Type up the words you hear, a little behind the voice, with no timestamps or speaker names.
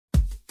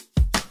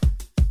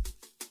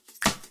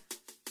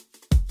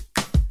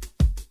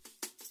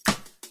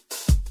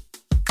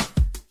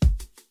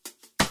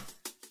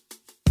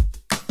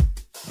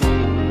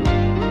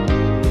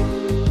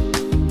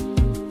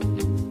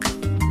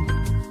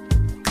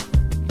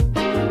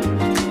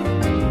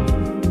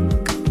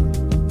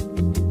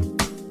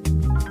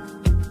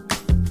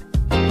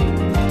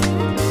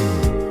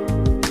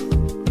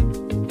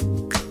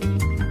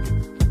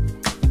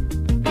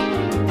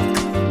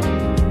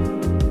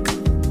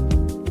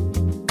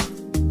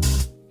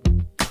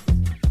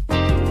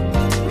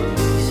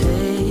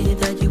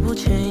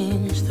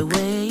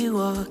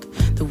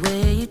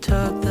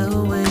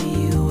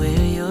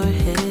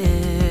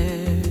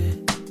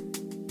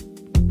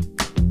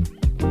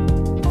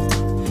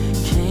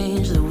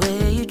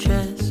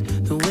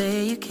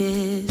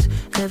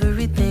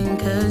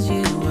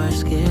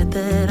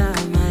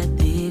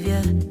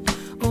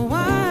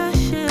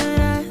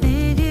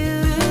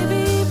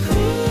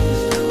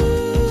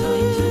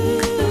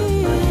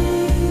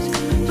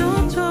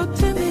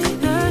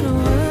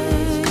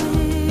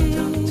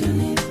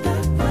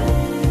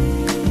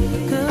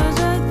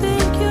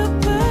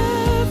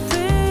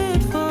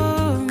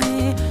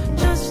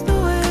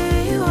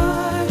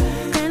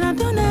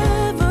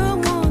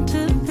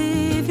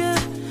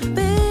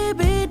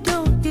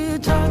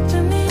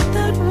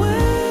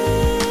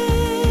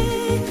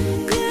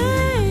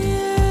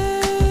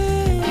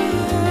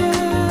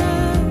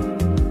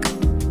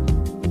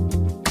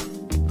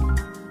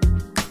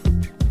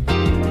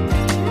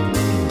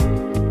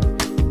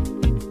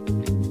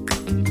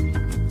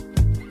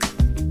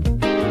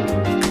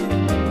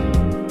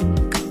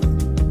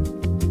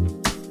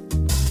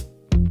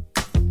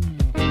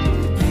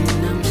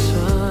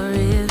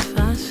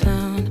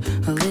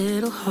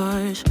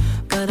harsh,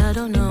 but I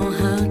don't know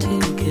how to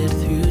get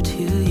through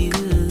to you.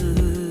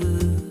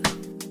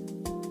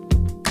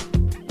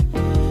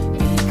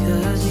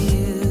 Because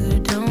you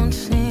don't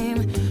seem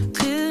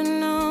to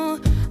know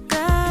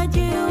that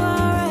you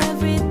are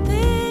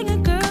everything a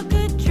girl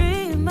could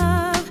dream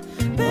of.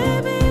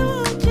 Baby,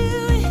 won't you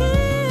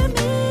hear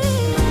me?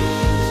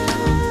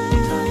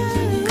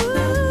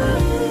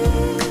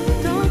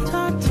 Don't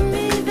talk to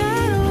me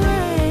that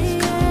way.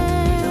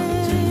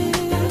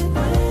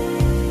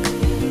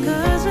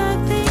 'Cause I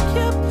think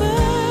you're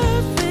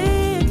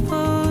perfect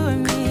for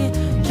me,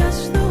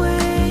 just the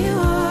way you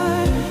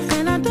are.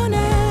 And I don't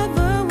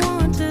ever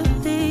want to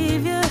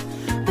leave you.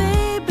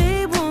 Baby,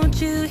 won't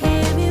you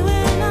hear me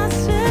when I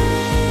say,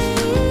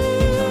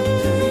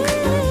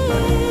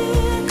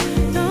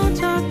 don't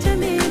talk to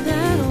me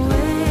that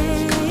way.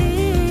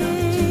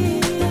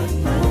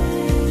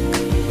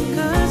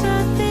 'Cause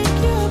I think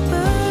you're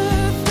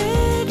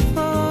perfect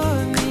for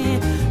me,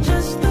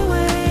 just the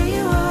way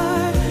you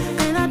are.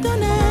 And I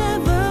don't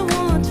ever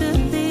want to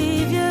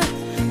leave you.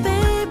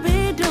 Baby,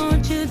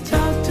 don't you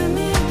talk to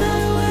me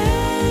that way.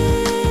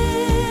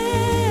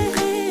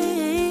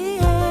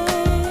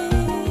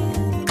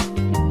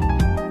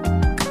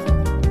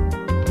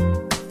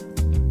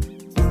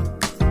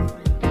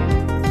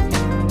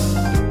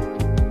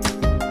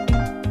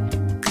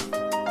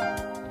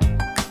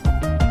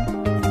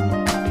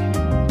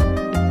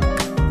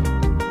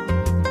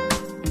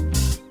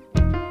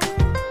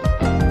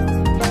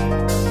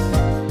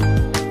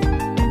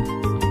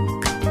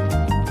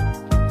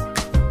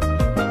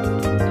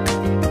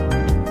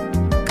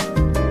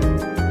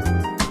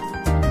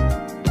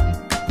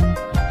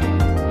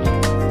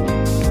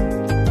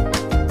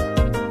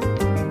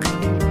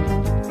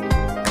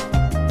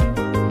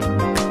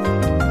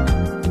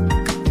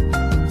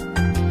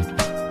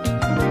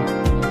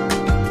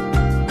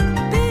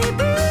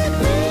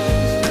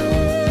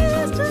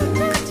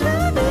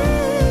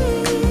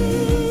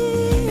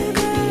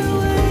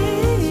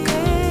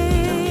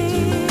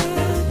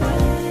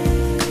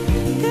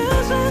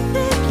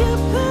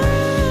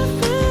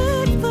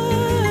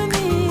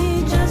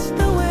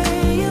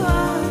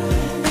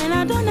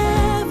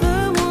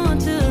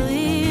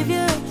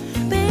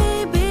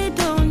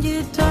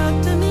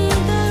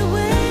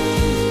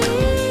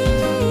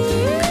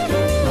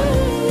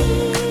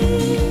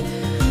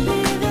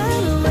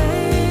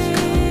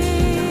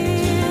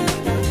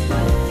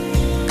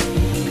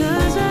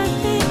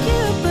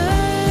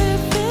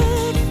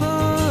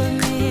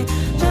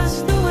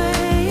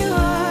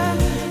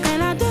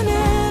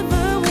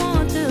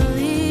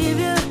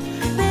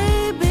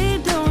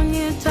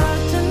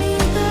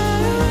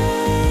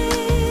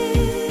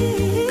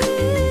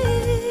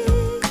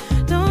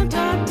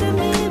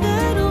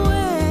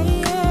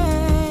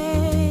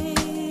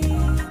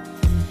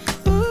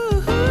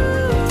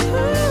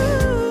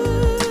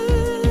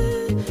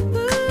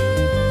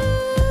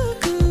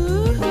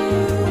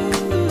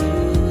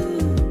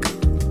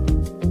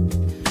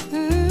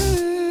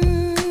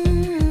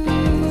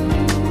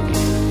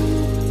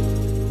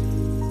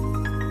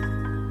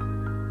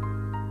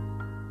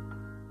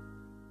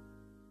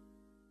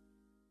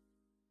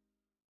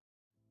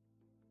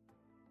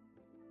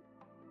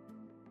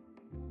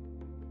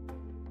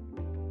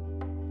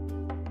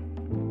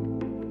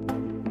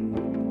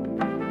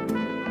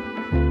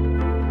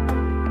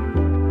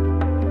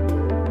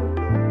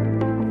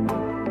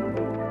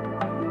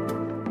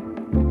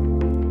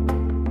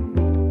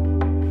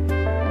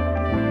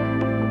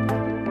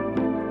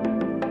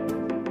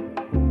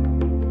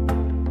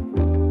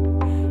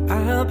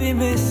 I'll be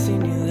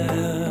missing you,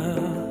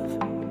 love.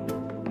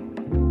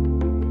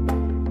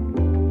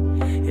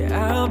 Yeah,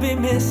 I'll be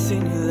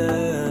missing you,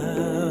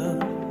 love.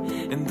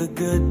 And the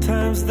good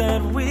times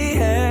that we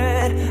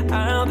had,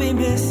 I'll be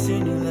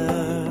missing you,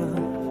 love.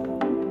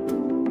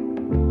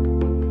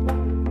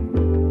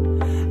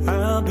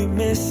 I'll be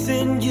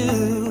missing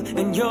you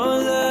and your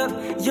love,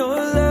 your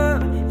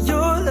love,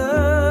 your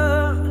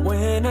love.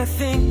 When I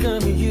think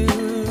of you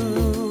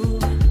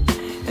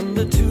and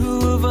the two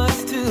of us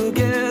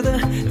together,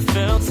 it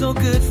felt so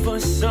good for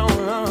so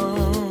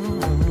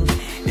long.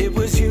 It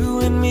was you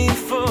and me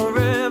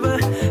forever.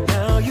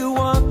 Now you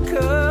walk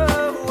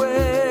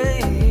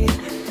away,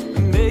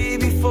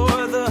 maybe for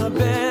the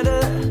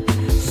better.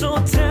 So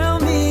tell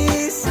me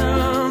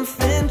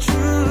something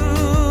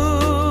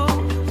true.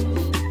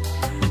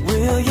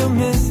 Will you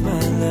miss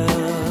my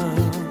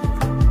love?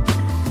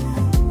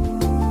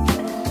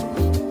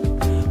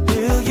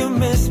 Will you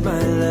miss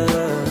my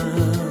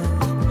love?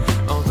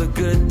 All the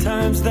good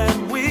times that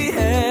we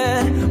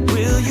had,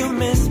 will you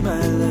miss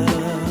my love?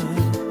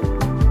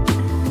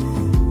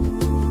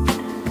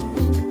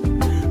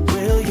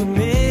 Will you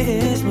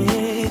miss me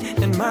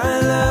and my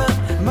love,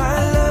 my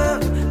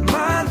love,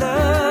 my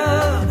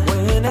love?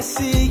 When I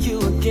see you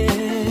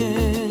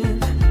again,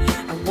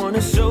 I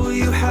wanna show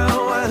you how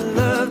I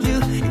loved you.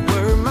 You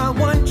were my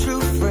one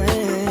true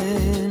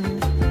friend,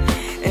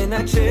 and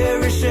I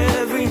cherish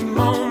every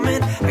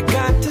moment I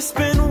got to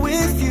spend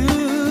with you.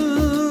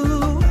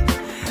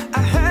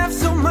 I have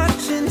so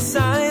much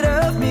inside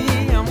of me,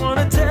 I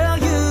wanna tell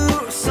you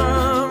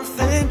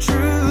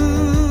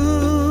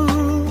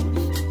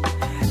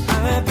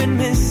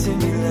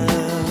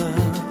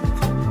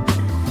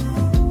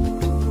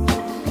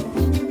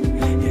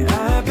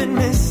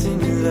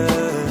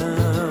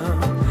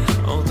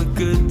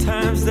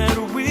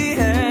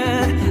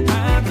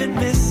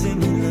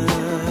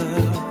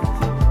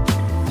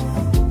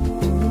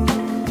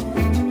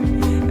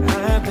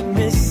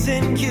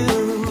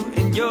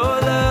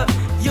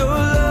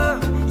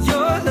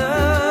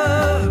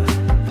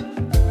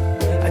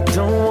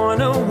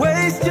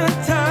waste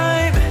your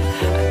time.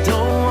 I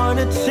don't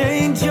wanna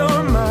change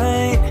your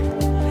mind.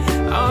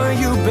 Are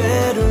you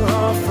better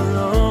off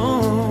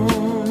alone?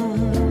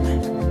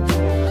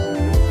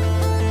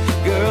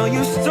 Girl,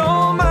 you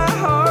stole my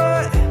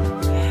heart,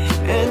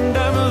 and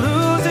I'm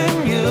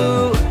losing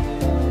you.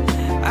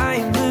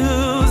 I'm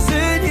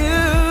losing you.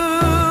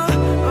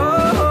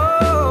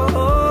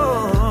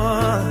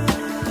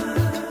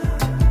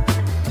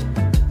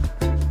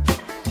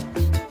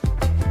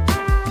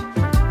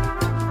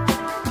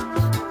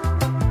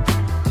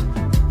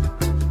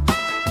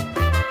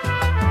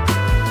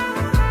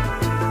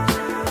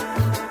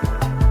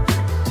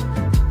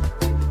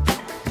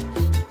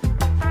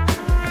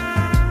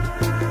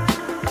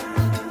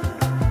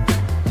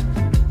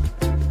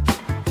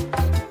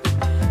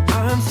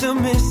 I'm still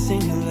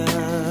missing your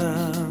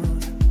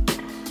love.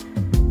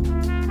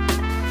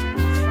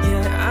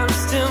 Yeah, I'm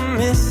still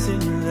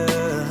missing your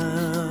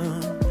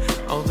love.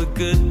 All the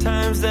good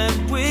times that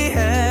we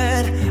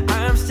had,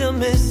 I'm still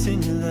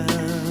missing your love.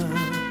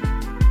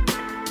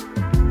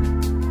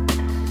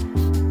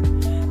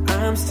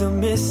 I'm still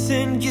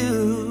missing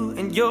you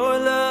and your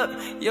love,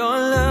 your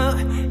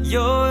love,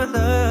 your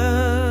love.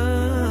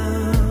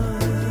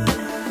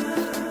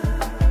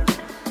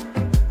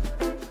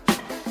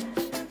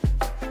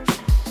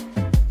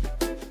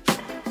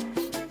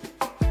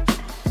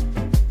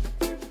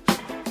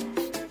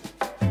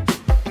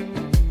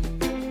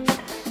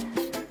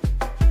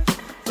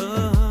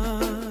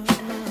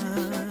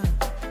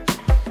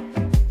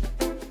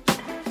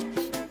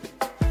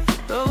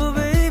 Oh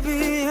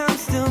baby, I'm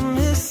still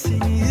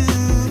missing you.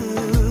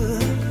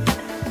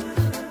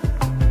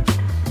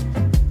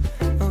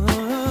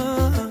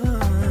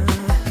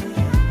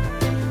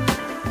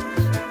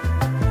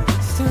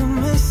 Still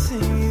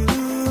missing you,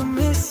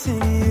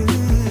 missing you.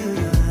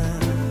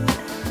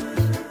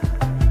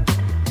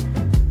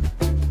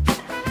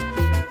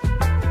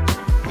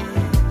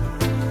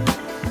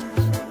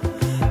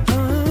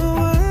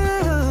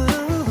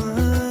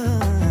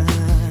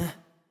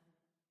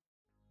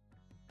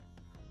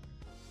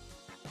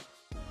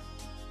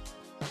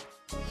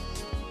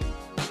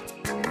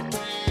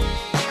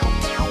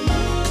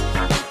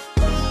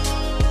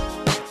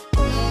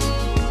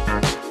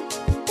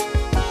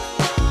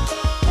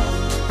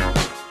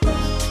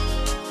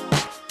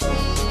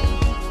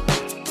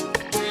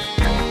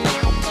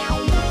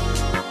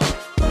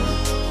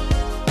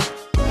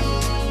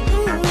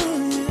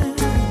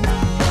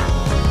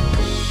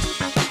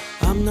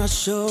 I'm not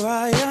sure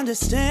I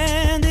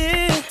understand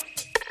it,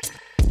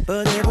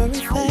 but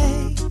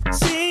everything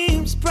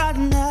seems brighter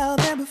now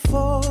than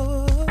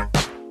before.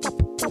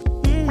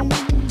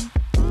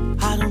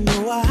 I don't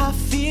know why I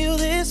feel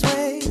this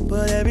way,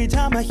 but every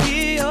time I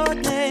hear your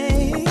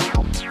name,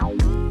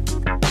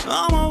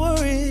 all my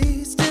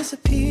worries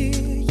disappear,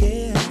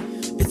 yeah.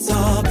 It's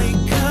all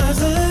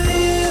because of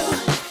you,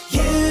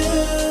 you,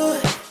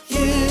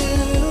 you.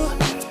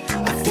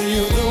 I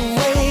feel the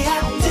way I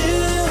do.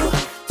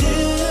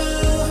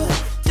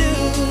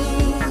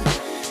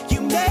 You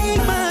make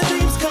my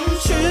dreams come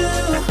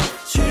true,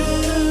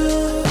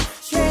 true,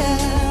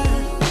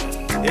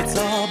 yeah. It's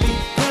all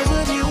because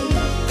of you,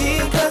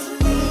 because of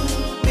you,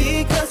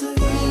 because of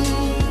you.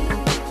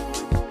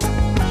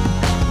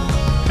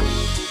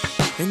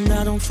 And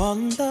I don't fall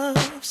in love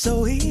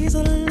so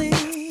easily,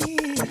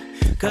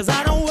 'cause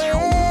I don't wear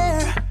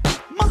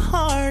my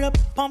heart up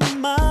on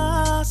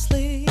my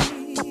sleeve.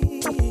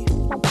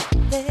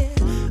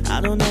 Yeah. I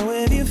don't know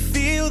if you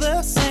feel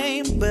the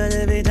same, but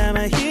every time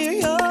I hear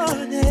your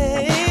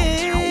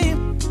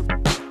name,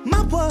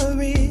 my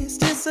worries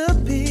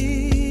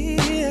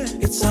disappear.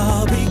 It's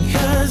all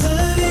because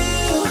of you,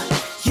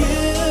 you,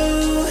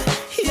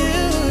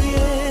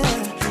 yeah.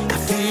 I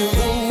feel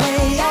the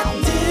way I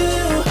do.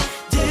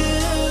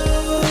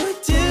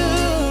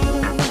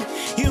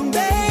 You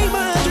make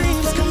my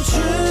dreams come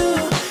true,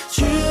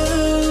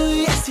 true.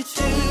 Yes, you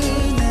do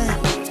now.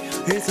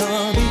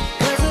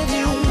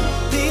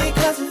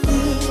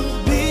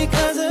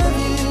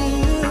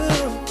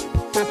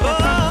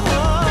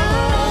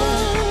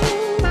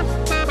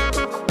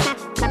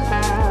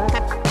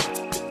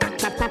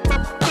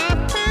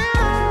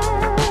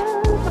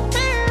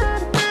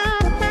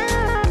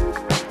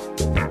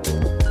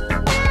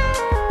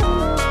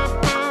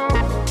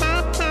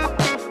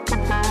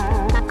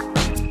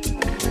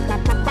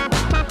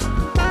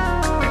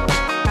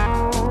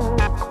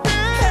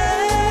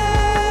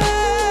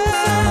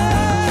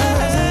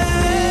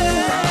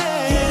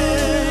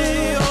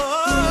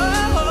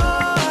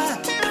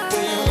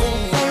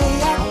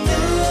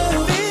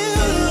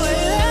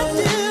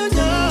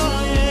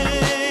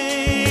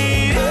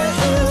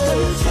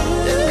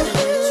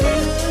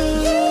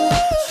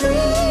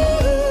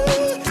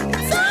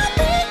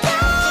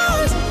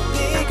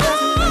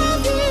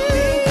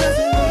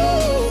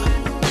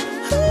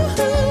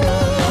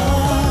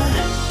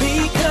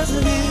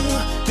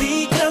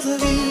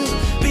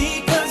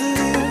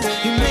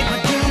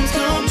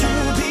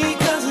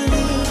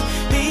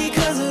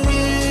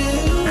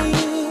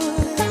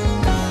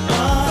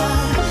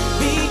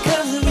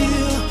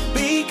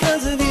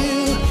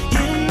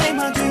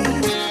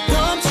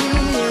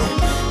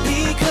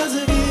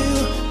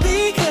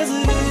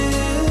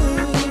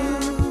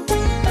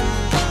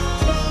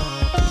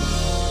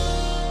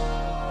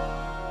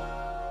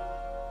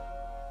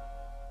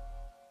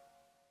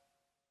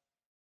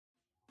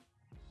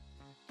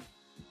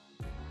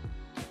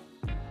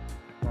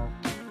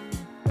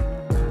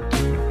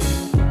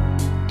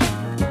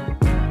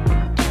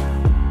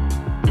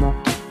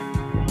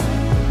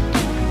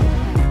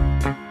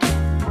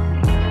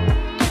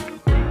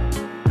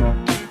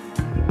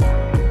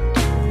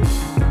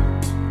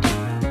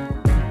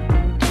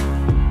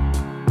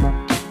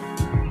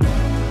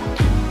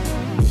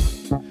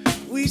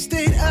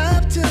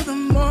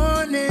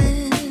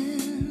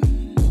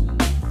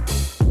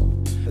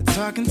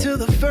 until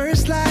the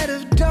first light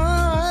of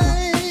dawn.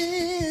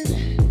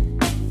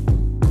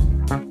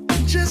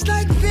 Just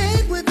like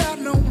that, without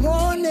no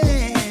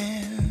warning,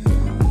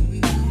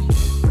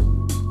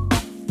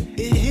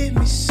 it hit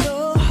me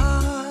so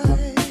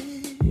hard.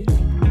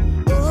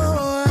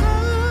 Oh,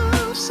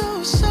 I'm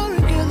so sorry,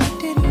 girl, I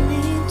didn't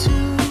mean to.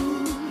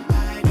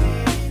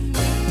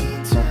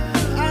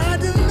 I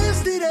done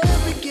messed it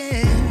up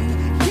again.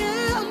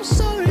 Yeah, I'm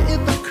sorry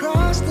if I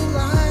crossed the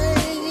line.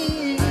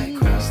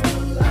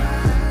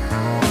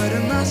 What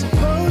am I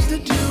supposed to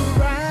do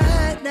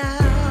right now?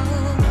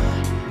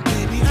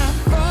 Baby, I'm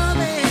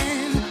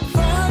falling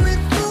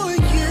for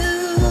you.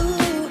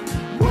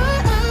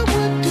 What I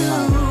would do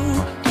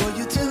for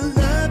you to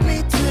love me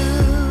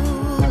too.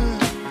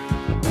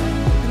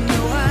 No,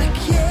 I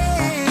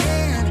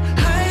can't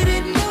hide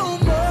it no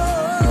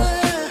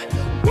more.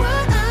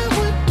 What I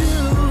would do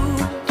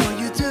for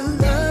you to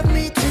love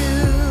me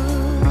too.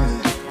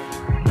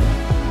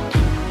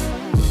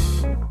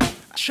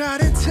 I try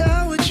to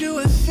tell what you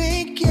were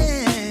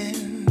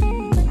thinking,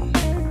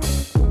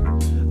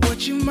 what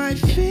you might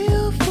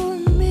feel for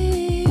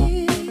me.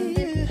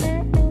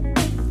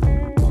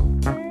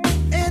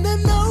 And I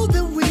know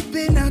that we've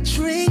been out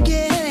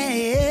drinking,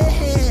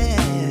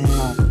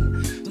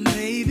 so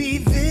maybe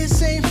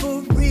this ain't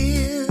for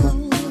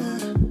real.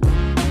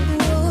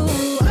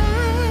 Oh,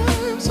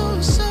 I'm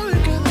so sorry,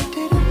 girl, I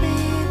didn't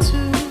mean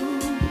to.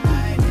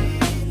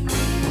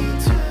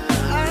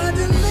 I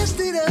done messed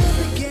it up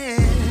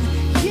again.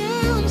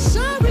 Yeah, I'm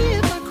sorry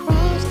if I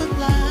crossed the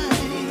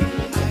line.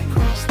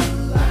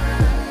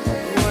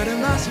 What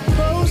am I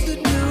supposed to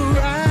do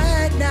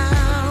right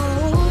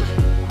now?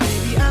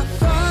 Baby, I'm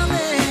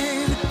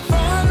falling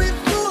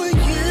for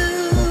you.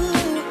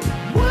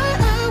 What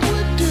I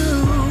would do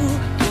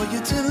for you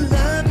to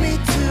love me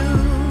too.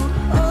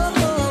 Oh,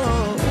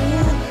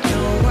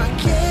 no, I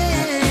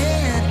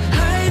can't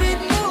hide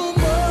it no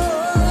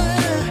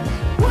more.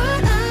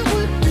 What I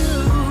would do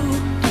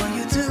for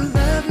you to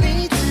love me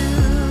too.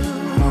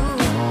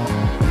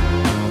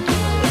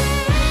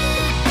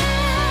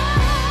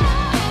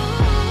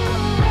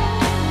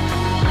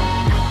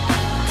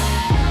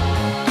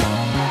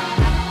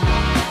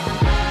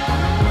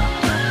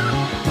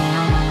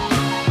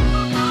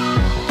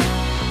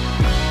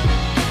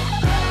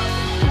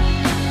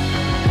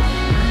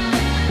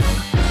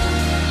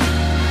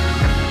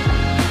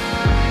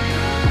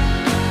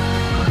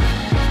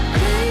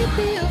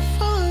 Baby, I'm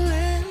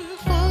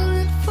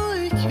falling for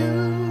you.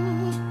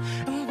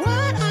 And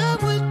what I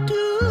would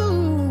do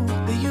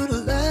for you to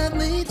love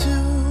me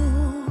too.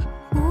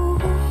 Ooh,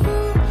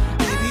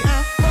 baby,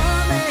 I'm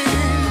falling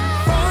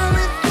for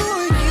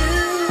you.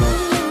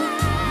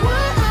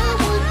 What I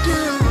would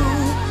do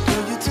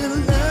for you to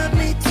love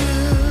me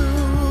too.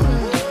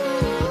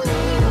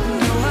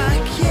 No, I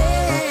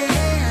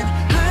can't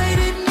hide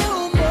it no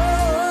more.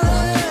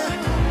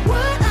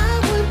 What I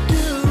would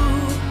do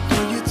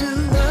for you to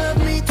love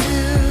me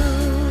too.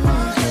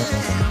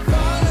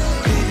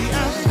 Baby,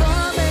 I'm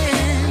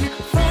falling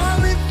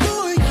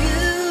for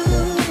you.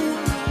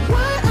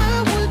 What I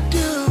would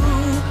do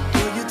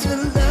for you to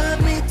love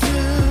me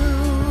too.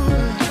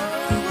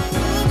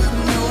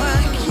 No,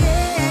 I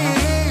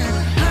can't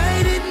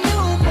hide it no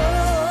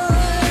more.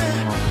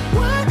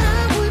 What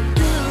I would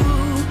do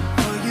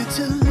for you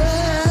to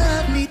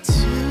love me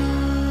too.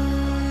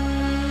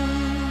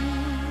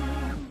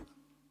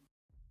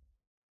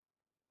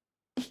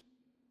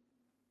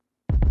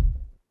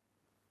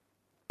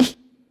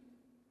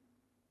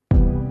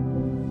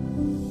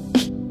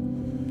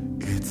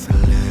 It's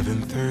 11:31.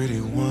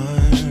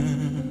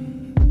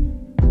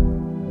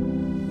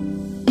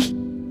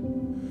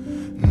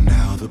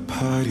 Now the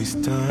party's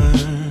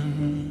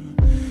done.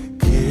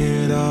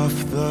 Get off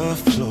the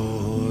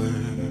floor.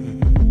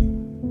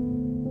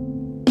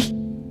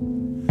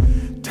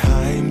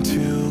 Time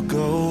to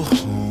go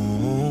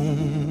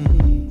home.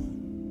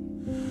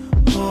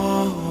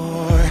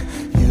 Or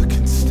you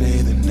can stay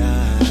the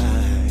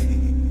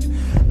night.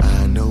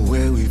 I know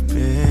where we've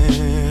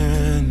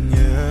been,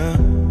 yeah.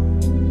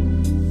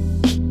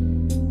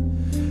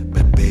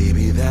 But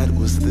baby, that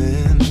was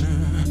then.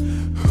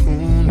 Who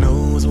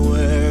knows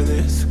where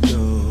this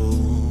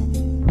goes?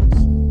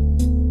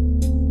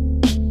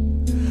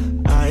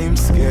 I'm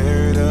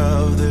scared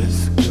of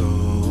this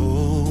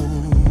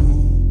ghost.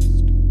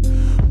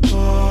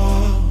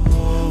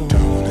 Oh,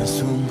 don't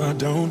assume I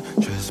don't,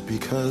 just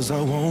because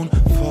I won't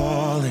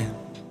fall in.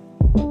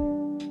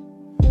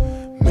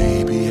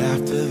 Maybe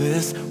after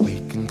this we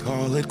can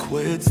call it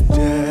quits,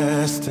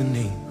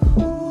 destiny.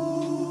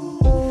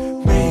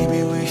 Maybe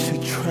we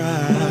should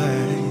try.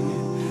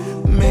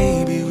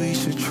 Maybe we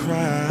should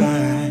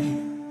try.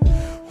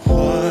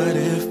 What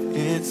if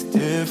it's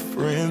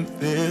different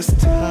this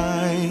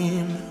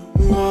time?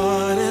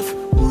 What if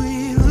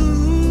we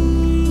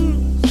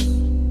lose?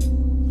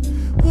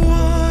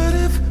 What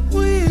if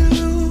we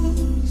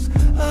lose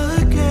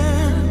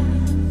again?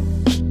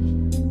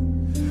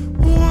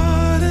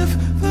 What if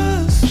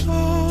the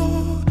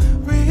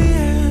story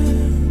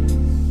ends?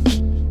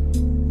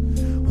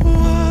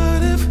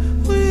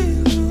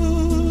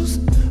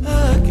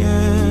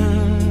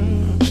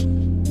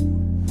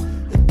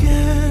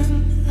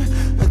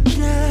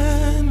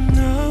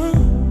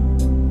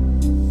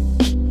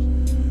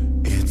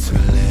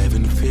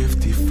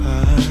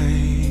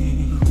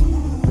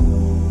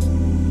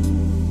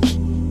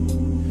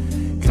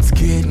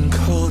 getting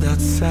cold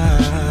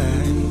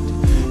outside.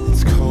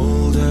 It's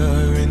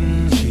colder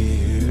in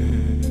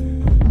here.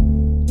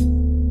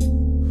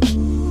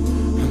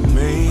 I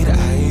made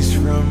ice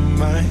from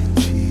my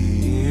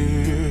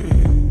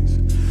tears.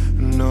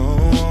 No,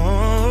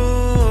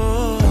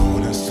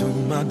 don't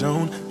assume I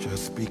don't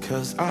just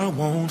because I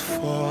won't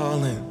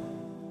fall in.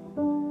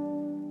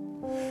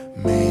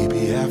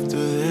 Maybe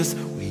after this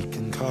we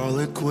can call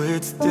it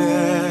quits,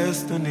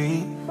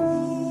 destiny.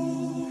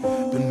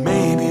 But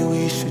maybe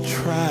we should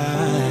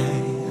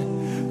try.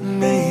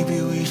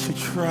 Maybe we should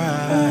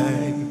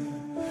try.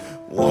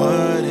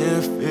 What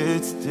if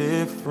it's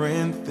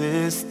different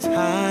this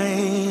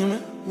time?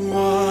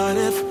 What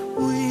if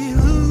we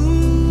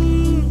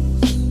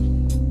lose?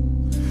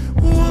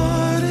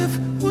 What if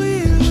we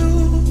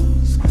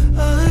lose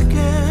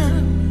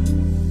again?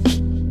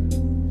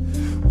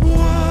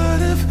 What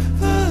if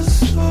the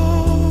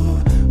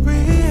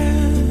story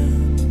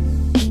ends?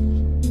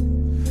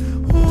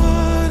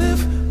 What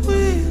if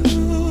we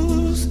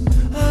lose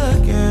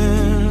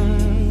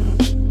again?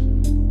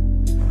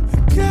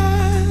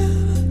 Again?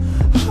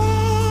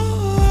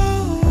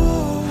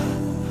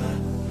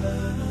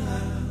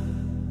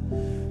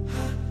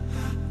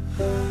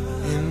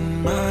 In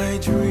my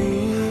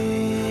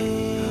dream,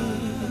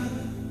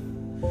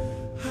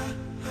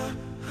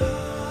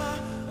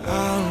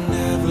 I'll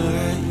never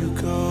let you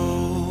go.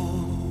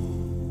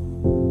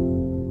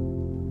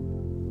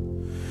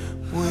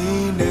 We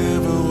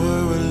never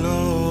were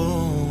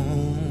alone.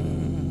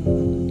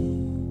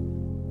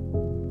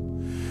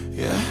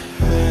 Yeah.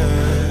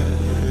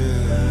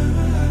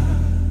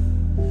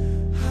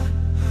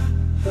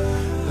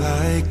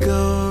 Like a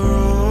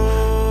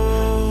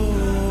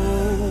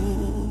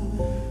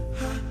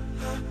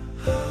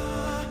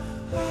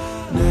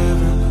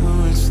never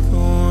grew its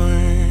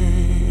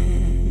thorns.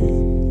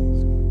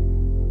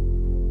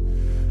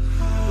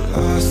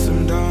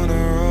 Blossomed on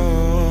our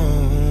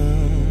own.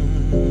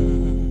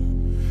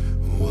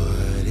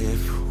 What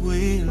if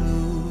we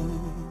lose?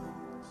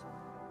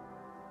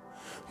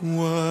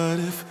 What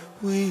if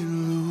we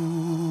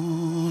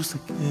lose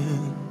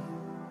again?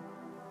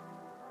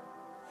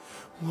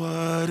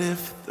 What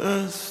if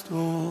the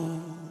story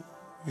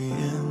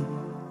ends?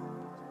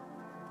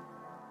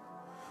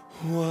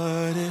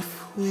 What if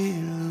we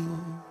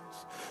lose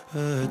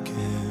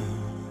again?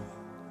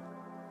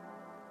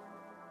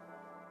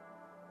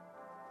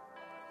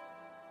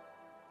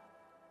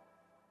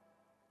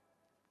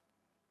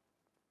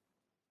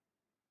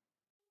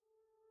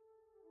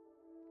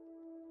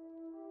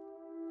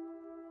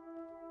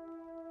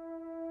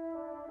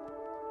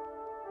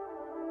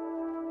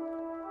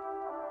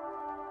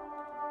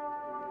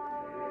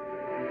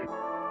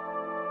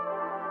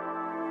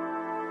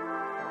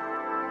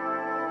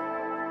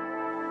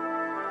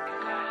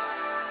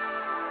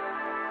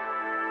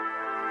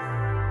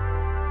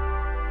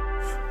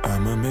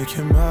 I'ma make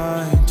you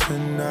mine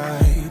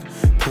tonight.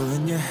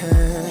 Pulling your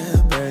hair,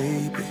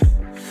 baby.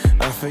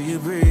 I feel you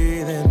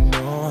breathing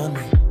on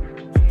me,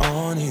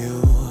 on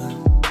you.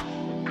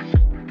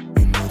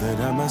 You know that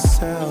I'm a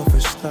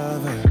selfish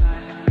lover.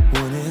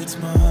 When it's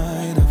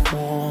mine, I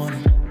want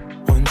it.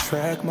 One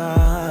track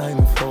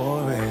mind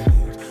for it,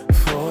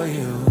 for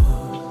you.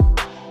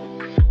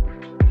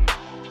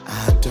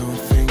 I don't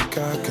think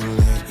I can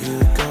let you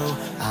go.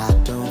 I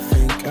don't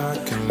think I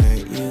can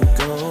let you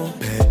go.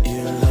 Bet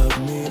you love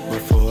me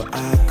before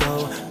I go.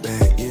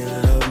 Bet you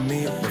love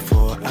me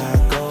before I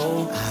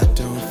go. I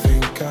don't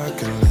think I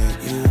can let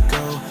you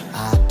go. I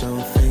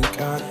don't think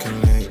I can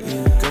let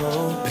you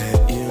go.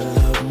 Bet you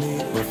love me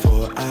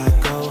before I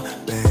go.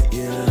 Bet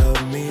you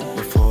love me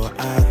before I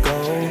go.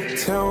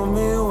 Tell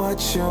me what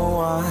you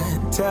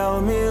want.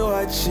 Tell me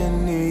what you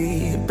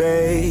need,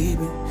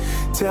 baby.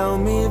 Tell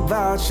me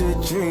about your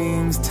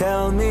dreams.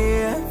 Tell me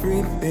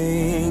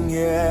everything,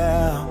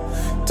 yeah.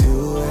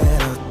 Do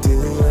it, I'll do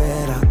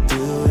it, I'll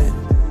do it.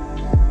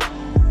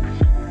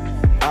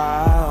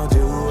 I'll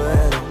do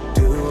it, I'll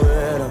do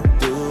it, I'll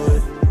do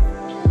it.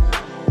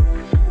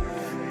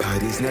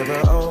 Party's never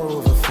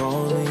over for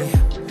me.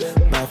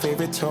 My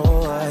favorite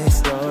Toy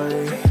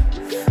Story.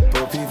 Bo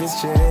Peep is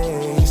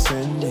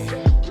chasing me.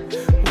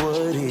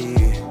 Woody,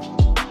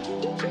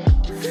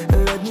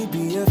 let me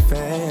be a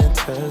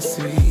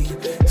fantasy.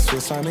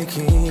 Swiss Army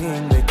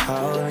King, they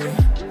call me.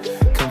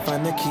 Come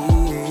find the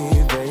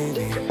key,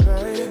 baby,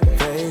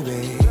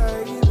 baby.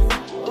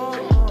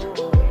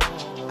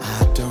 I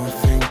don't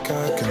think I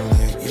can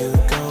let you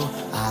go.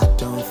 I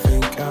don't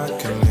think I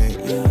can let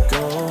you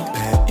go.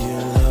 Bet you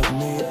love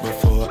me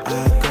before I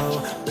go.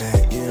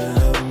 Bet you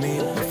love me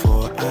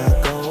before I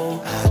go.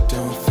 I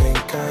don't think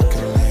I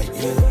can let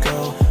you go.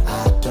 I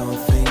don't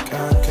think I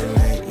can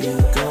let you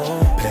go.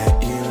 Bet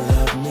you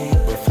love me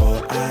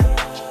before I.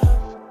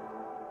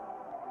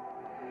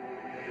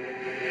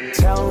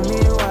 Tell me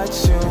what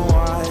you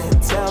want.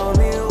 Tell me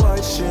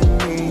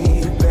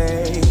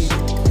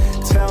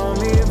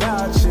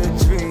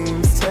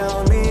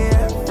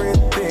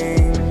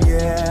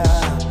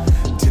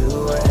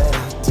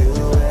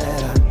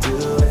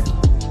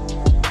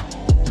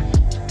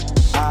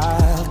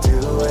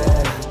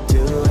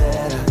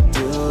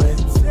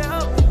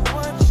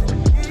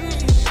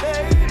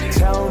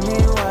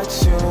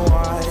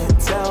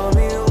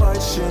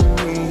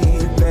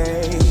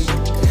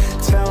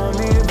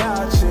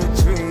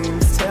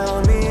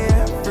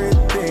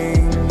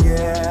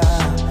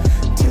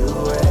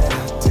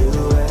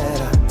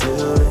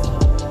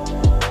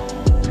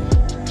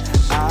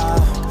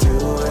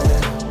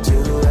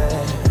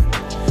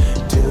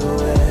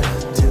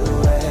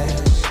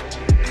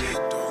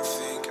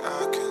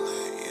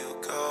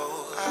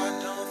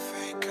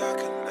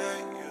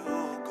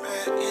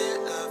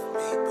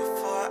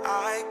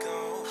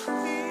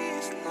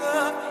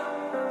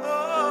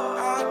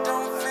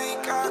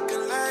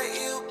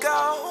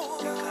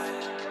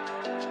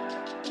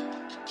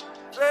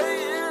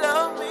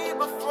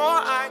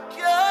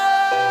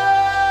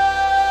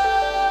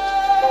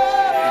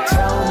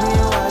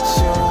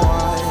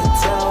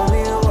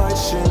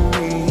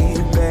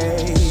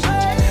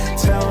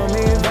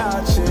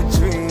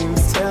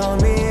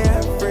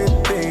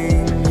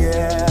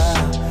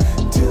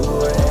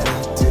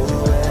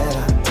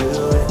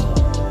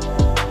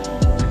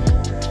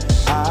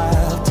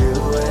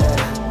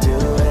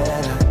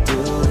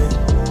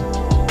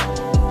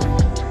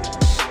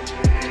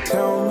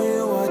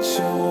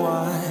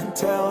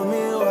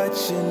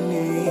what you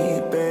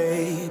need,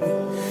 baby.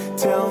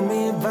 Tell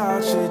me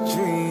about your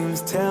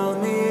dreams, tell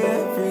me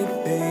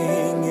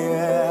everything,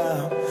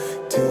 yeah.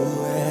 Do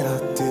it,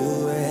 I'll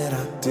do it,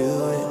 I'll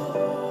do it.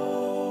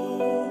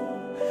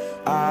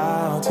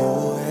 I'll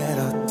do it,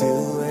 I'll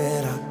do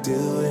it, I'll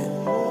do it.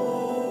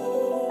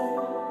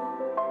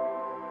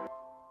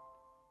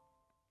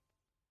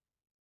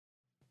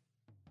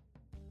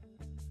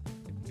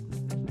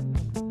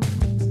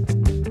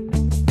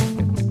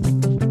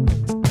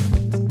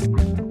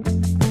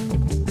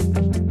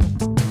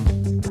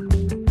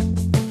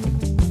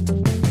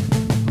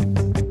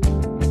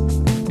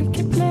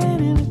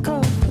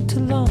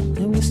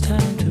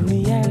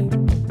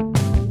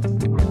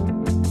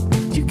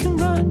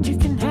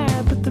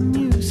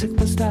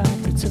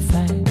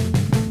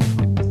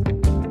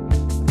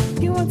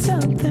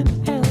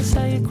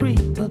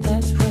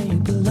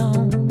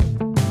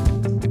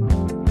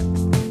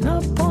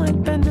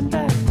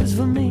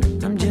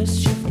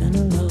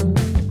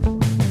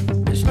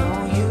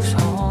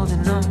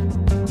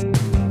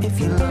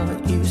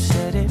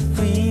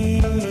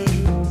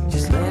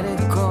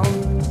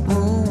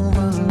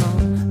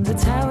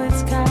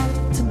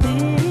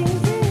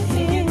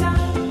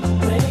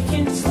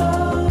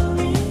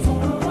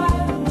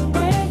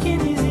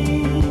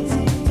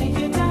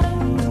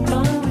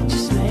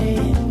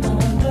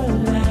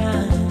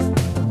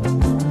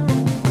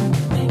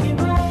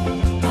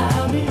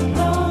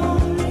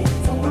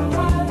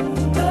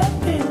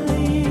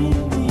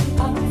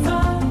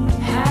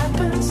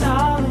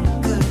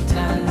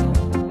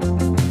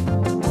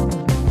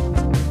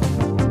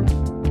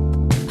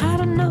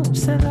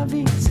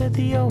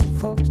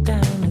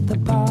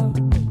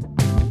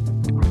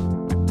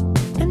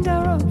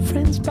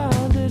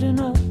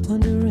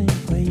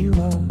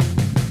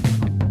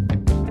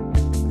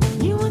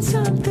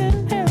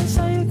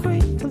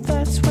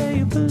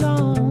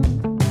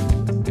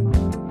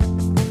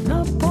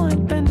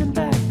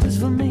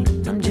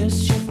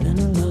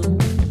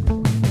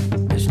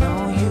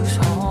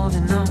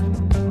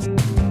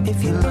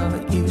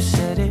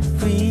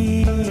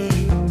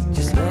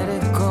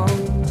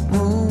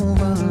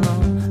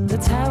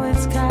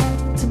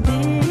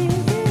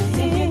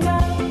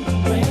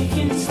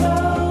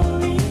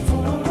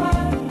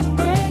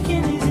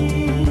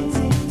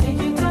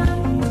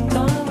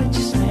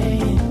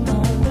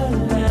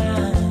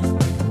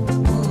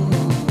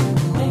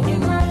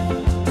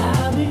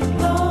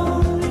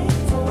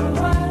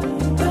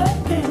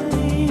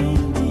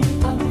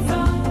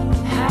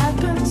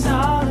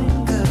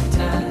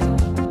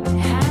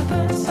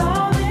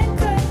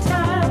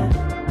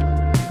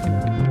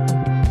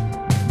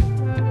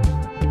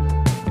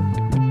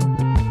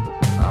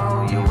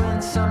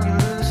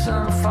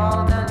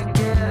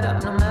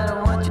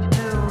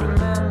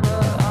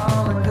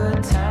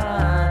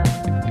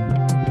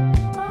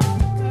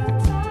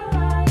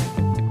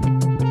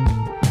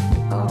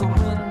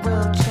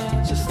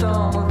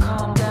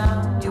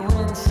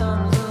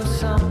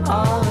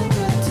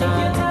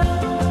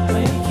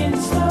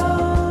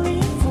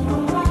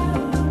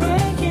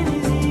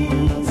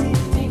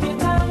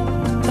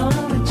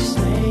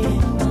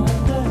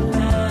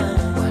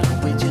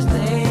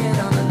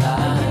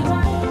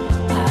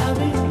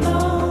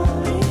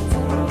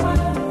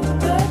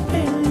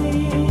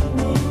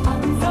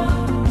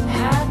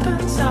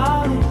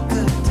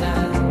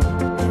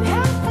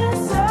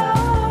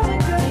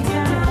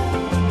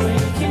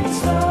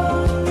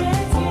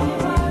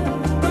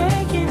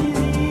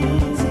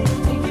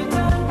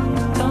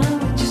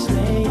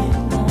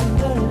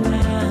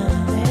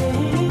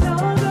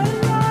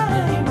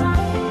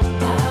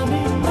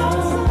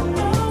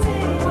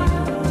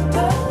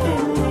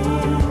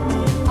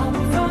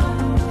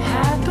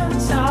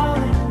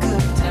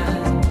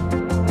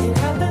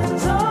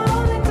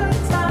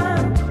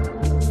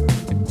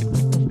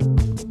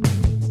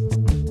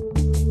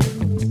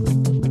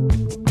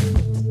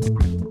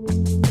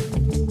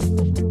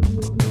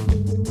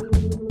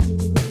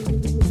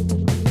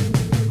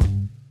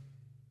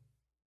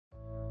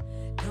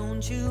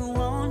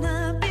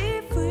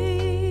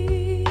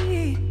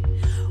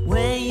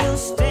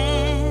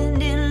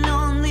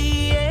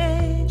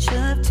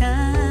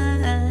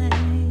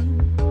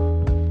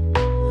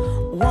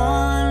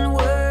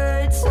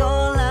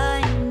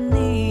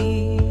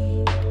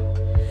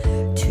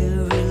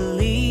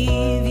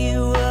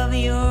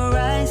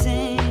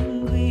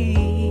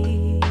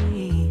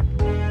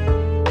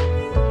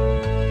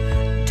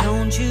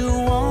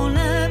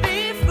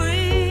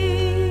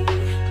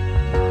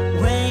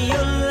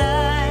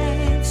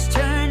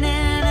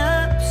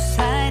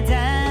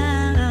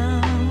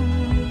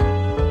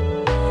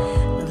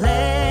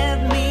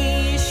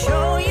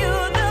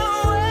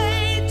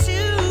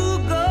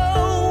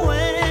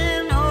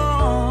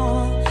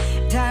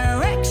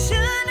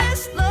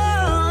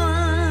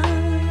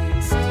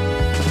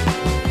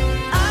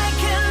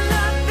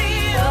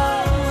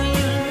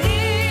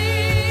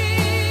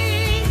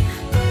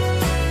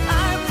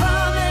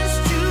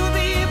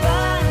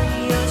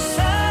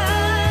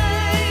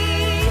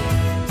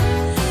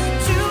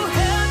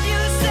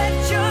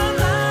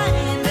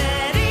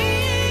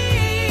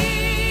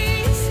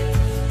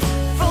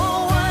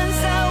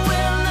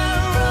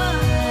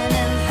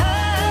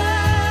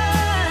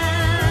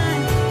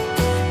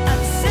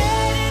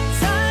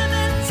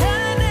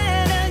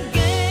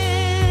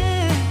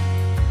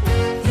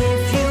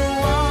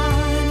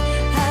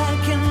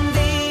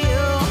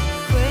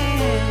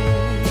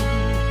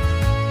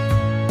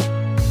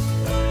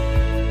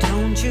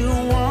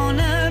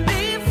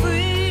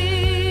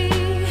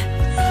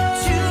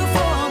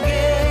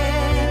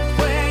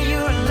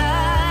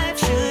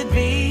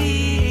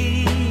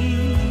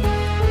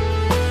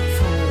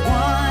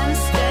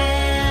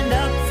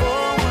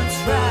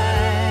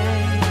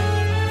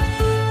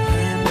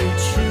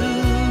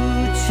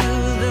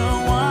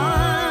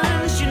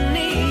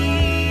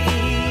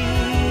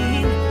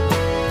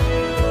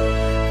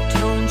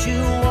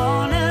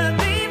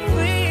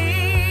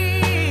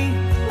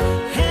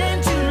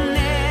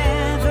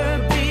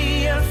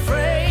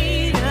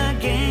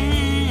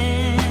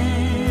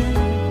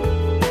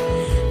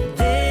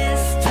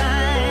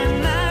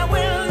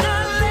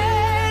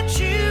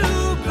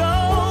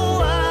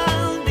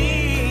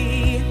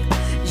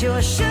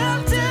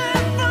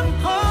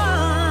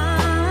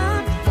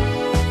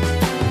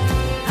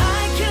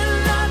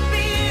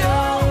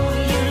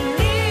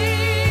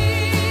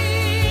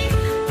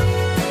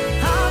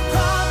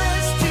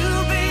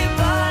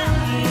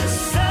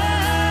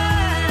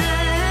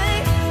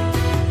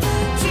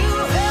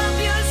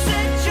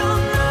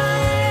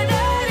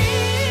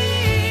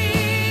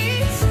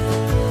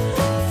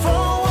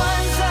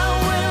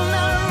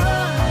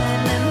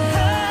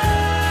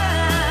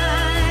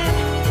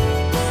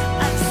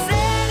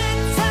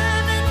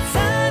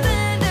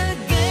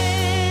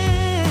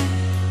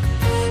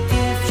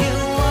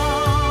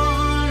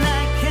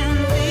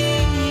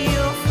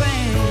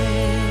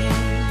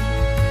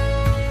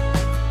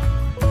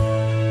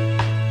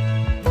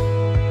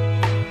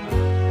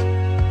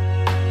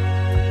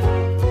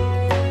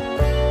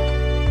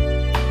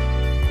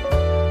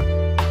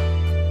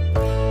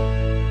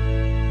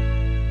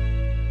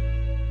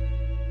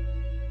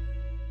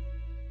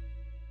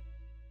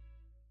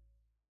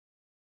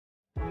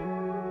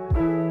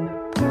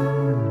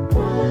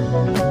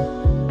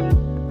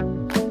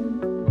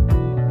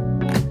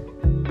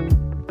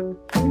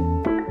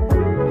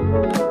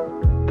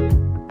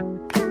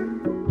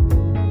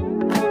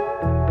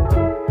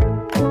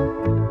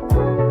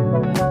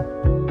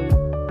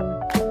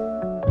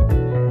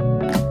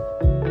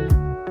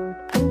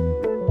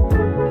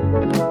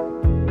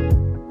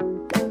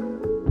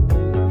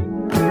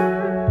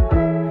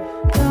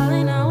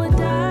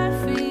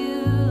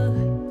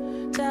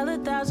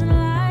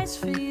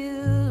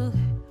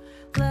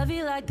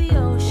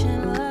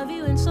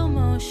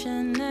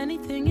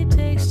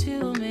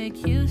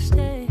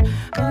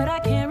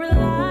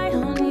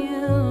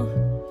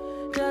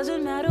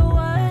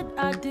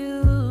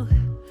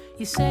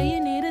 You say you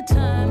need a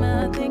time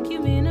out, think you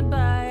mean a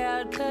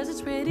buyout, 'cause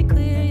it's pretty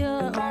clear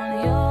you're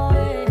on your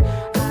way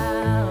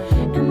out.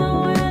 And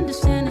though I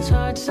understand it's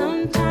hard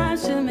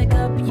sometimes to make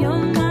up your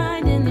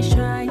mind in these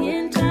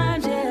trying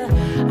times, yeah,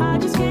 I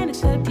just can't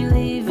accept you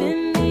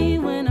leaving me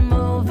when I'm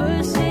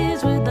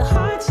overseas with the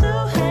heart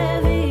so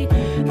heavy.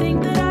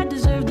 Think that I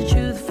deserve the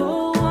truth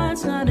for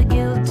once, not a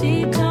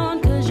guilty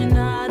tone, 'cause you're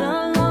not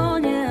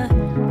alone, yeah.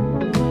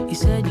 You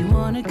said you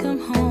wanna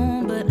come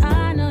home, but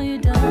I know you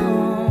don't.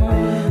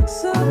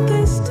 So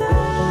this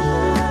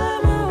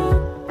time I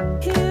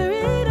won't hear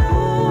it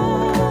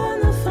on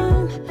the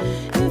phone.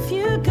 If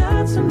you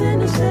got something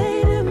to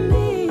say to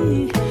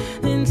me,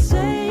 then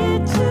say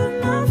it to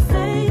my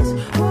face.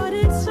 What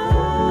it's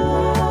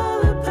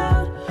all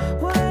about,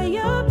 why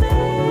you're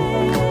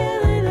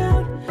bailing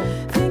out.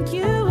 Think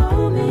you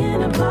owe me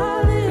an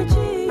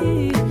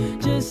apology.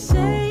 Just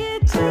say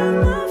it to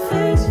my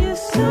face. You're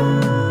sorry.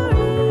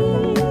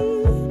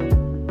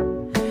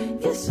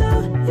 You're so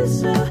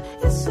sorry.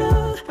 You're so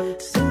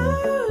sorry.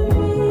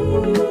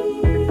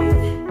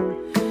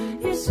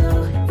 You're so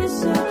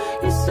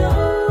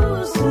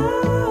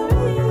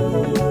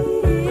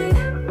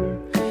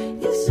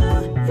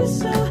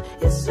sorry.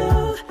 You're so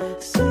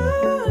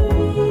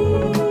sorry.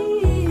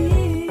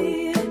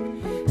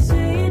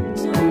 Say it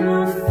to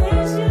my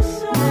face. You're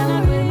sorry. And I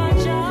quit my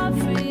job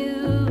for you,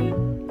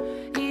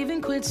 even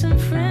quit some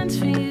friends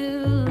for you,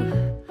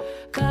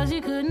 'cause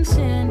you couldn't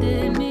stand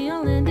it, me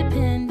all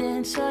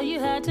independent, so you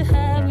had to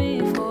have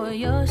me for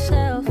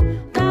yourself.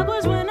 That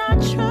was when I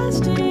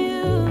trusted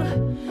you,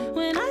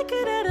 when I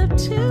could add up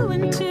 2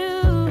 and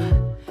 2,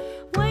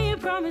 when you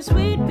promised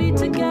we'd be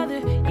together,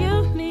 you,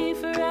 me,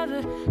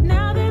 forever.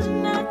 Now there's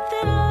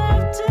nothing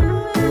left to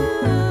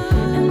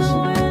lose. And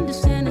though I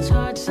understand it's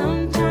hard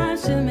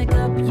sometimes to make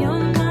up your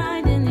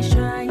mind in these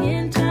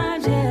trying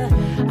times, yeah,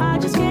 I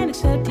just can't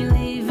accept you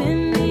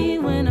leaving me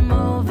when I'm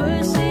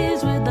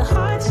overseas with the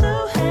heart so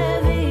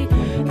heavy.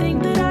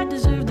 Think that I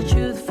deserve the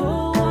truth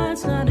for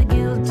once, not a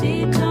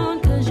guilty tone,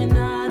 'cause you're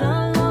not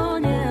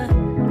alone, yeah.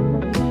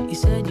 You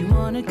said you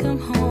wanna come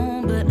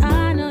home, but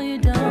I know you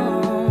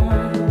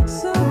don't.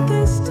 So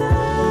this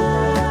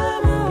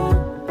time I won't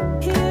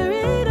hear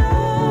it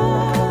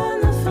on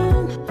the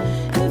phone.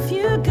 If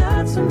you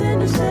got something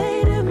to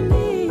say to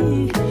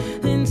me,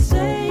 then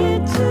say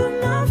it to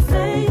my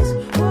face.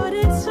 What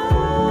it's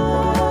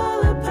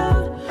all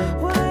about,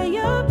 why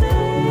you're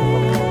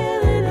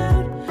bailing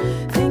out.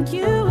 Think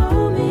you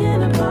owe me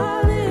an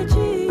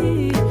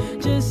apology.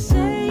 Just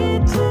say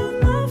it to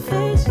my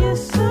face.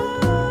 You're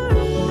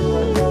sorry.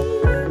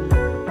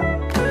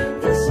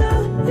 You're so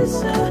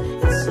sorry.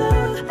 You're so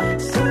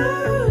sorry.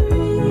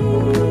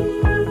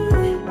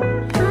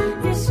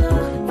 You're so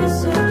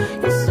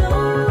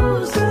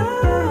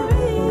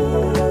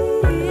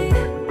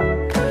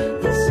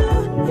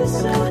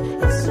sorry.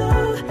 You're so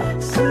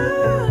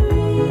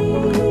sorry.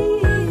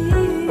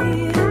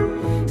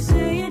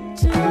 Say it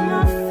to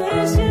my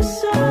face. You're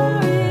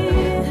sorry.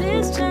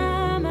 This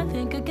time I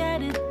think I get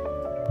it.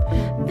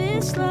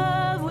 This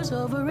love was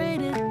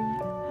overrated.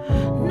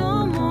 No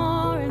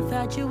more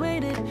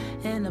infatuated,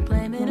 and I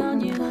blame it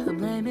on you. I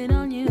blame it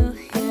on you.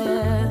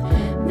 Yeah.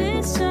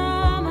 This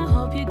time I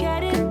hope you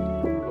get it.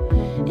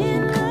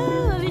 In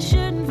love you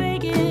shouldn't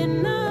fake it.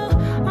 No,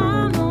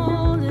 I'm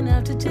old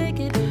enough to take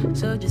it.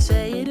 So just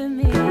say it to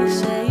me.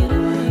 Say it to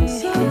me.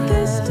 So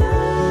this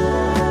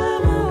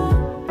time I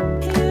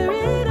won't hear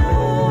it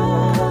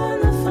on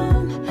the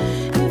phone.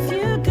 If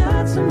you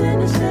got something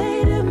to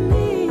say to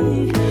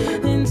me,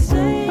 then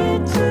say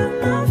it to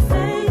my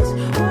face.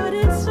 What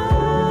it's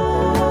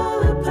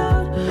all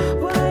about,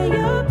 why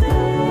you're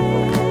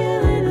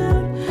bailing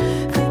out.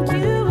 Think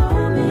you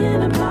owe me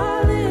an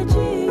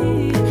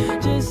apology.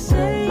 Just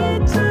say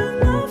it to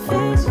my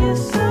face.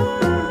 You're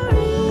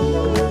sorry.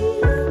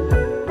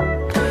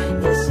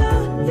 You're so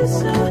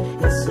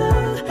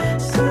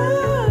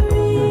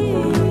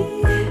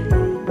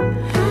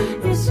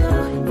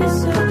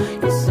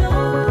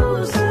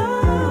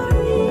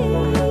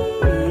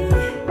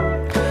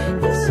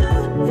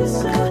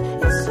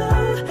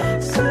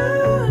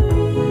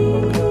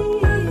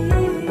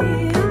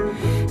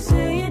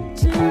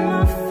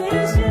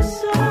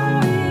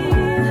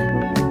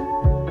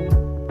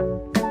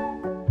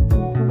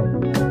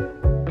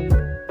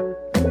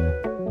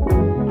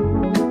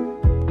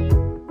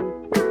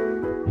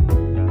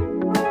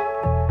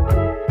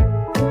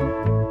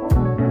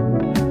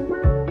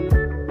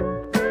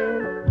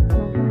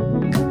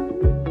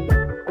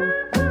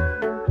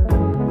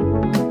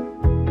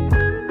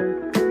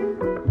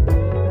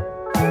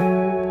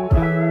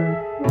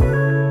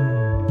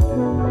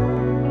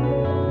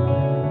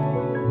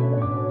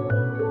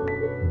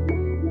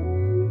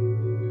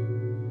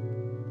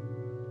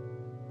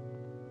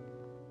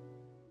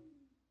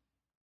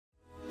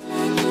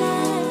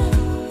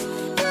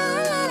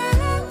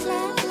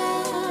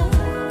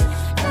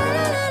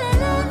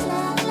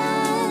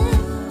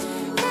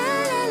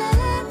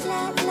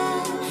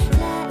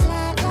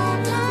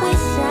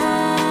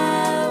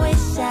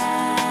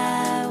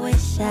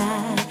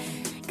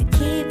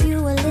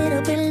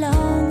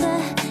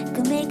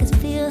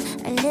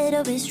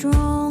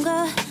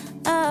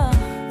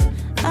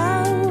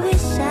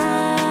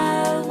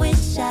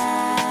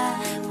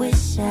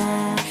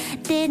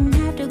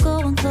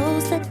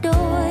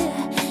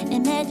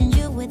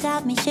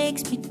me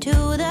shakes me to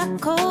the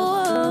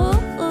core.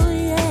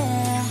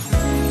 Yeah.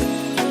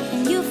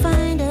 And you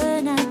find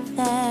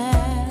another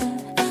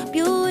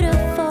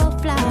beautiful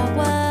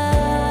flower,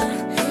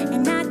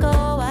 and I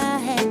go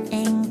ahead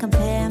and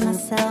compare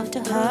myself to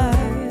her.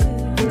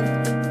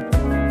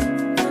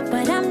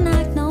 But I'm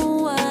not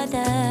no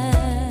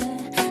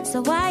other,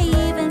 so why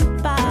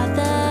even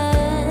bother?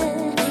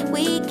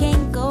 We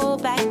can't go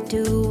back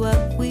to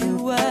what we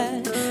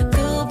were.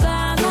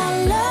 Goodbye,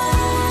 my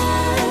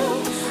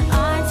love.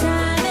 Our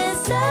time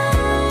is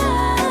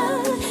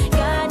up.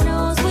 God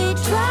knows we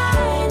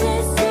tried.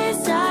 This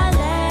is our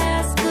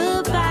last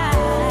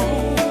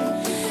goodbye.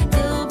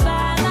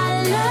 Goodbye, my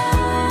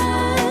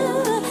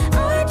love.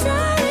 Our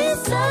time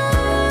is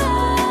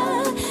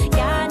up.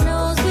 God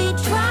knows we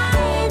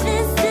tried.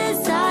 This is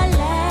our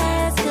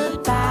last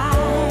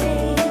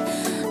goodbye.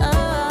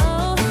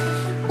 Oh,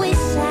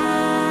 wish I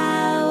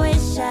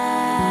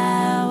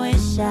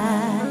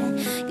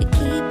could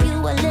keep you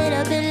a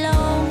little bit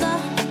longer.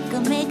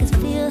 Could make us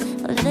feel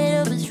a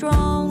little bit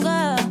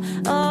stronger.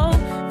 Oh,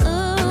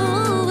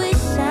 ooh,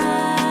 wish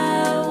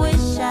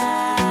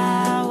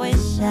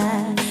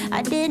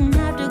I didn't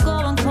have to go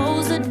and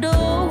close the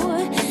door.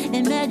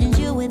 Imagine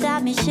you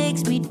without me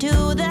shakes me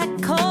to the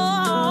core.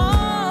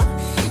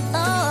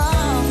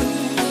 Oh,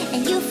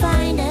 and you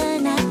find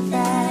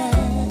another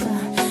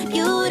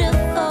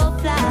beautiful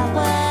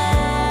flower,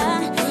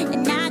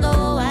 and I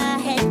go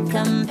ahead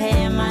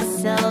compare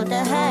myself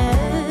to her.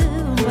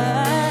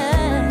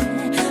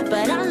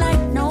 But I'm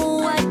like no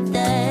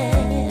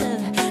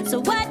other, so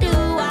why do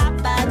I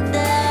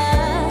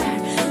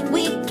bother?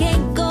 We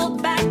can't go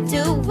back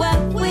to what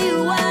we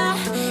were.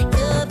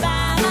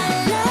 Goodbye, my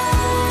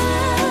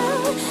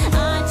love.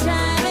 Our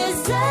time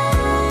is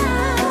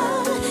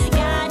up.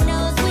 God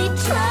knows we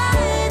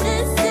tried.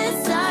 This is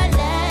our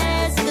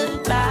last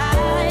goodbye.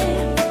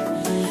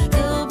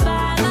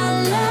 Goodbye, my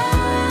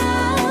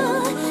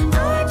love.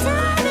 Our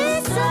time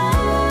is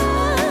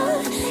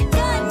up.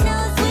 God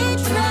knows we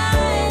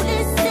tried.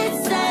 This is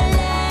our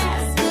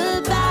last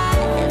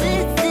goodbye.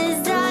 This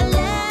is our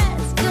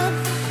last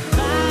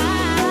goodbye.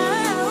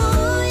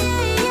 Ooh,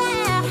 yeah,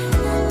 yeah.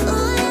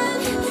 Ooh, yeah.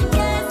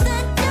 Guess the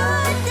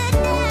door to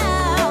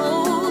now.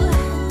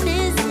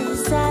 This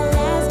is our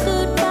last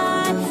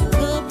goodbye.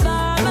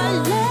 Goodbye, my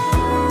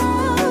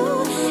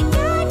love.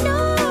 God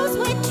knows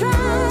we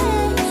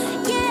tried.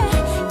 Yeah,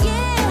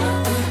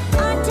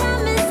 yeah. Our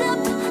time is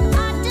up.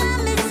 Our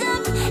time is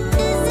up.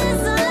 This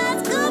is our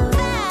last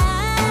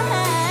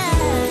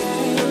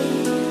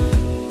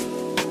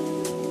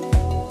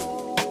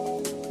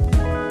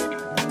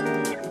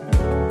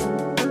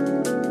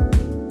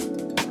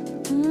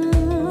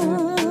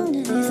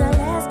This is our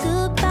last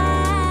goodbye.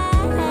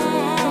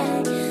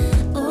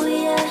 Ooh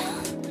yeah,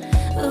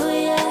 ooh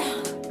yeah,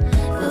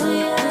 ooh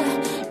yeah.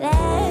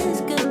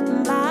 Last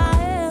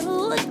goodbye.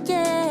 Ooh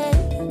yeah,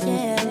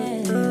 yeah.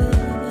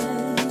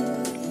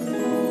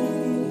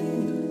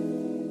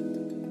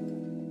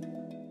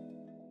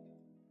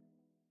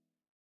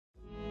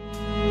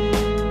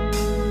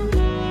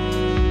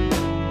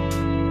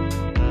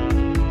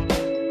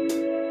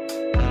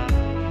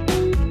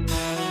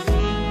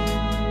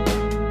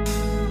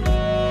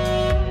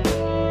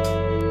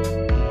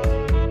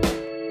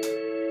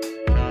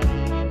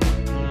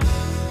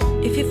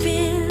 If you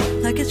feel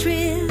like it's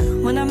real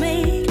when I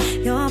make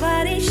your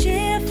body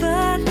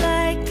shiver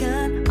like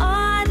an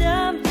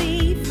autumn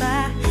leaf,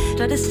 I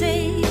try to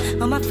stay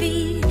on my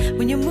feet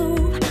when you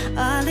move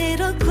a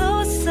little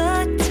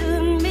closer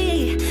to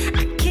me.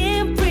 I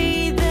can't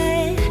breathe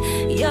it.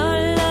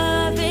 Your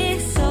love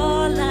is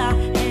all I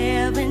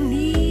ever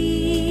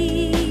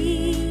need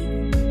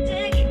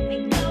to keep me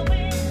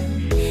going.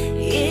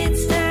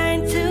 It's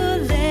time to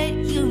let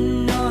you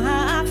know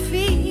how I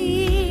feel.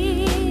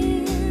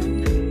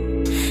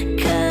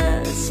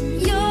 'Cause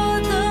you're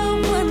the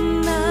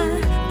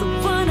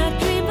one I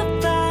dream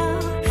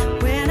about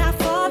when I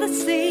fall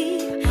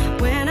asleep.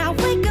 When I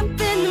wake up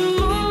in the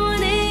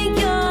morning,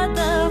 you're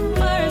the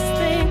first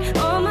thing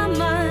on my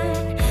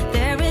mind.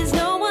 There is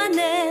no one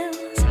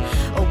else.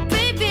 Oh,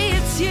 baby,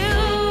 it's you.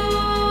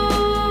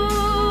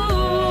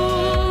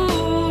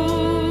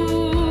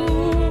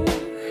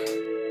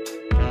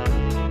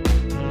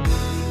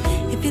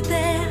 If you're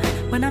there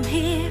when I'm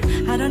here,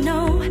 I don't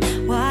know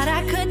what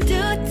I could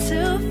do to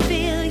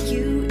feel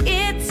you.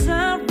 It's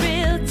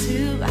surreal to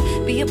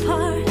be a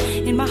part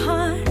in my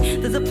heart.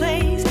 There's a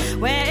place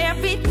where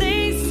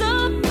everything's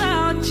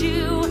about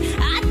you.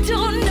 I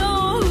don't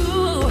know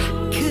who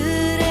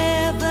could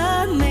ever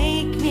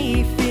make me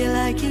feel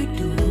like you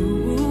do.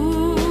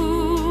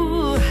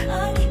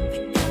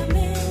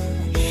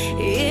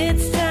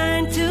 It's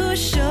time to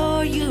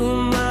show you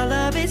my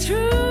love is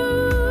true.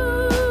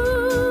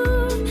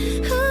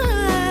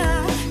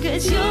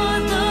 'Cause you're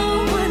the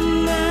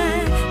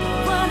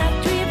one I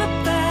dream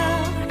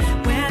about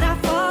when I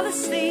fall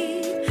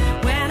asleep.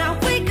 When I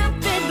wake up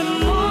in the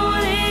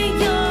morning,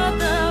 you're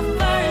the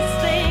first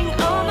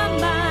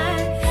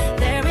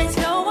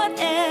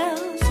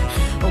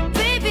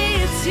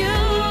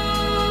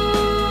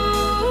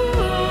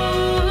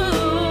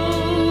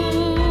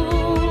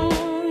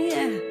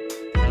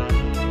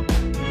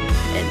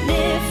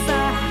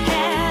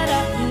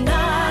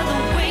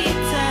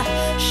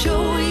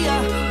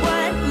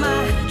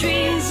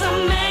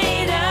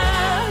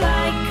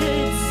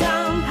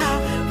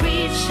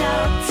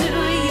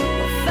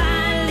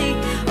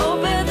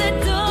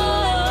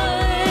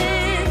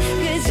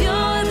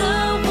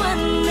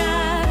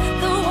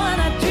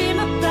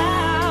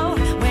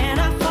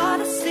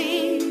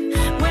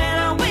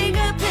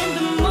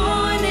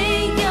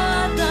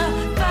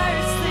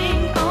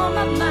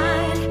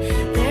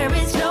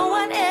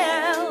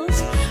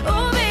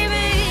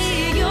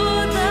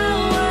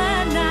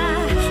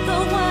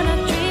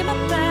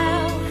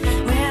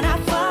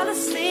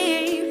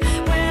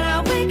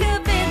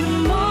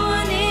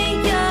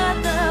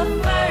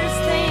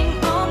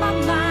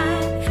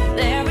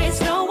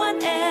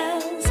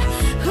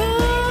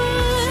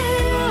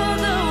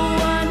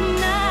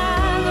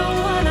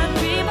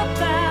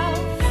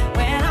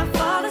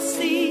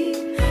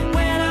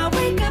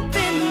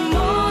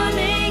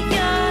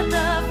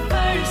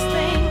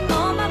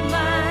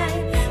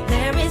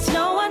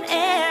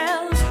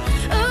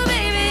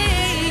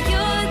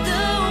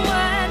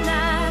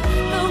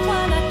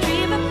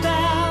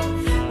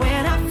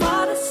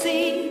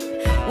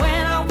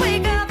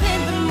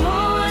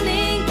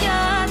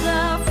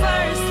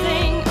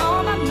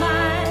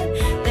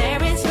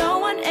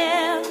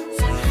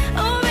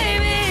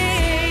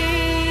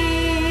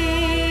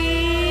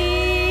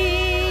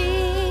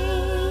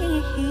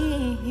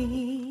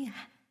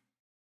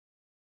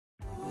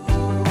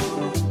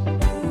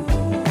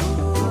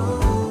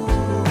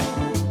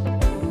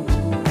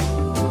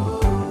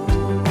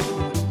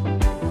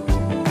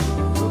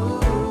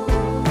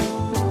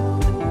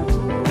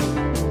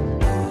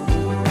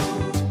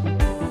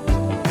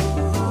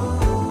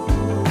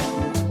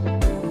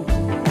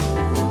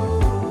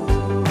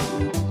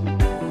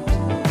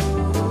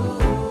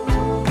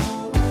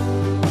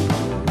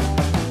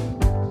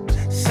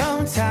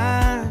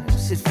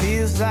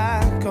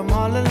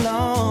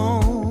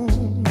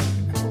alone.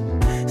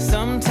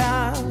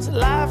 Sometimes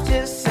life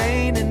just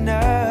ain't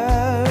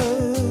enough.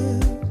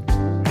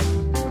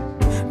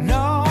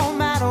 No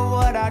matter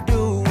what I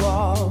do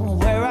or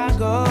where I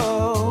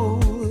go,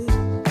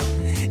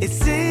 it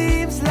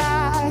seems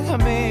like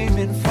I'm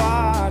aiming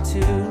far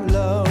too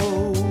low.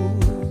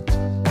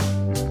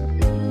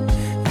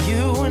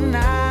 You and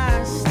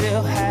I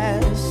still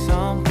have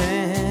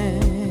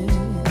something.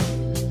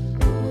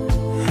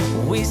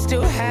 We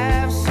still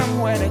have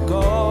somewhere to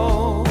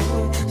go.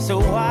 So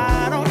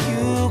why don't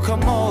you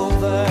come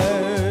over?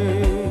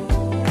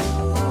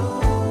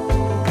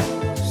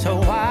 So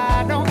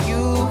why don't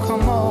you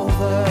come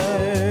over?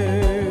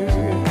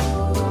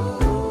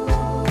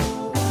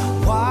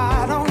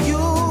 Why don't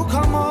you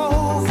come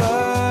over?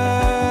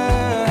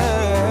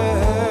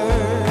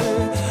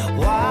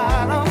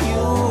 Why don't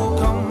you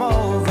come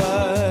over?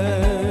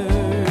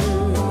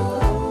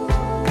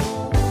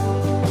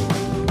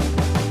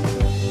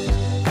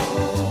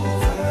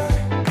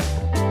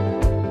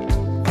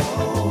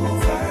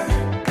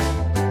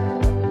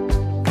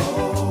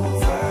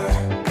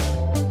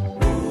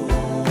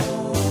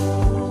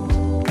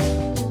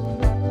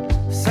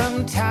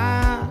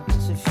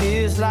 Sometimes it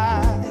feels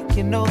like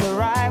you know the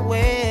right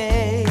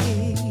way.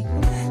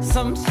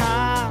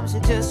 Sometimes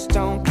you just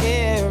don't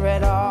care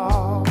at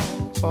all.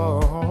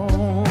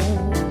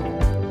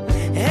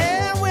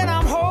 And when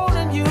I'm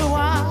holding you,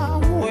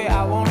 I'm where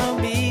I wanna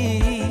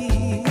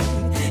be.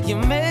 You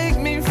make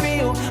me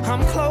feel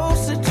I'm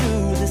closer to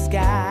the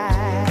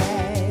sky.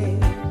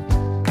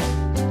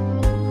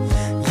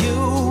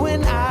 You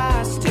and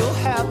I still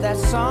have that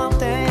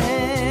something.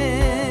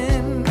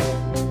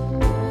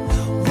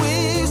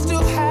 We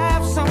still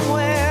have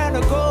somewhere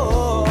to go.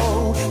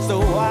 So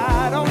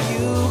why don't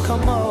you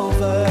come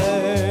over?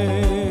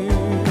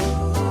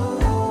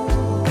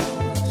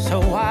 So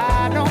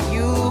why don't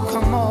you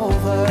come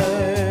over?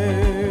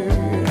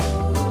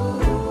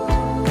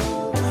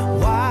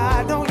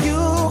 Why don't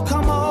you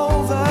come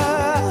over?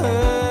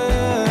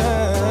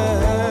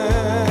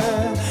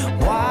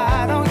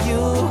 Why don't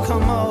you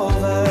come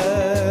over?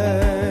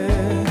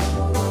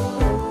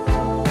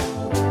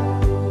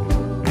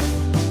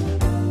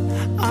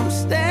 I'm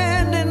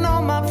standing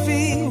on my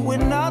feet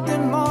with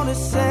nothing more to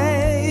say.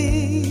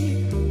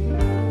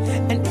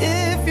 And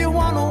if you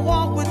wanna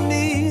walk with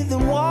me,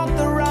 then walk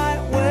the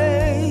right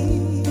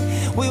way.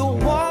 We'll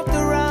walk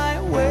the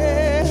right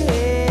way.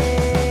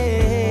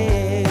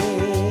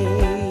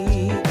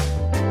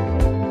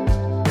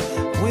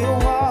 We'll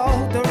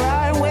walk the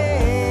right way.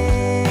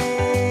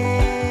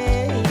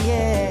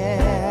 Yeah.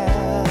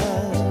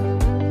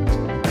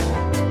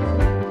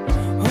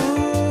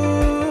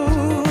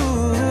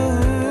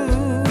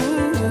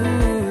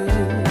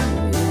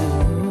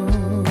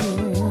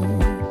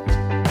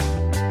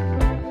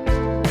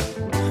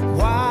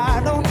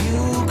 Why don't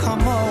you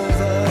come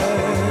over?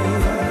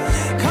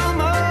 Come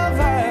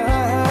over.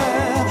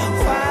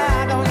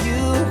 Why don't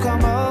you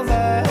come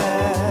over?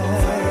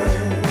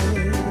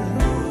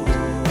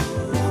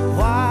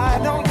 Why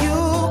don't you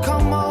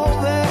come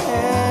over?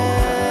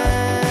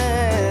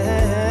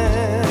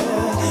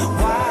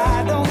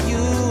 Why don't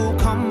you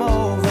come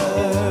over?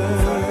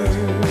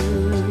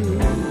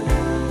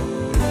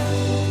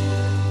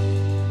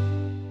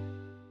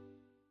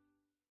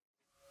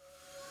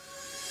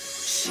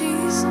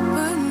 She's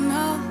putting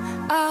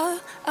all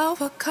of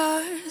her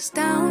cards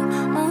down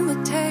on the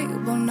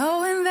table,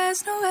 knowing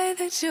there's no way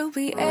that you'll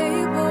be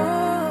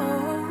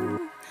able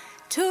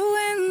to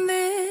win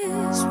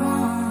this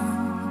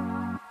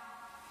one.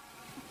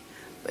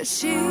 But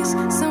she's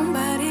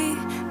somebody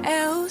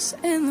else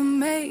in the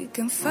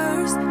making.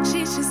 First, she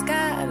just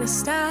gotta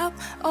stop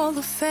all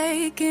the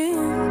faking,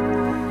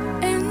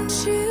 and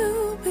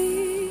she'll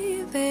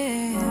be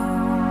there.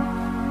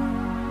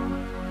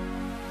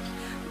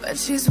 But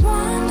she's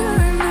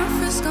wondering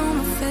if it's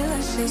gonna feel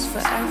like this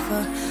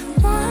forever.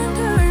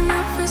 Wondering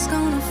if it's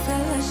gonna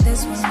feel like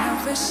this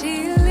whenever she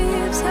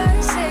leaves her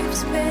safe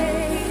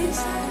space.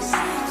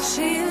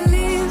 She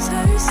leaves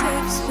her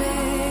safe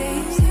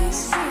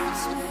space.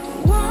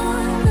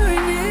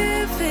 Wondering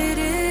if it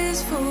is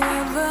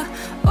forever,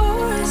 or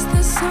is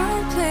there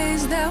some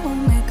place that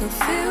will make her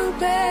feel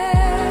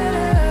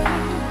better?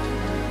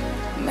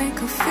 Make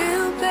her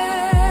feel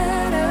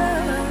better.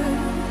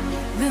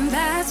 Then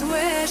that's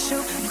where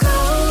she'll go.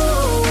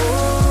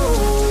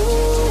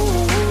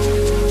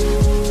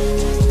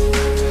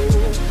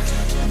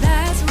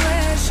 That's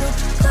where she'll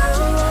go.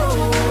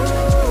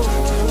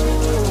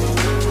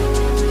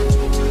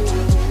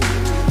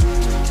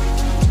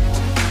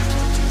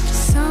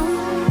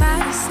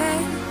 Somebody say,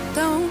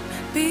 don't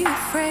be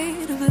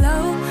afraid of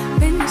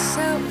loving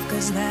yourself,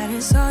 'cause that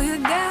is all you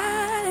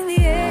got in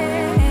the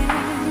end.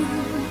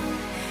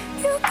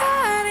 You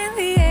got in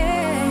the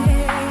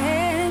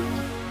end.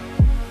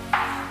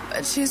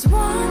 But she's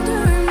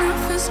wondering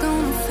if it's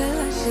gonna feel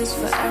like this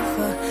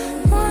forever.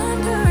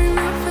 Wondering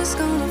if it's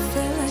gonna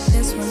feel like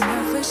this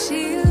whenever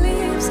she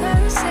leaves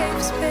her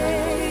safe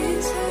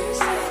space.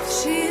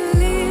 She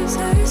leaves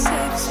her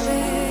safe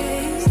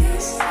space.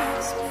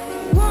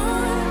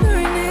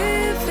 Wondering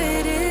if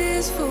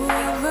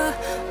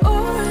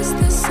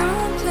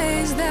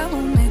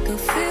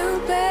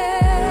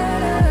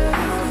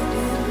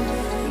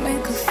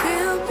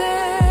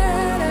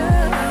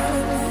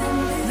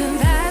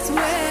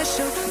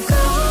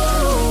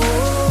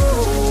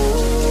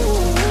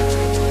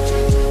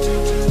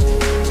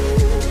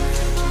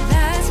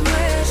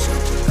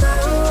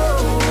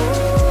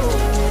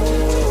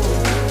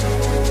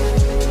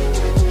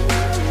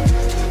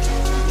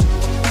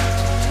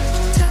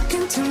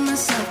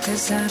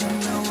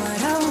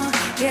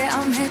Yeah,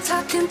 I'm here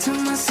talking to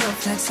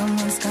myself like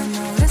someone's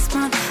gonna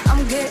respond.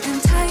 I'm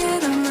getting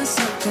tired of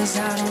myself cause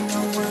I don't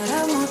know what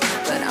I want.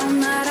 But I'm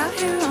not out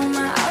here on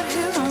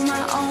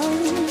my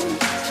own.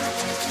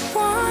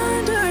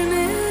 Wondering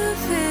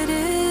if it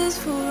is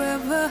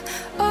forever,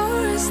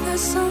 or is there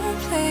some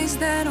place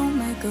that'll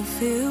make her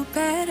feel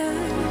better?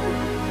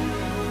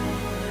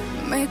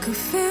 Make her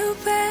feel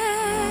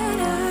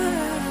better.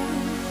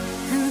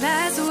 And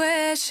that's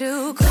where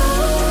she'll go.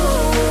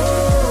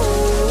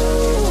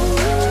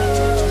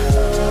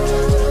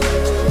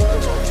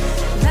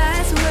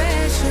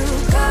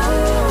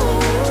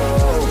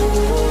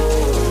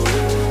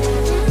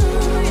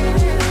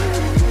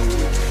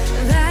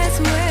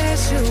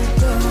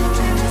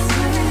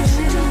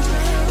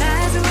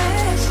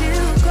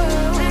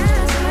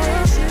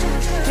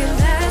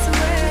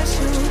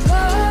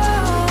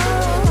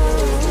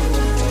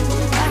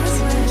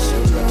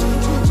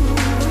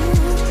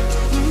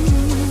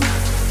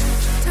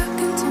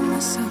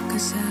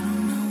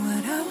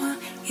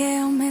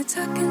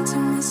 Talking to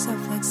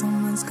myself like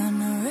someone's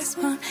gonna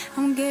respond.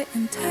 I'm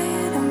getting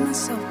tired of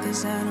myself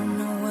cause I don't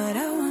know what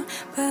I want.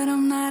 But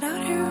I'm not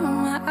out here on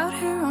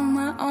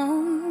my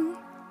own.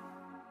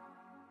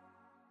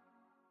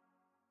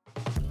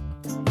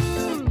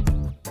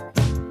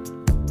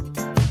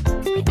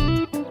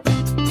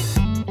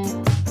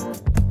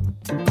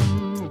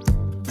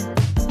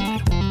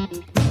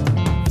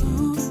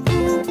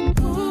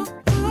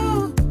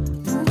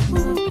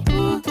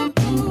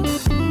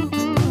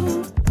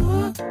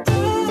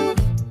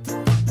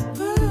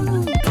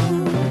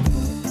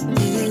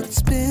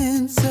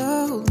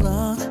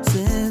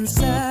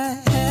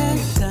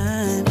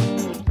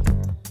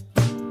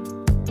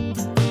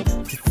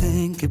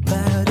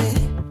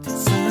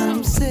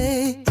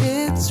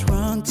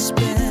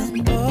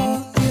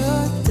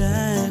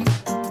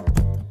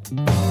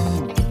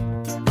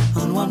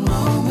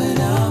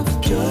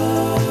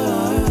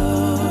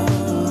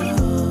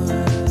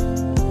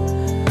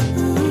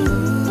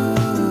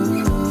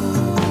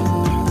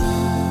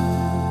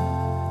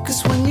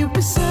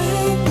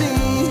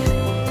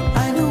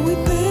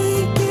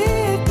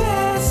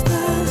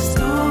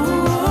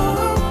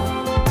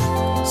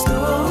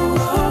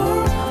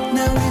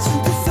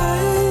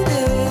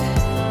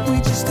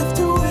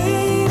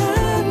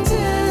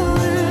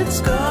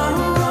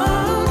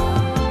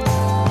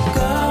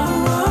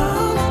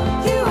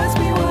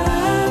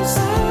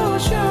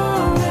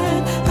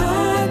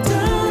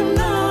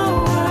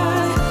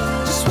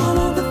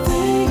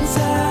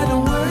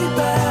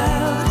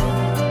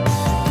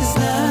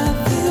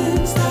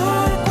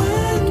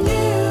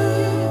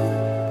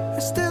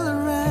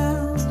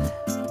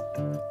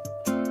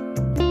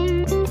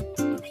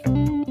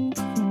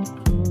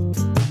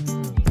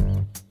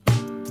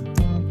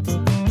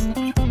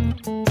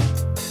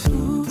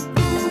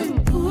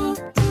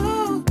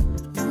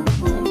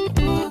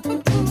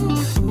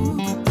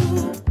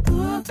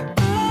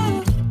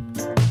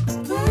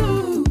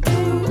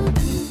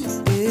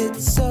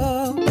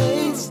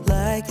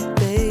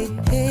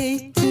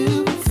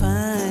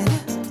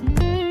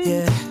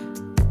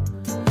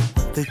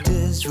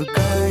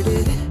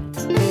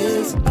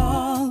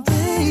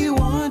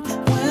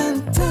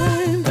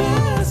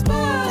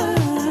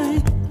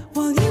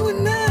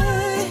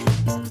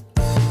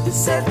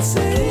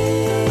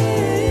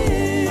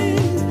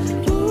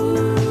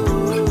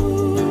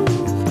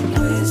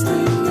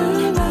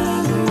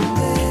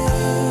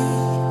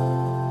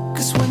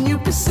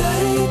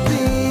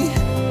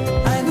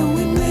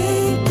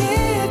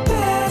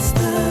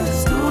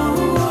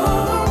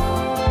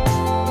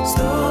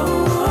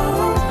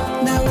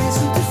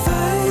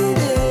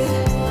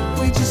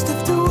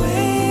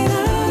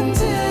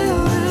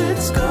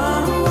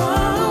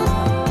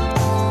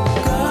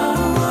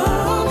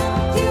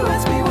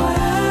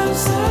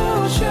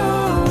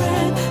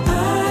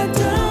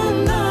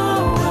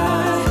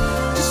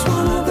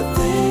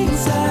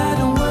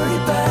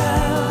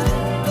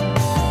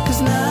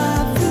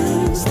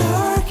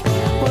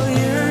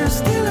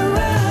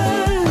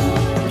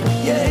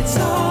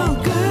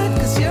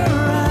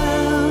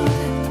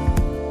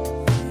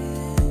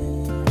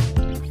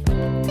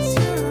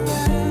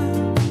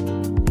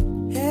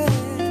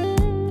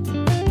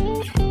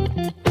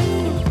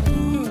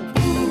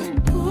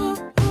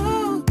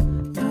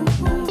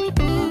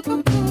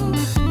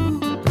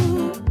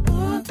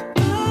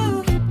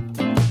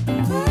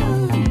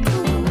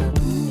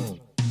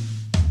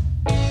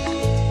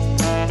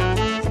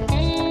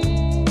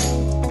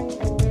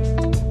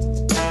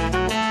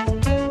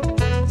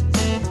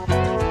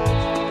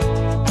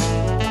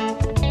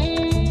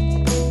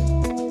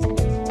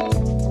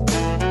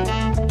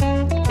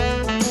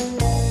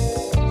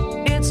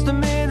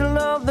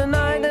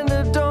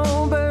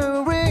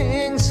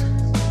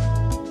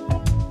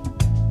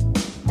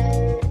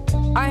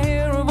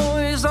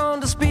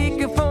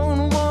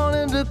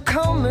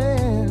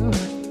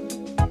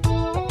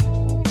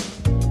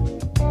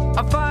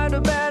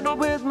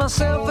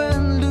 myself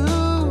and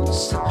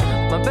lose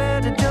my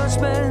better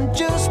judgment,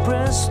 just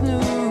press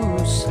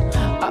snooze.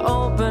 I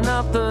open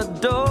up the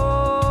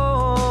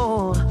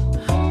door,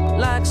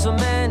 light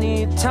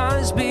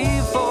times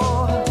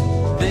before.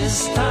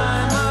 This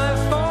time I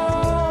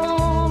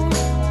fall.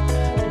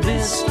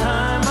 This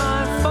time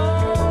I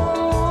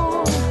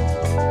fall.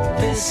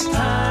 This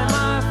time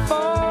I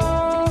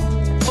fall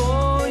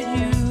for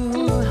you.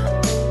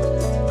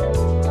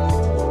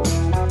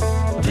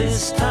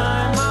 This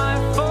time I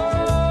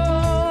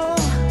fall.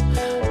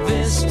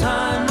 This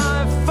time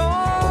I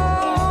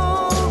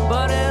fall.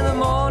 But in the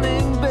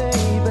morning,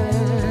 baby,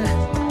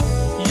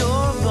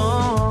 you're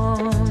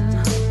gone.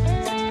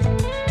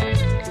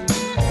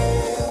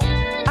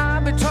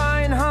 I've been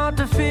trying hard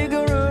to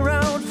figure her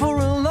out for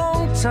a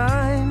long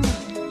time.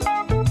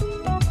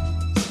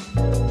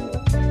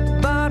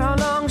 But how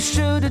long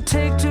should it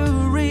take to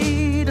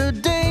read a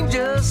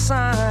danger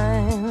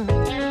sign?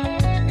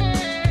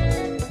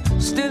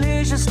 Still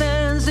here she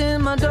stands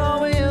in my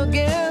doorway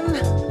again.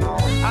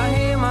 I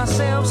hear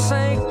myself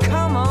say,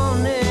 come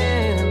on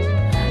in.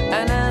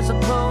 And as the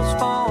clothes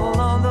fall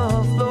on the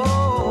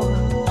floor,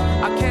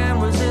 I can't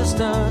resist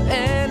her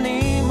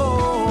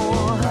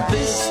anymore.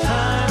 This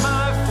time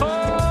I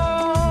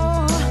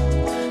fall.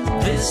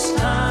 This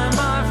time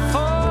I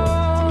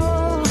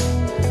fall.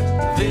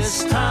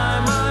 This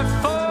time I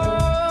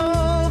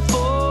fall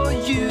for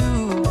you.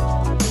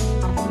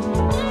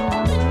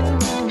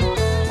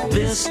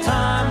 This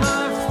time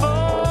I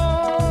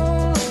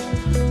fall.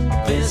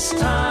 This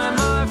time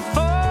I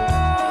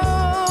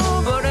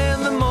fall. But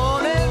in the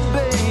morning,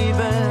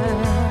 baby,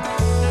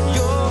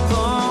 you're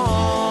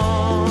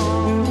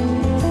gone.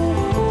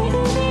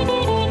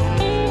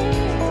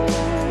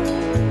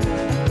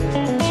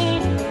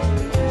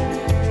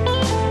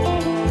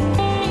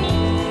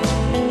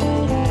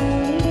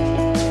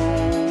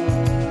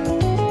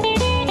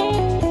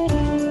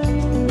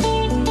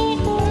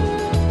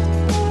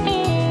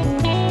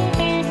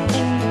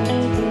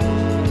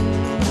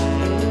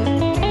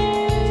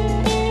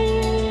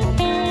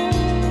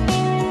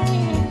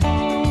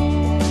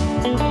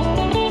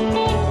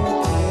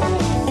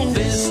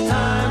 This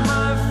time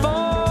I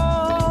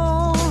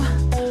fall.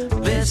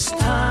 This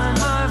time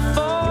I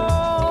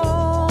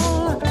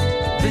fall.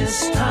 This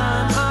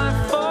time I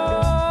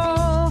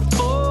fall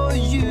for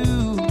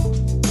you.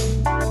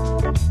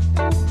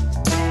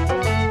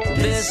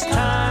 This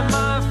time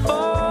I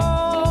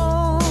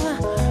fall.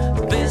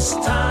 This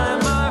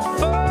time I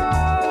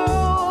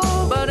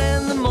fall. But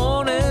in the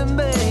morning,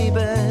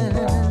 baby,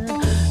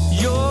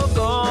 you're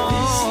gone.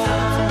 This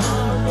time I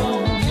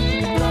roll,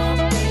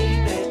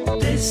 baby.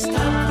 This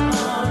time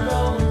I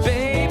roll,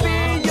 baby,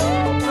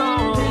 you're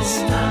gone. This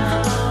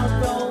time I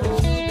roll,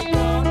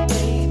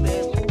 baby.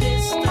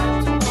 This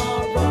time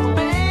tomorrow,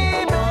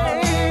 baby.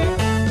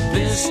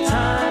 This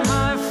time I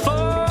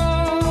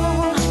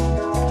fall.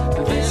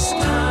 This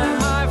time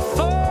I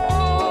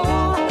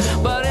fall.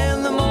 But in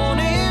the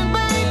morning,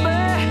 baby,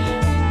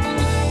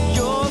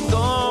 you're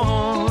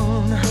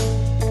gone.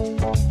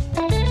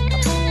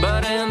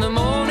 But in the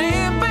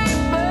morning,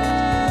 baby,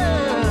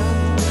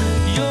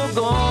 you're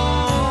gone.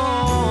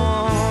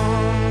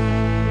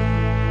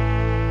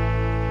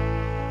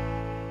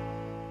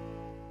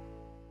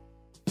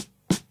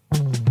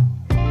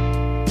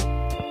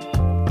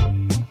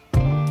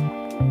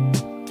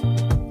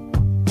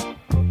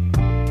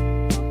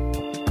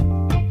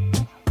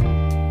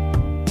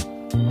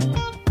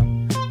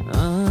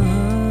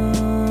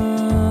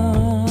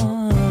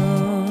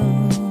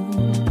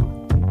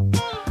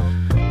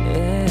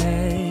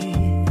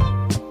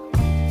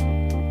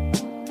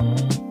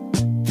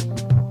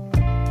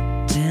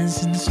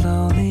 Dancing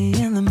slowly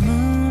in the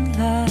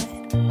moonlight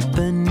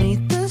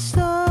beneath the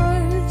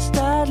stars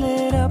that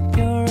lit up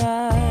your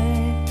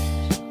eyes.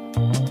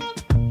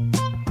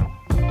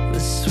 The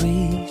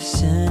sweet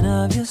scent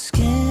of your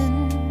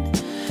skin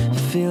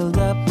filled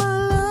up my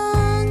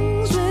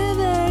lungs with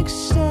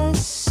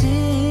ecstasy.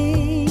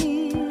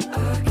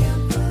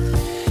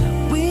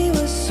 We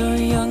were so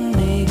young,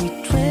 maybe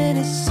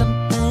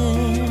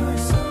 20-something.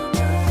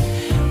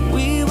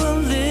 We were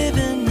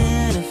living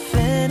in a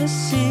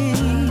fantasy.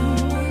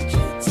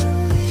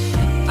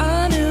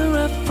 I knew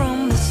right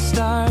from the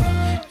start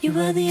you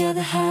were the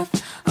other half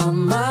of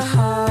my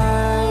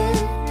heart.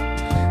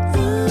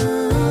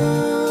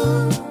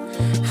 Ooh,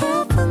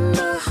 half of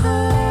my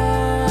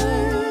heart.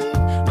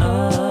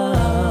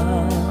 Oh.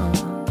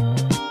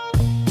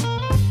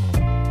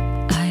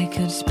 I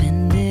could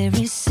spend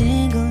every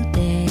single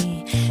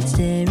day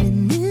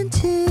staring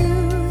into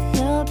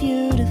your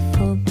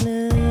beautiful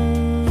blue.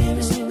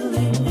 Every single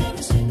day,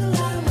 every single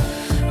hour.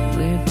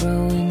 We're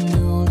growing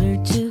older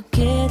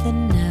together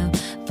now,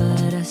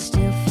 but I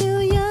still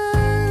feel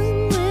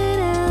young when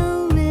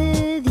I'm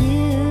with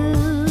you.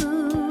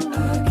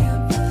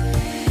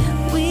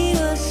 We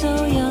were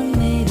so young,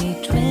 maybe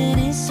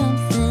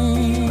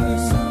 20-something.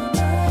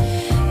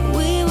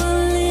 We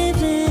were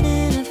living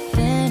in a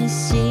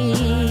fantasy.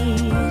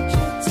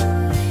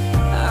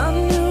 I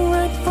knew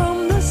right from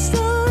the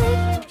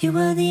start you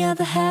were the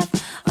other half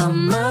of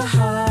my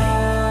heart.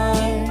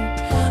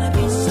 Wanna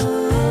be so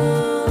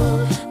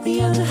the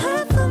other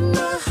half of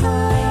my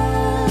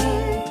heart.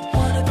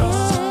 Wanna be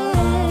so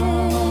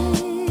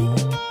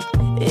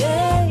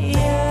yeah,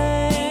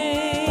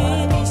 yeah.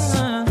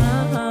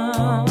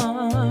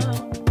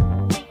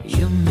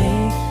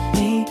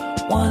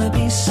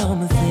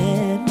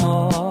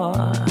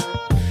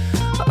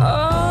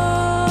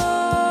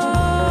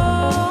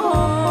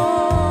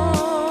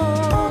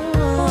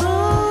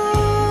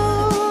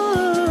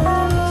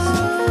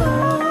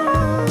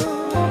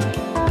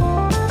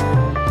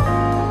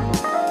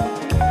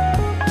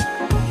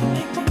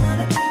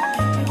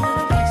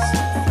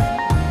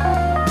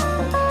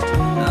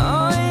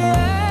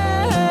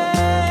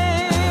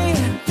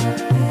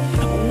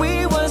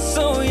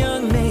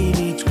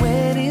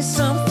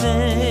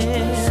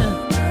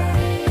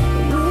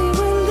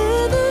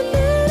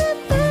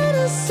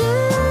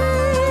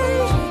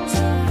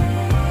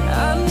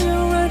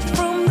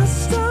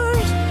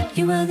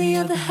 are the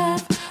other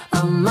half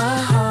of my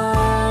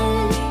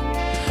heart.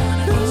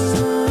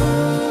 Ooh,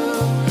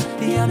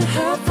 the other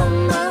half of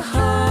my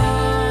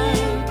heart.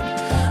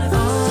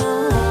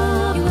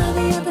 Oh, you are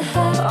the other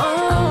half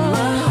of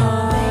my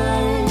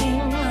heart.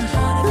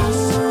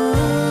 Ooh,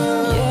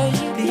 yeah,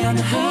 the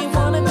other half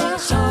of my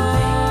heart.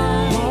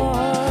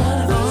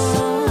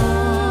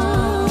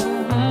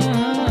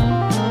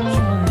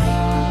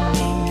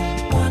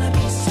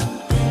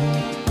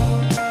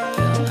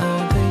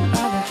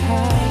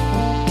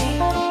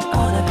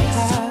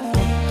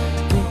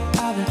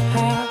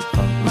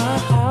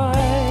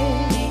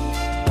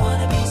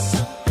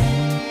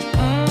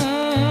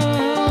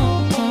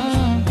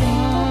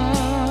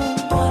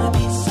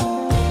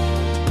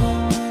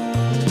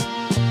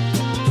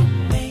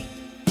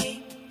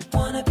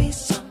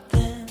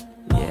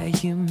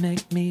 You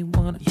make me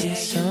wanna be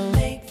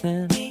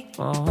something.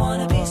 Oh.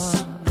 Wanna be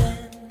something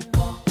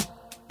more.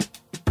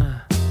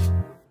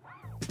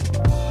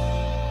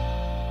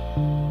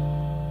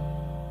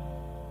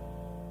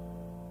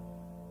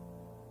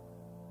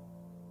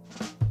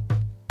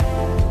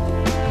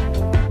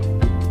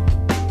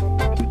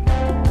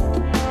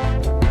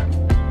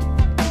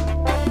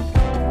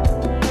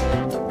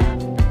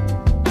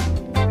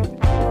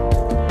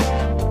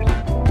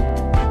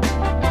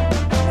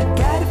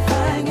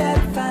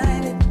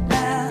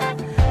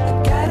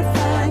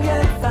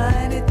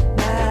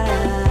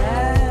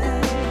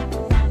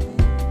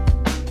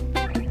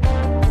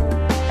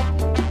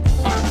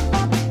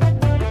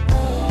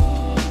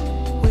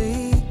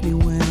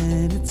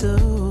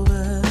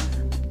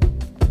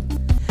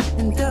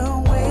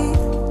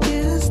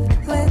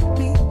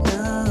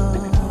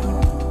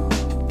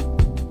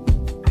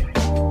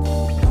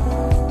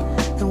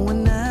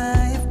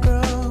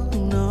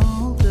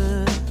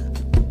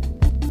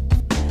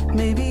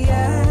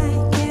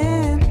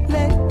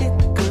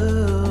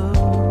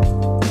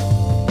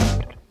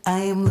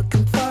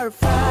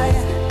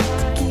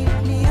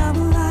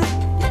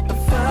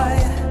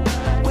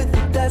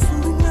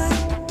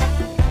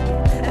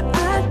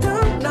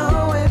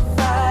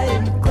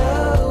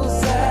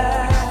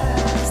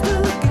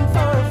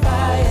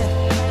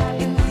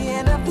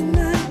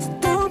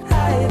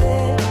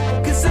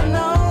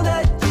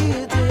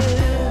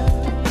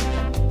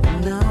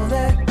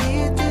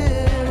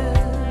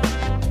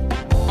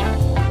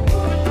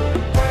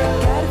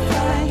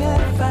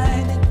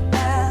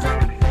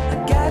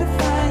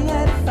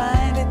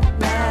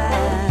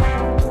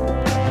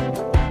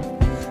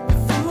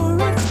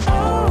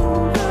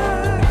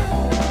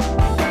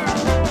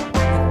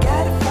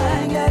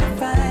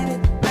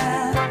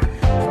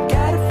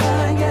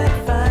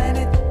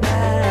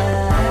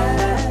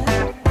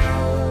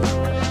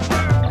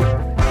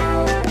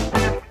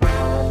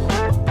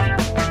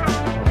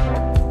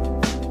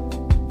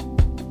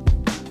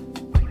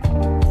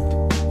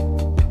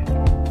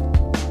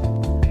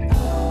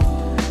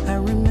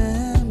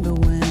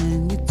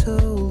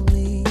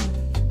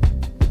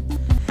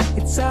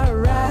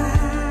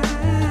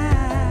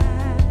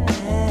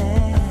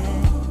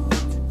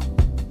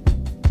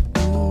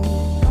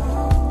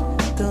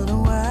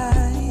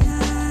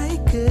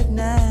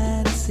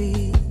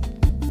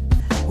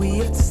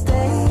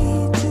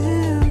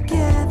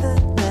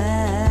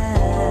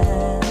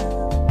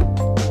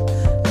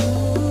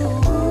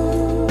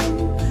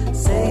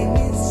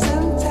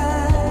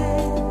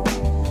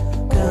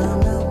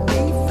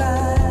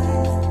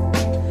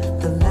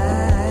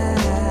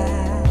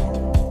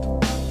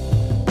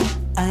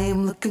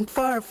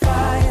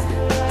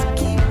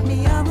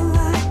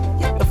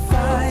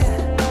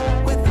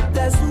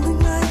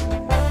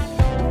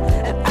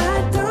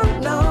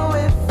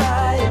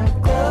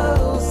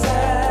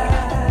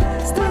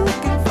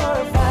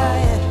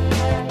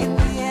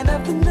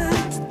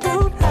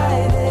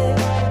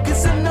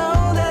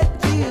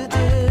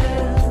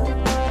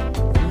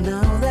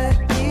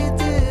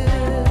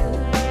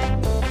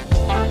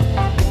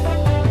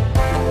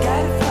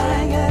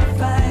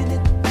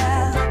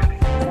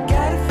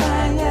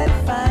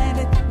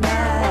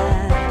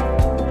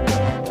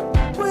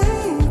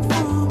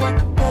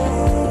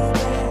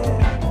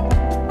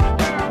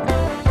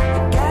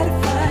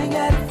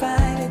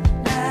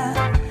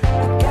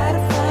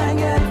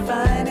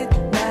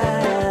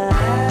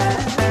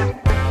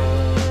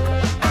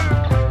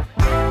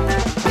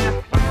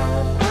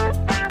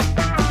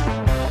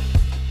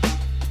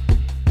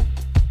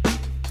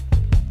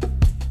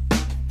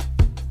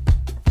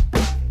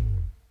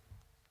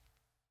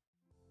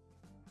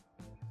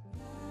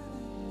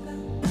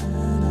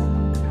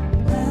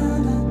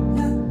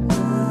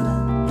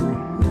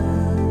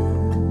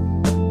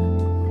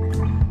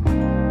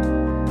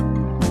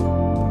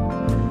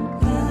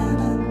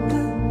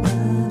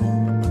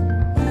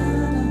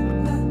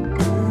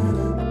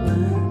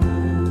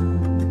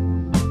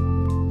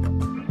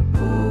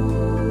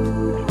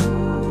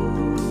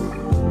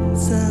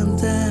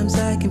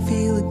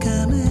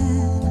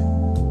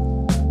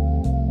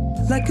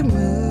 like a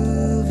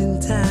moving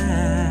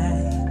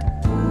tide.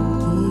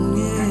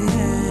 Yeah.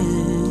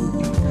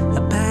 I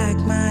pack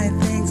my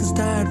things and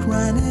start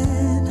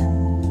running,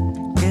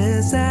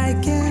 'cause I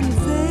can't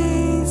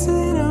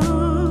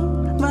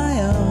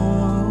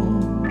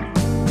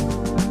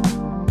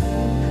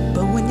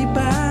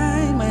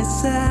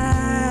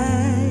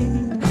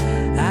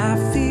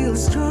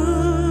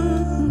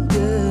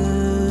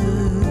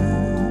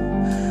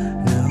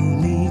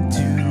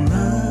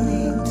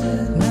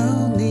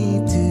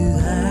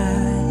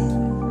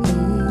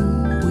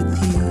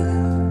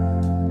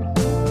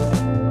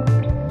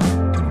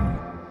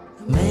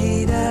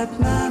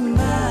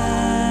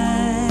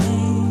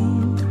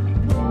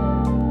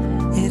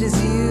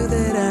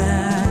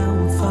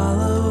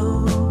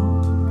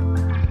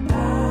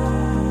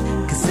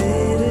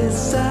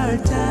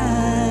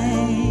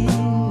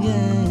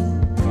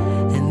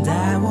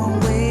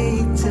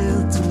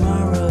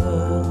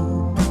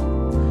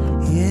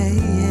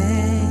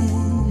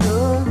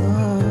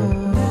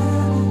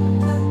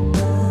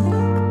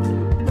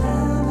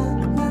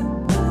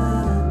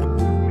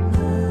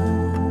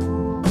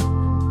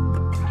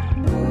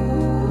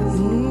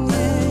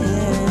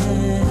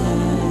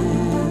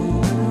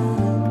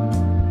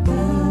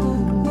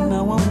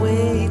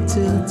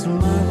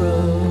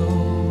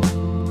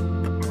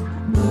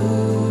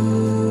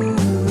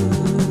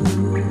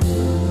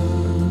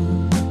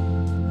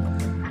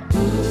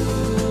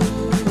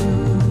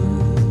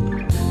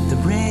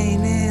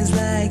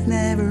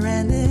never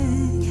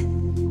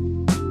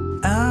ending.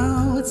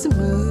 Oh, it's a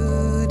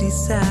moody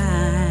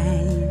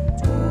sight.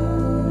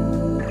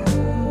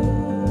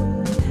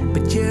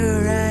 But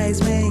your eyes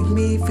make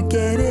me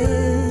forget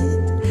it.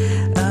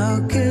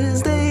 Oh,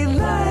 'cause they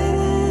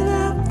lighten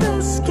up the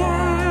sky.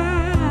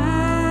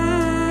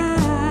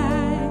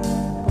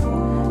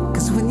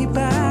 'Cause when you're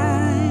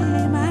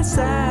by my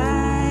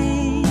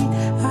side,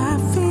 I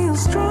feel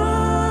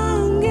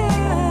stronger.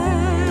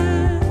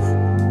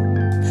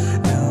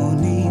 No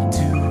need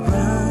to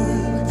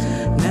run,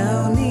 no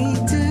need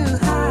to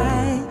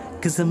hide,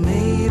 'cause I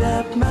made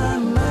up my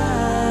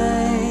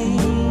mind.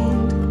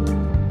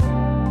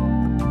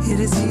 It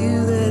is you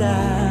that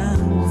I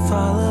will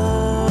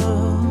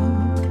follow,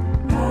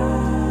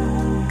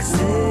 'cause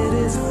it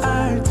is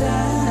our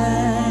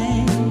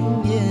time,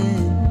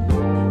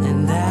 yeah.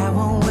 And I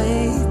won't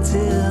wait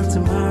till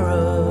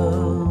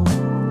tomorrow.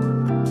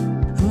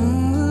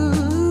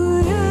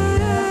 Ooh, yeah.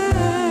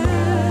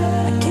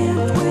 I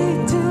can't wait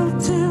till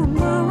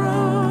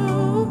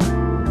tomorrow.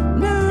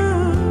 No,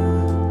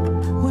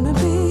 wanna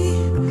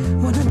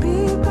be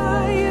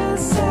by your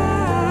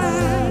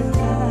side.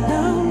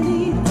 No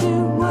need to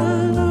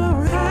run or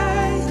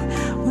hide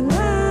when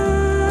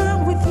I'm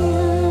with you.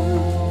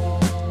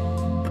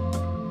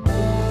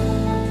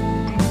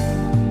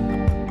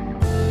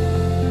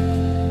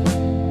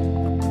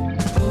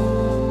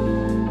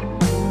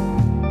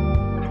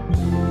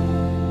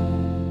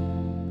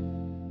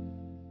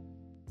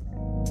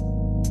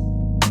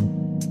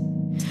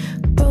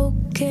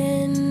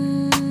 Broken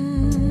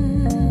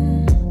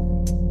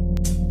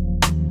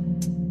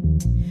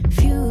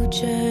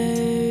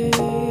future.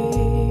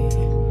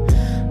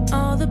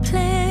 All the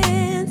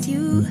plans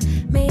you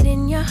made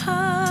in your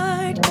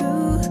heart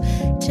grew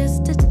just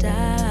to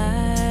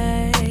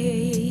die.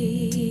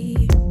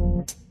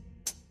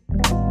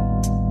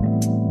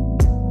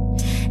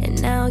 And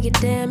now your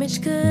damaged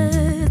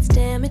goods,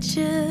 damage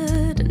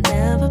should have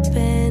never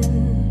been.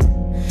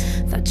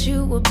 Thought you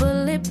were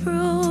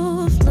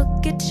bulletproof.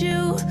 Look at you.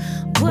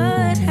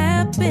 What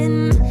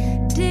happened?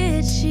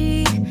 Did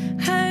she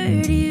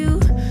hurt you?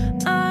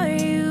 Are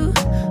you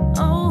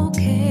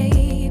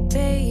okay,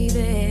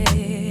 baby?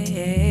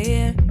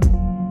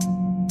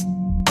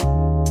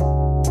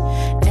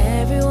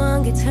 Everyone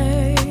gets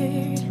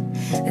hurt.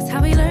 That's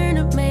how we learn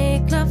to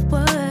make love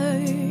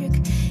work.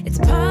 It's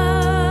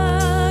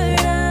part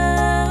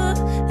of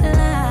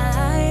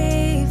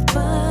life.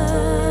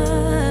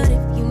 But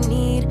if you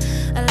need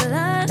a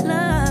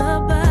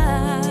lullaby,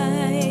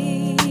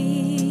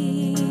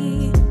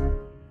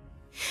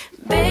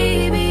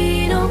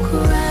 baby, don't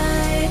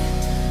cry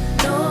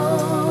no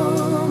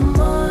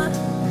more.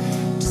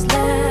 Just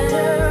let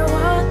her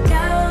walk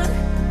out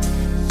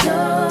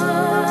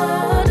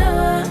your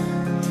door.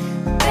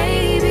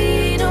 Baby,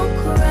 don't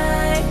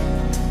cry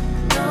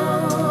no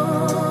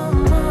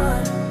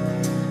more.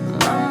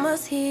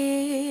 Mama's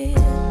here.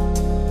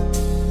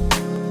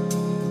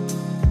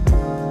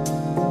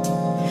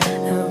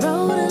 I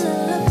wrote a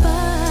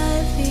lullaby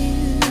for you.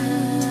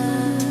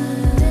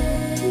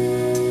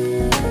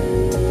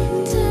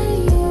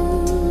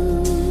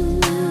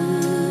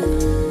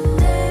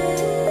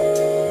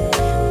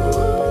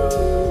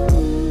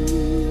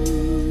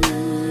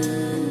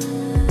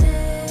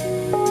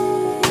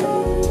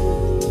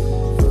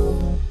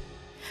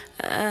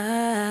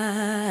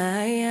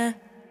 Yeah.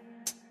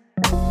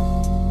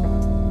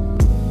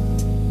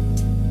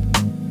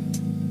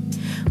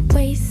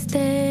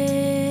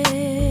 Wasted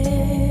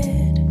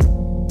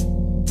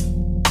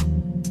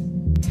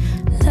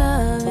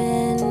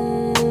loving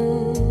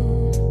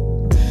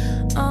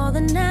all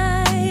the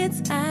nights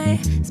I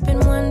spent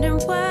wondering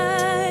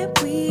why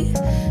we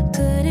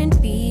couldn't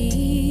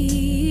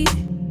be.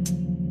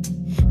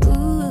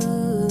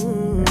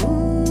 Ooh.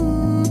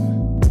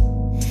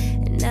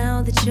 And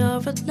now that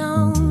you're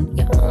alone,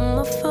 you're on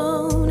my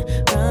phone,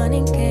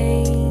 running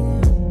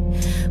game.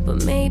 But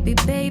maybe,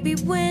 baby,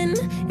 when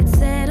it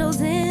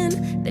settles in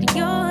that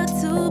you're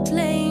to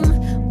blame,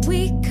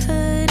 we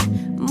could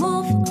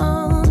move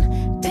on,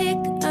 pick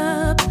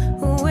up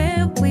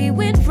where we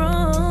went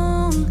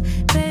wrong,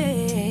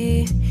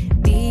 baby.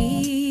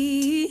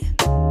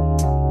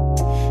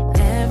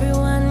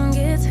 Everyone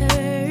gets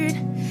hurt.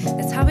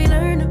 That's how we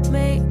learn to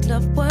make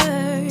love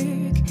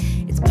work.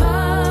 It's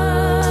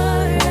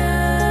part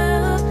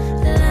of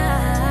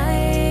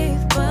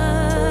life.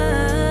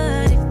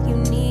 But if you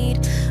need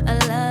a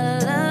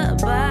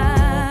lullaby,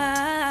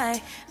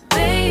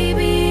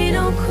 baby,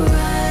 don't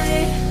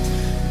cry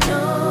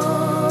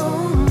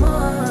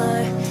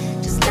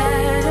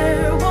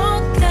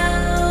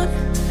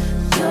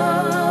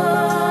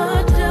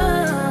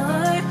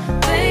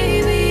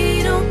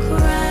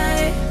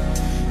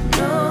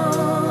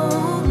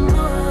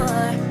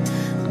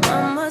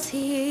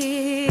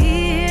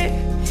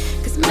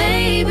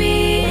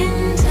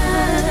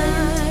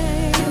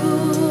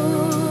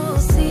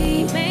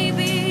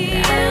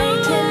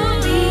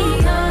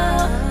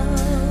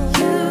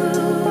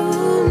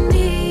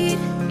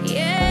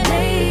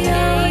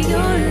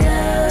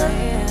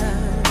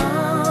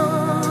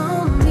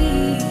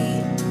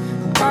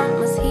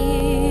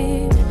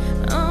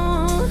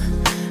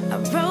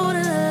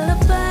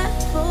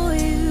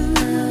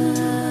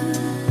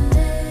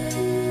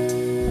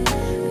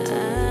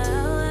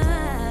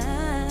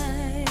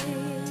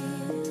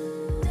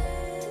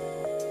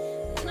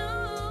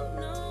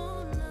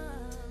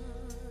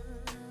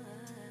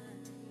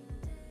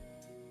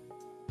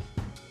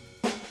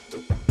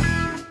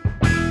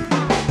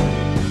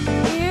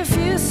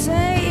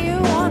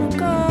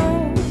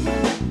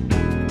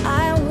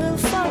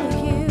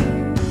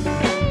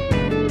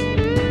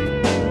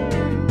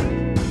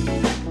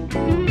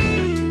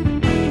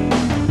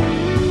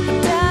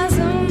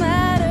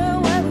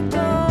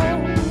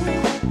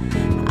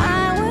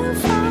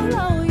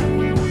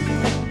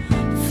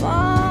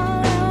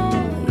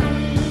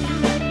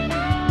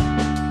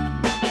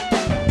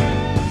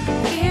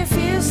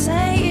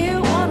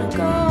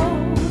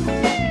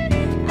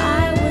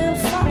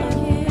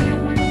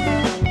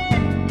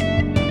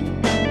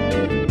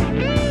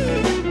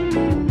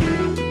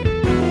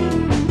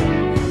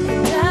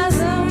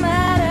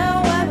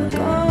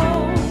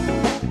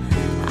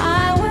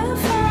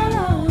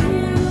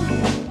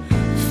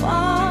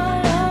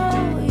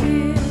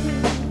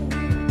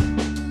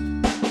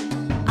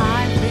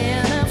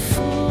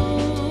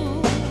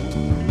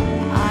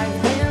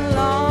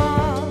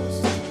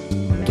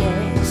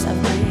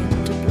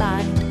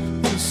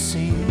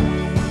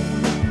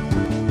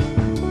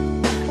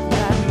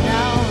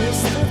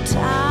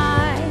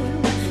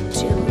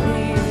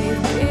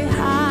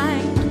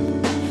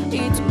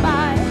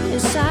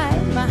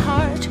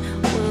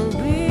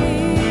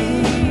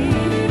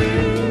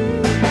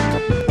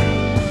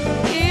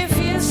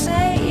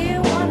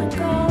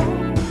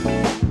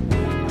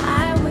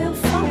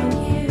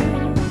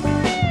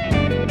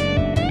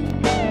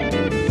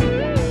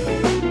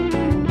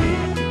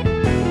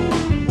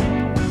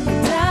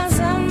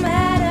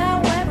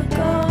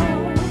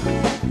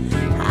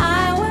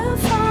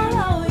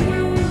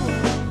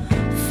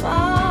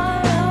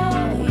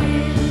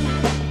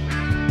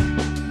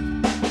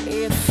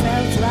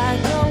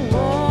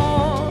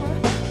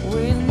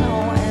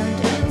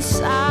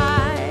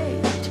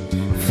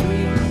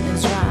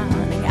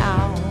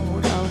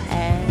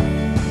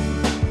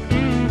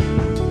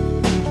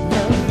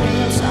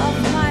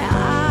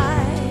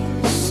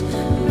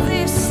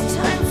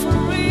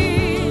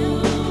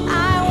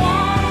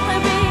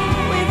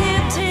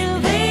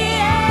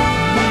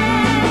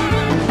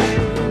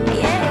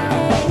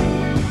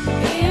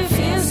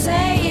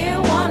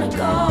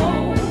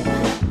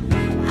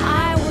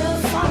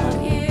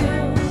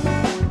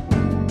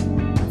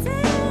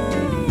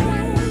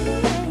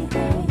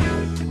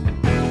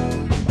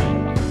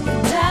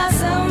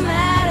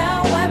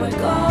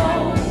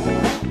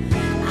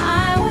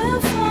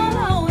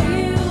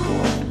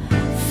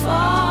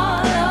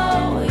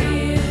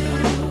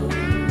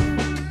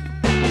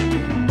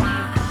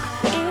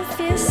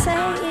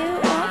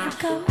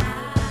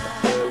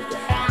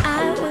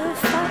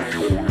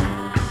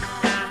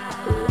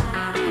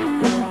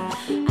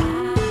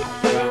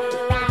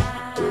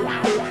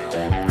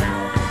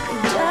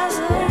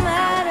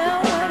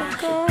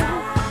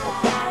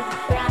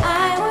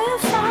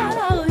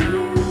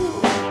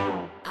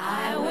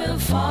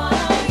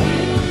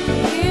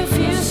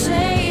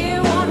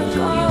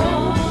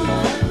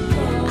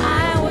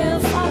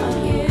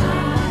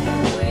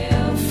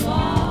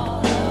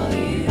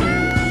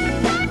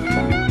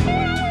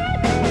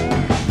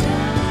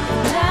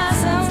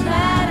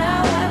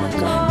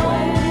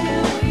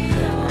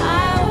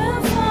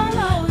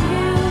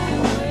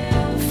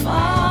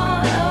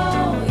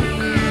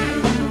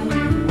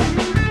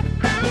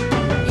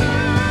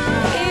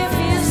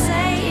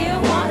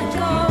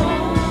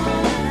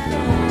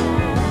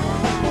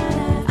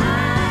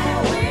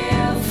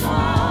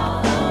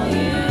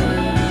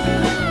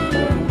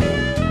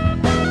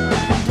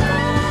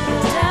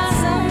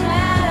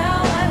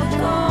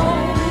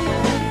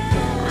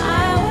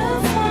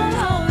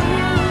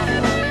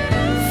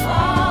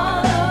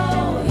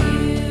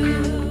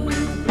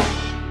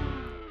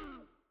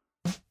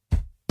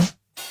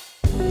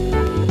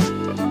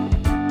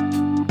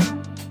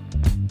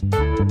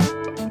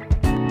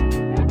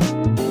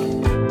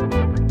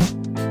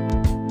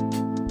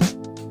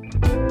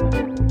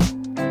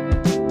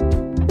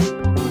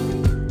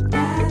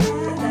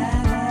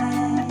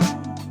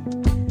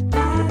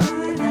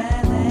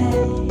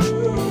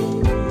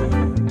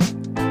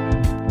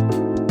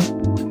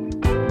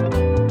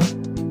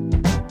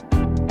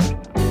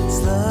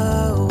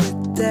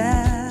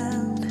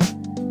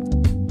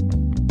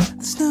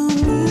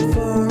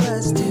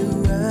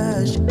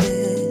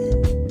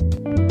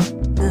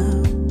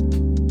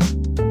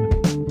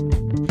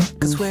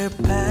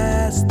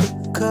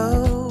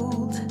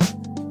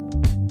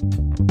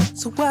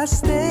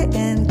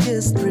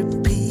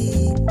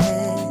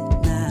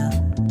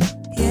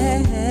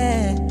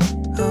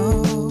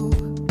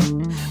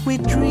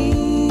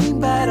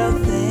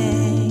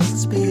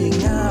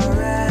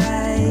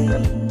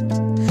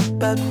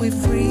but we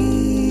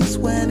freeze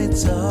when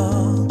it's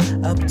all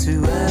up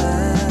to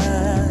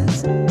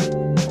us.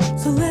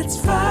 So let's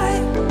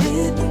fight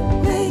it,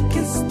 make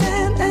a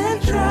stand and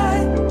try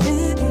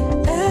it.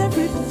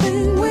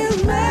 Everything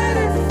will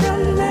matter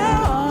from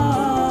now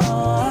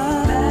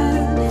on.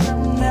 Matter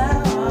from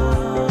now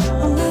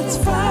on. Let's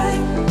fight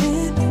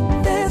it,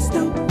 there's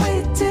no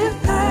way to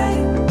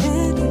hide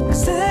it,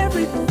 'cause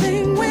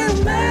everything will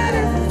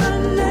matter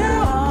from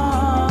now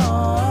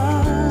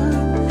on,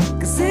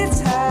 'cause it's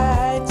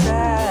high tide.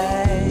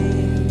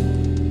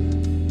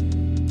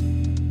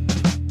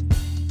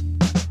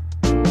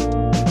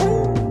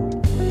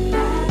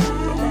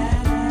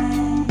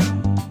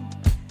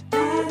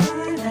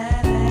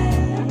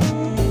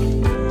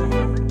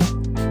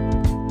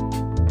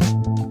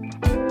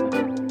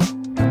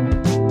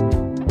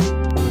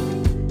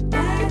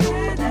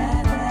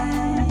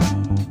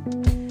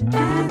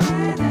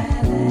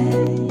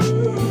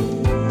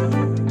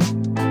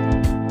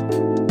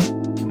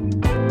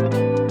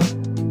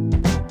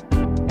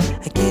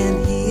 I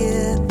can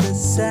hear the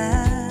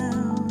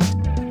sound,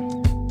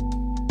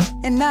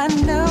 and I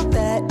know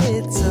that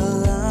it's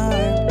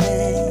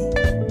alarming.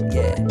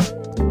 Yeah.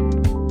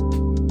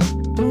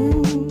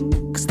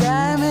 'Cause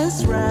time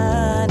is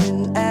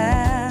running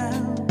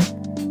out,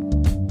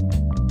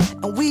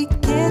 and we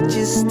can't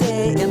just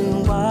stay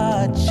and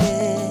watch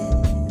it.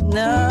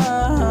 No.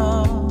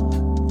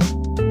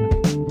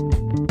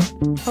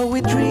 Oh,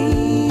 we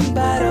dream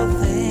about all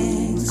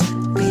things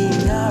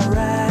being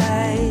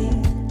alright,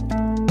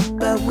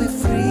 but we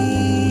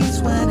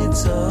freeze when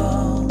it's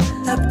all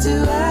up to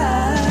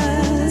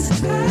us.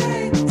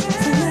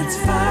 So let's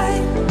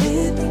fight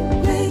it,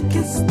 make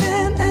a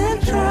stand and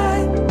try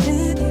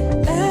it.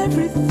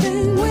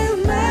 Everything will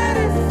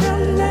matter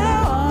from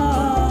now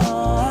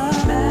on.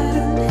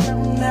 Matter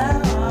from now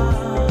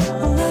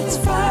on. Let's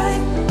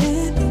fight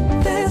it,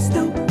 there's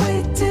no way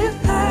to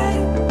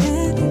hide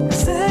it,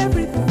 'cause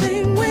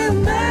everything will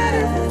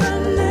matter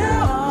from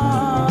now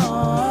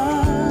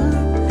on,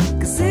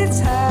 'cause it's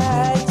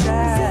high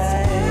tide.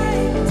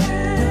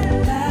 No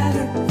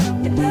matter from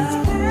now.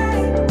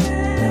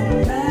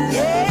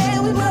 Yeah,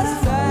 we must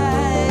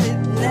fight it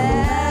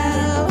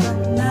now,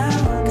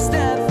 'cause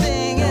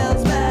nothing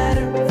else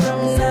matters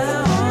from now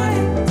on.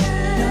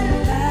 No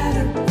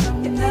matter from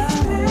now.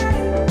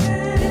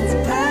 It's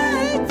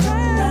high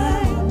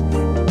tide.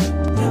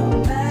 No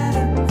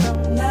matter from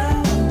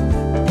now.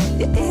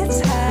 It's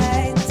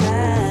high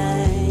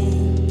tide.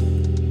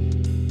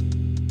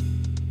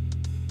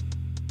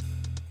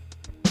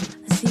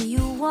 I see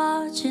you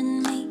watching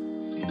me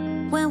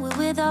when we're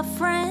with our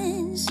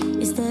friends.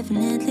 It's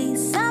definitely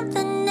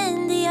something in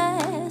the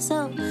air. So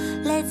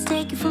let's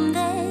take it from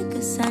there,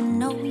 'cause I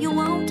know you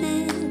want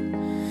it.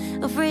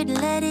 Afraid to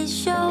let it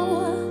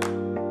show,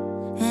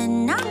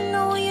 and I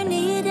know you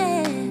need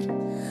it.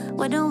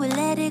 Why don't we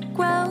let it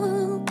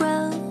grow,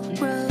 grow,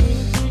 grow?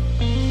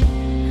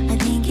 I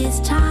think it's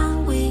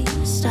time we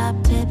stop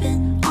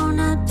tipping on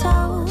our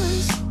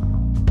toes.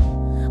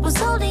 What's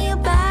holding you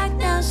back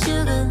now,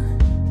 sugar?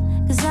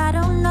 'Cause I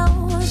don't know,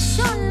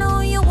 sure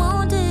know you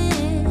want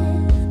it.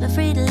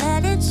 Afraid to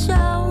let it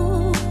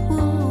show,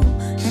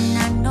 and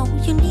I know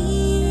you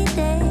need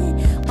it.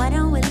 Why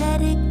don't we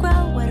let it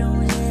grow? Why don't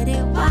we let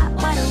it?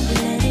 Why don't we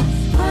let it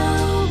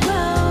grow,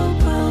 grow,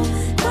 grow,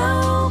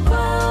 grow,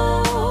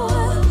 grow?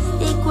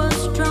 It grows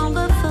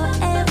stronger for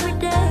every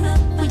day.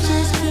 We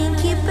just can't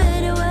keep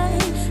it away.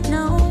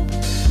 No,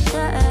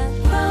 yeah.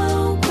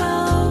 Grow,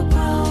 grow,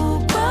 grow,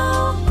 grow,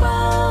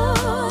 grow.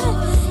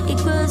 It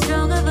grows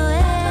stronger for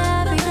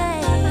every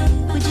day.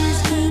 We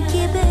just can't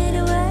keep it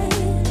away.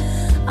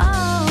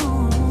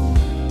 Oh,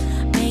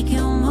 make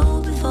you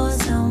move before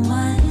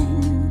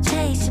someone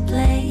takes your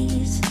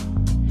place.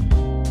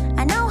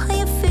 I know how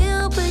you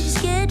feel, but you're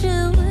scared to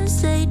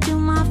say to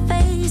my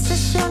face. I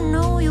sure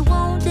know you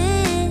want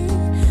it.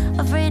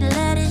 Afraid to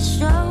let it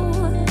show,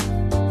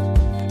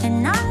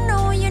 and I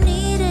know you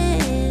need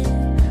it.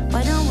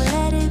 Why don't we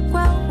let it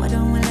grow? Why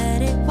don't we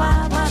let it?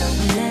 Why don't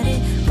we let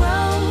it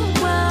grow,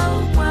 grow,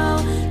 grow,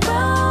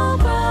 grow,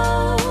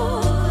 grow?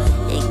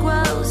 It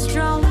grows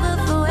stronger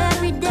for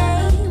every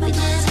day. We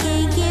just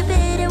can't keep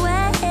it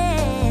away.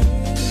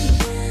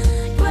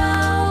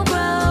 Grow,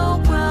 grow,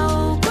 grow,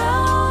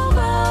 grow,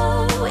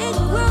 grow. It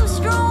grows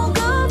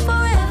stronger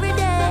for every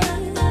day.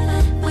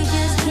 We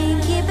just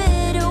can't keep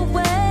it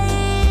away.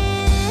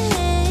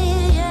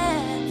 Yeah.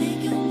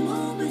 Make you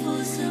move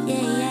before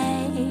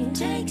someone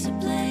takes your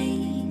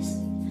place.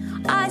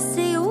 I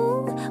see you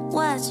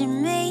watching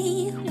me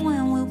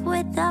when we're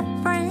with our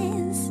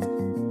friends.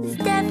 There's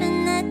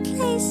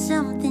definitely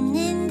something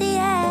in the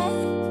air.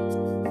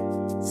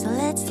 So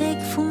let's take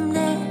it from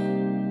there.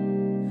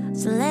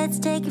 So let's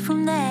take it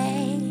from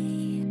there.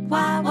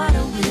 Why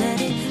don't we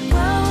let it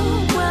grow,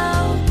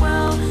 grow,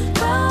 grow,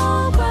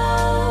 grow,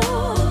 grow?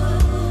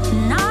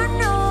 And I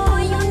know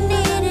you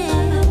need it.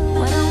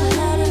 Why don't we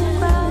let it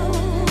grow?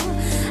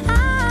 I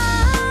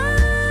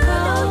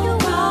know you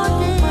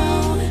want it.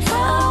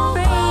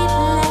 Afraid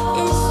to let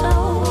it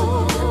show.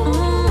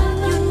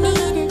 You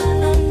need it,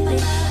 baby.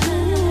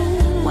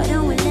 Why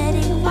don't we let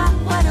it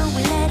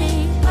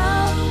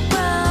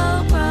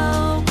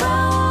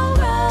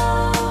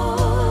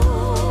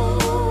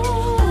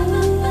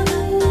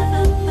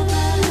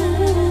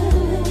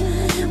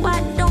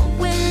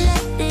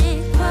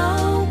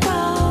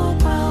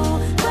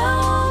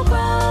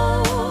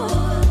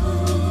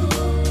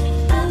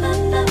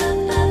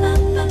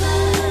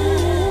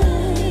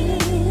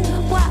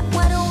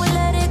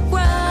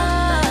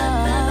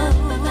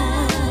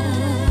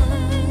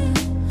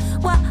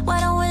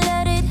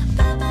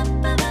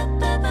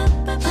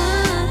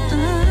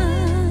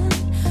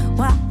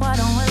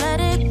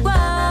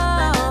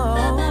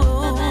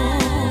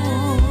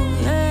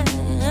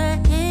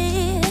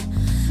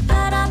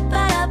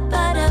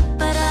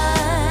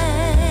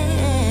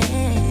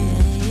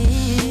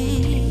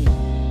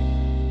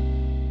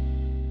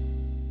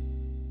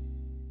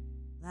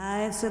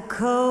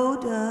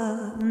coat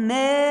of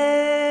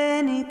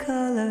many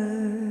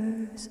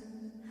colors.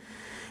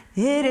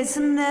 It is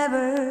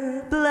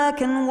never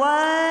black and white.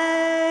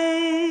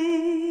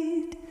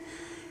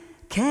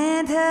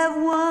 Can't have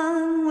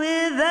one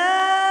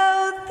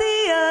without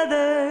the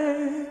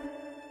other.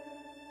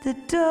 The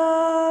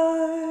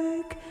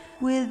dark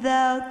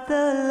without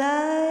the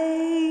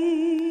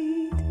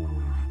light.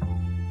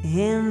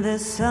 In the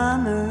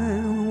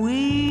summer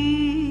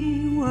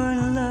we were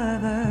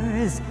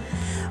lovers.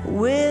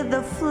 With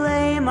a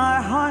flame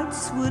our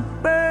hearts would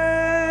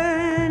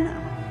burn.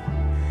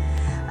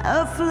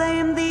 A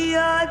flame the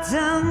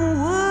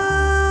autumn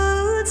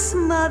would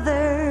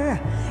smother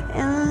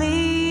and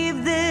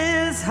leave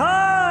this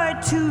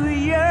heart to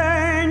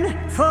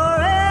yearn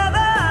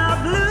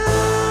forever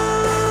blue,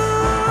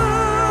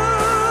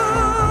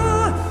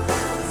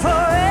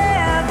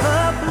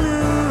 forever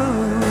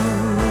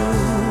blue.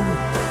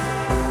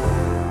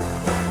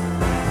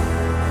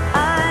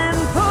 I'm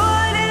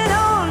putting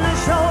on a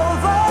show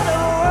for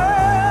the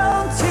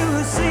world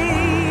to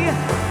see.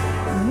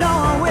 No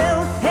one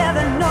will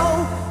ever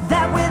know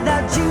that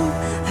without you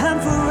I'm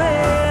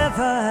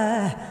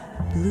forever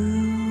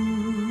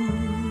blue.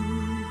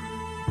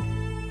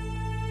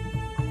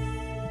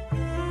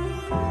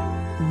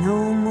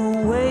 No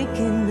more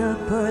waking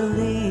up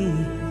early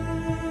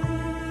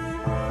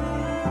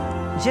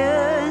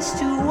just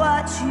to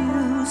watch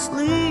you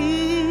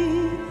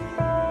sleep.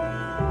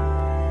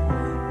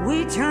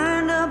 We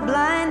turn a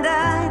blind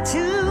eye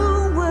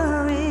to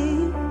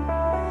worry,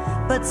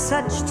 but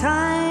such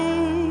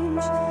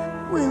times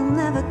we'll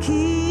never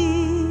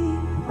keep.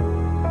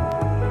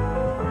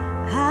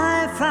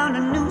 I found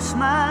a new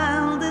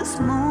smile this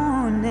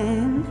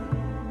morning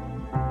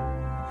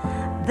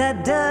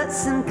that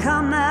doesn't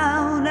come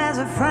out as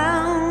a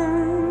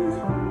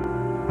frown.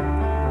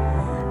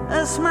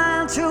 A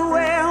smile to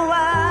wear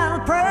while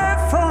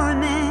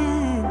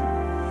performing,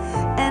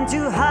 and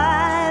to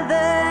hide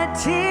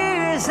the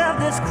tears of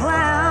this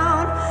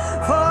clown.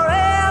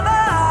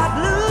 Forever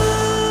blue,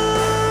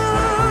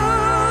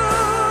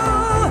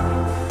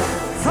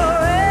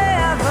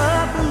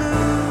 forever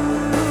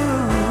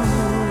blue.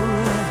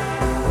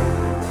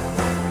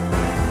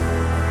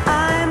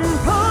 I'm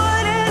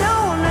putting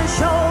on a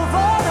show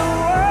for the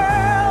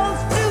world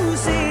to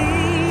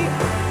see.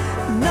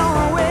 No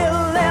one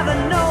will ever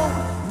know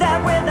that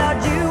without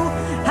you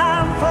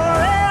I'm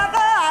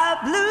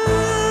forever blue.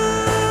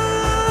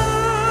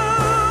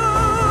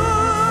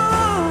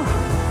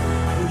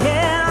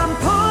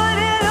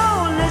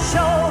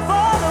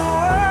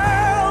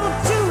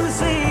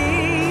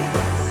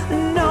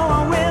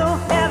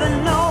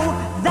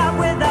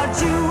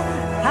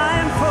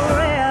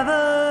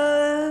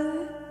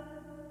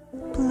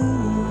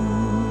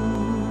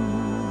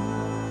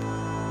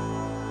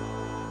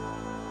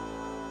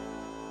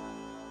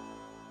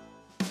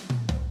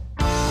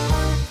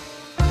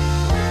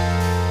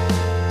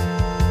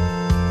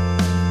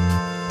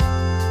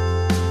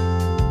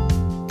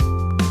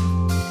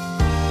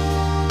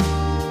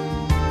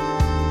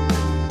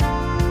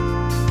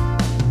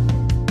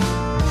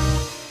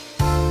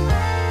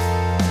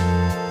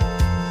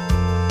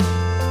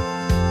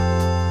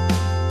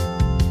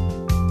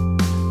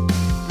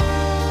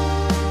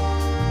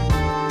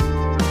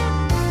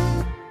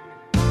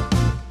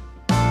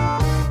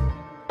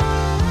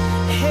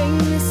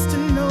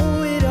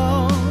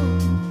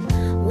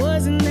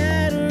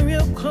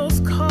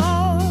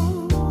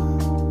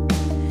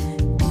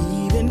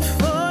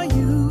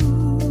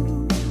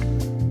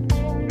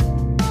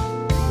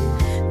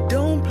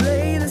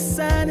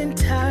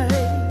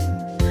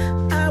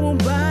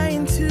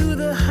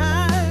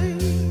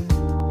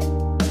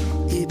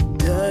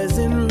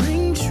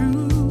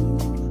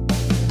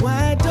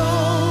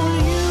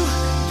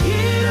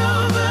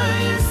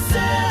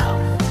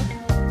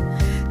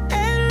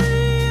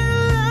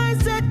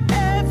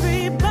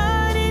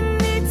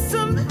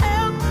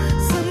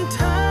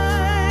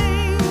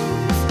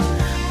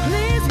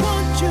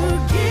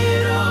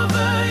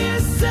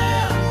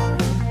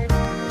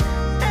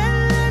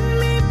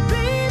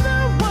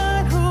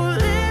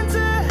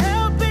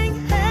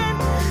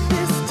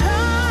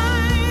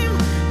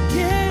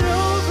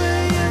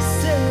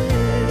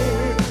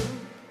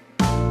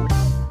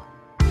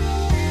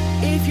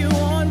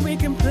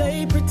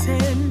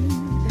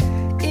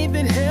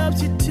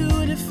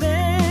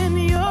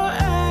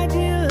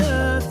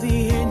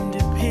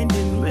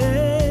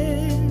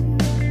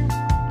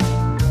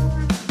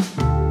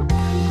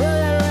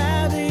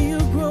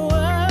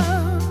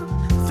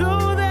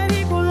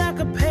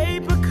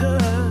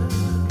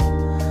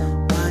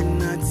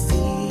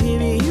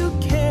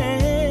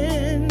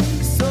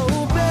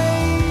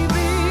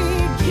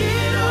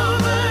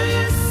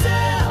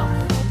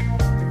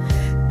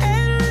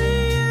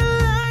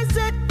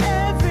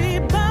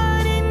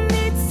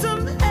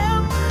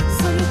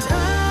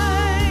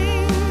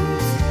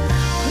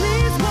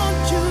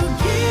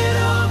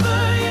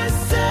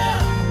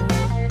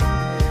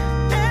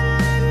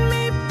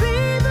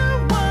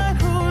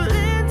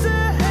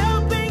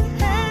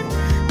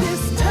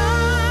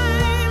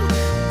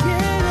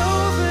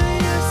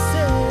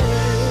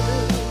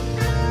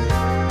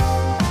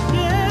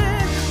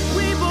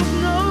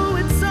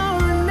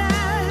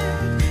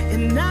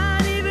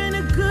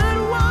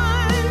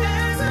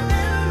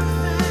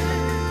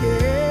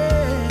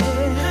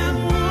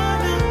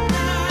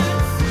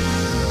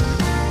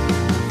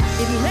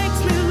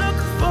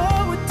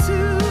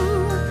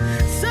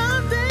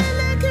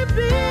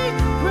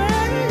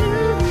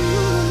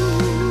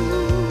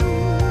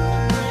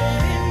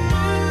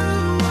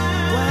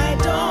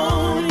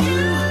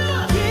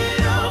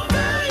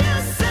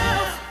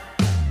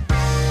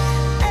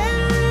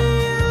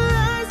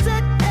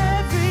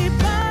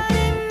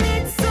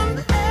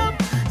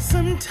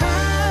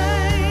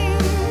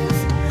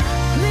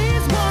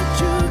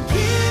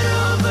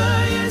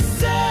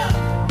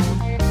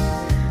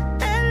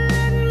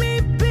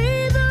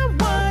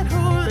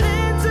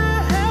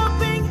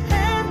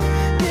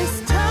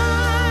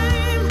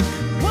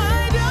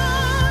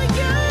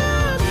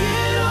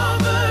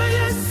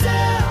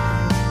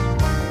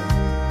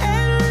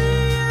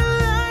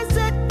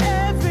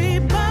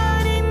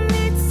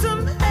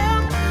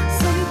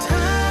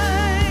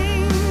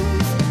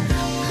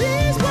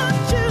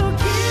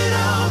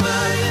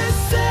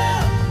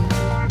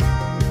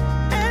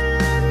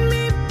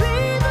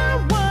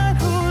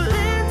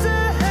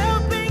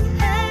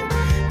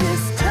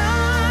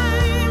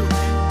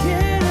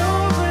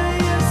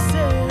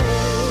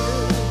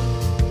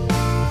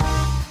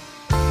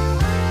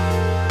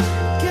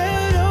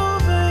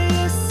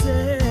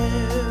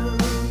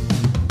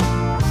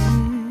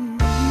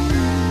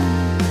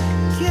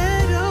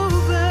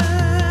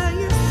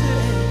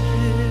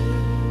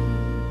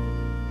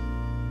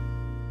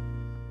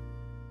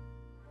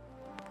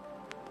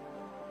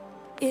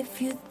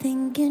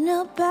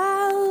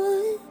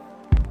 about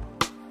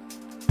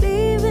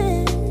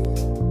leaving,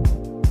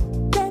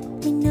 let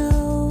me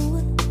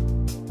know.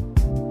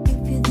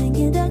 If you're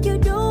thinking that you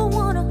don't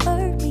wanna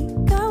hurt me,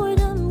 coward,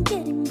 I'm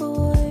getting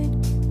bored.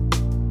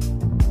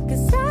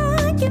 'Cause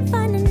I can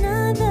find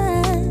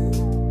another,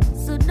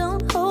 so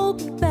don't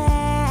hold me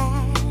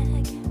back.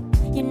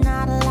 You're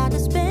not allowed to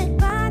spend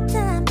my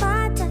time,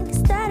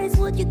 'cause that is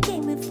what you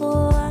came here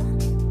for.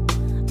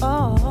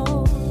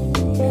 Oh,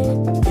 yeah.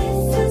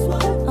 This is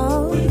what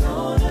we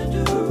gonna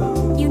do.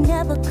 You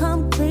never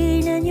come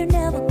clean and you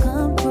never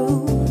come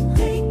through.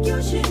 Take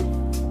your shit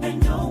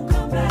and don't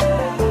come back.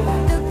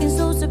 Looking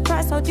so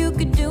surprised how you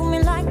could do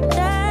me like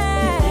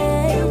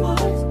that. It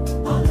was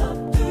all up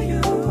to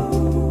you.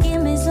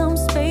 Give me some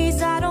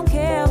space, I don't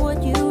care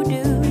what you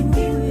do.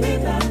 Give me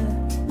back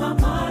my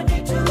money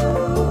too.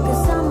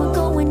 'Cause I'm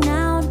going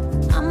out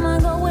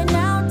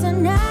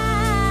tonight.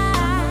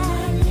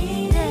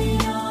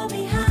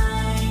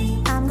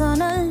 I'm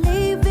gonna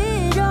leave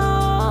it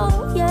all,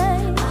 yeah.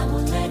 I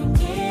won't let him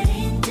get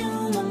into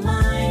my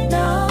mind.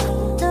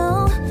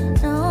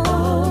 No,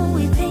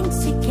 he thinks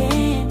he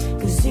can,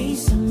 'cause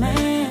he's a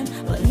man,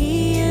 but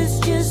he is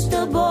just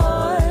a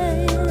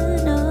boy.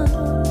 No,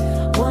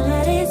 won't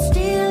let it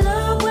steal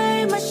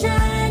away my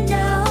shine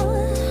now.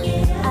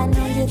 I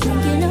know you're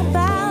thinking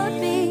about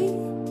me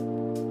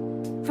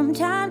from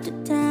time to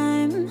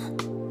time.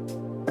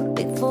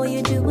 Before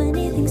you do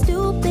anything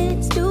stupid,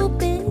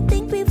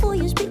 think before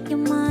you speak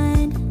your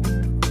mind.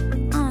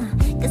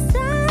 'Cause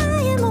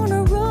I am on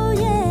a roll,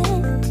 yeah,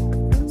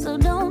 so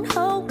don't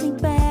hold me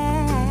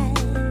back.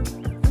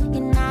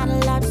 You're not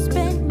allowed to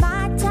spend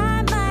my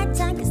time,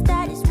 'cause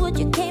that is what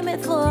you came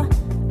here for,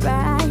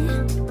 right?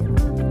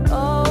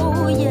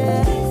 Oh,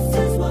 yeah. This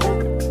is what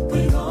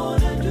we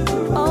gonna do.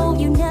 Oh,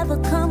 you never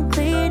come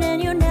clean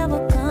and you never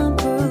come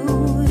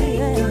through,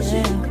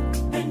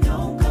 yeah. And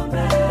don't come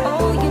back.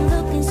 Oh, you're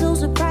looking so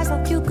surprised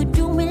like you could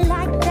do me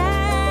like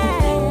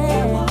that.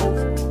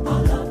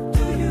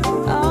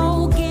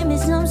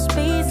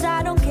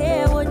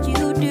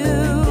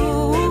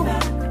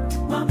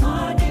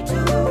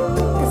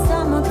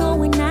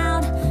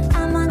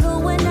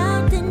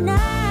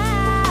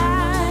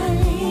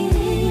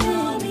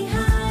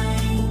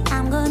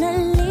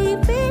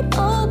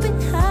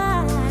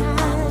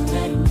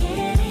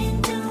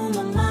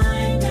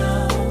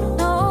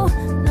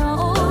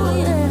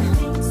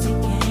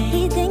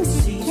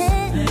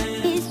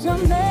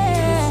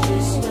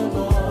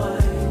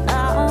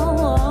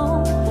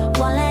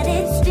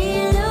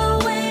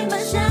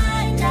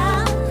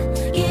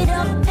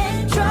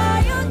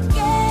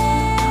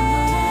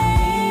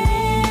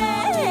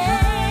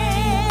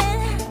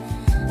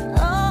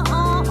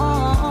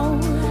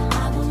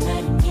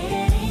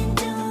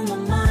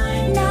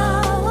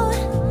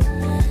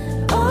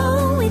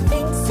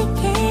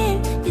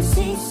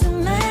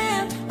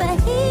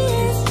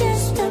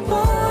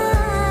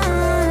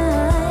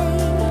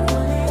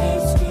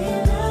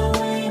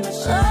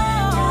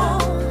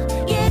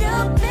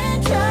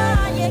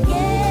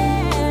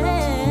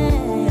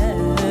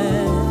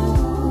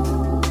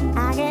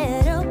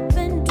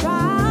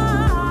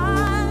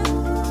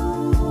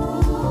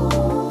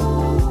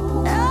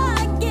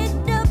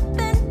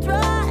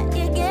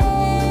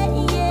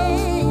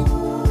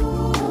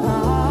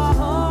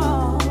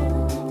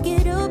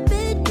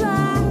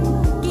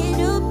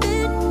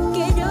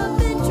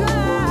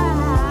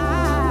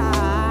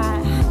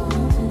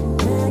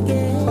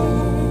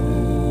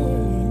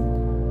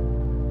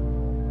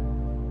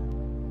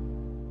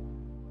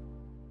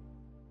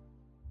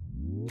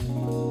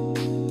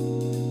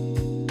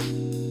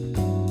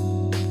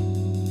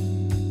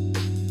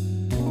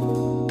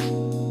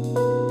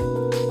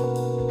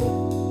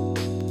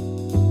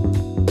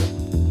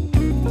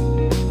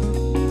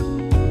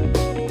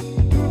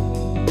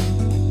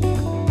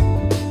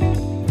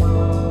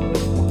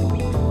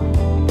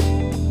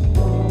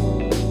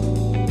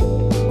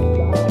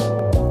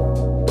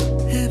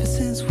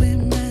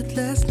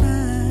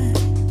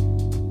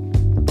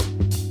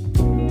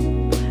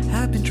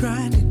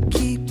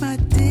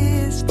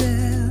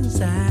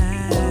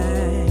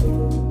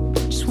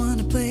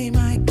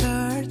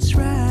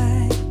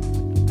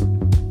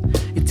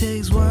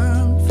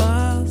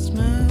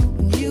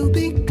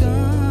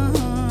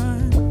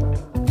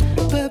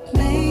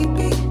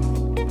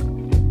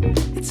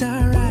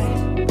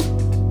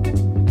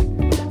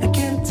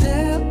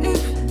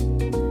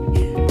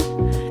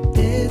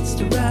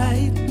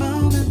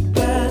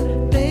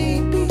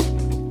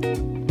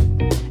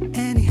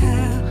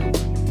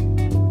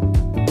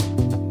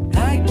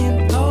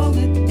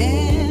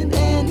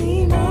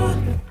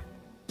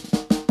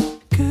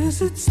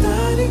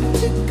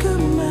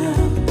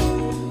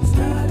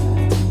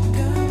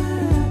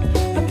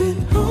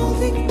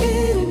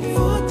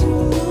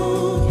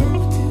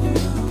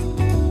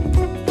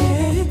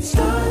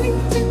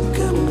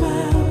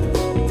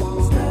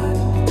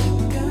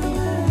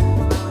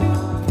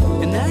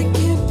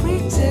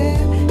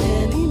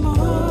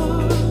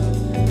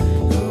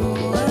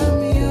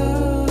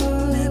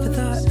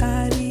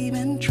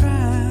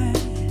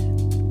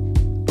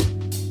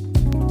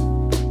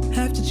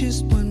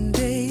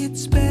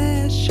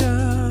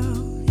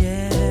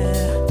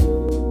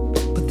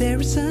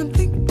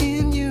 something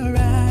in your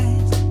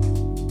eyes.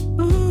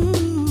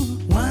 Ooh,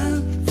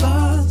 one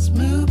false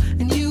move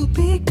and you'll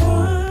be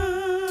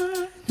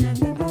gone.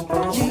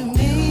 You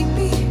made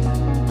me,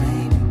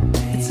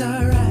 it's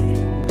alright.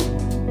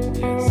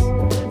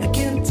 I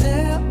can't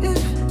tell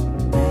if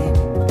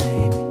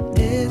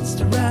it's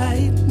the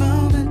right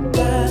moment,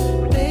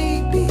 but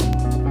baby,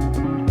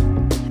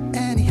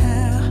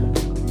 anyhow,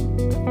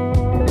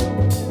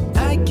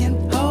 I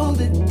can't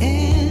hold it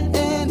in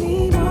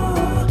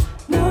anymore.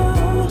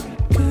 No,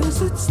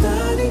 'cause it's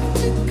starting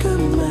to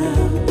come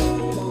out.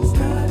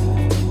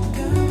 Starting to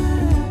come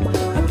out.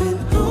 I've been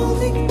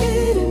holding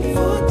it in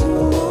for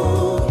too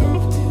long.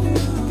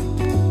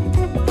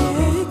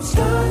 Yeah, it's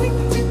starting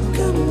to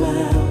come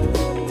out.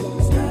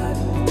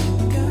 Starting to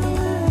come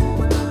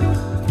out.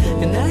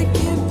 And I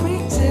can't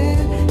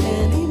pretend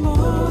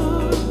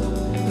anymore.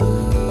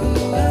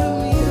 Ooh, I'm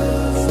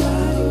yours.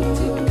 Starting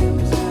to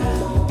come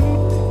out.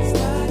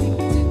 Starting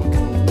to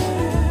come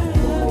out.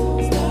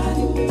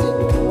 Starting to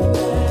come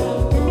out.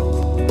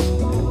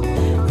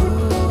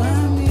 Ooh,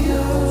 I'm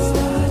yours.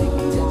 Starting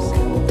to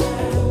come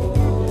out.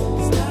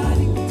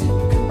 Starting to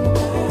come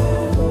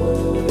out. Ooh,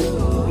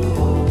 I'm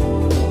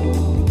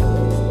yours.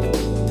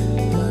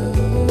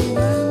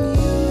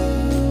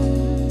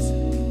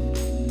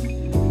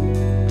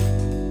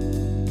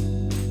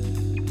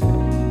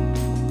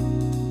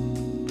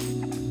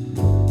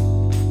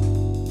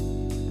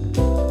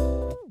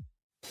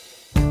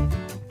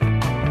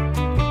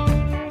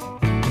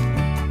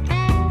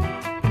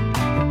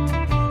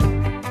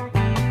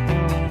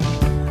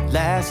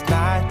 Last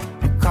night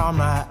you caught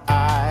my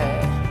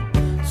eye,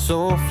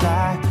 so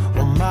fly,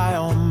 oh my,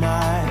 oh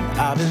my.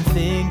 I've been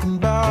thinking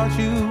about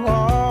you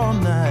all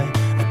night.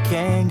 I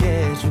can't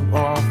get you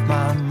off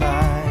my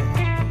mind.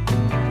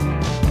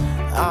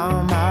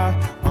 I'm out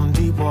on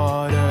deep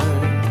water.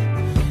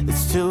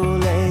 It's too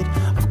late,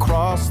 I've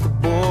crossed the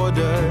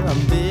border.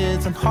 I'm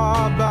bitten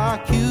hard by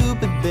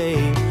Cupid,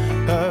 babe.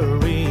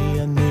 Hurry,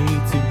 I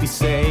need to be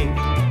saved.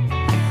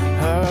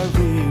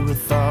 Hurry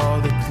with all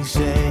the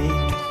cliches.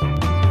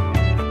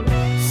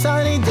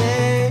 Sunny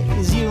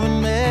days, you and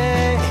me,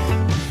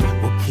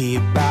 we'll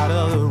keep out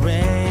of the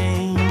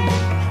rain.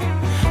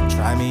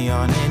 Try me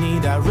on any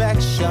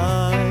direction,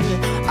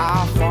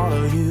 I'll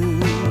follow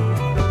you.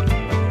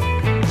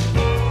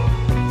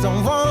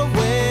 Don't wanna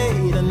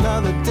wait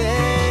another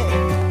day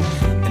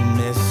and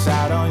miss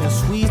out on your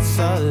sweet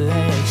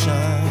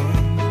selection.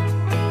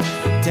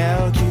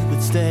 Tell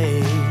Cupid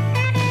stay,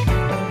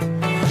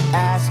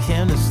 ask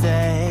him to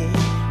stay,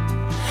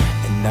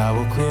 and I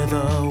will clear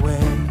the way.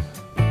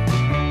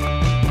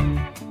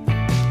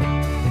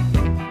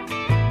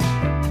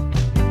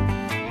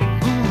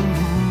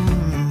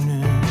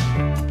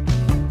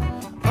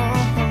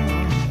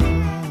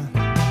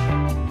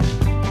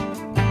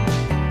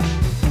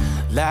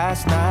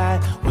 Last night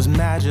was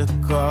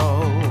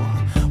magical.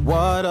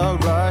 What a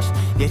rush,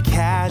 yet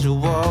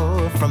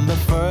casual. From the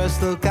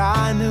first look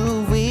I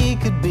knew we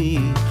could be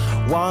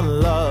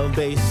one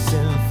love-based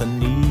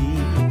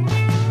symphony.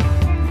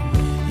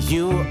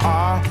 You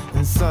are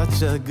in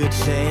such a good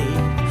shape.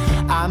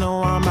 I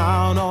know I'm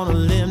out on a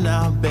limb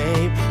now,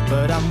 babe,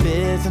 but I'm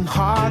bitten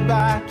hard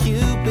by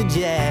Cupid,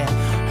 yeah.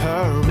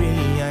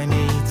 Hurry, I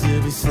need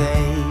to be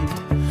saved.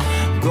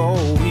 Go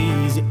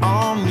easy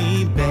on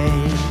me,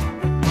 babe.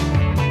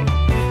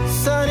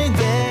 Sunny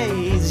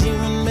days, you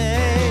and me,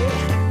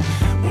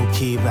 we'll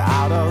keep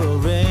out of the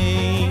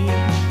rain.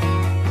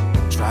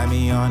 Try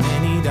me on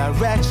any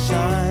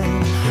direction,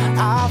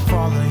 I'll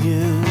follow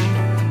you.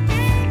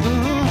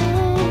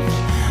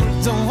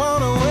 Don't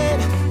wanna wait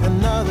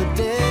another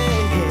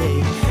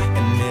day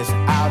and miss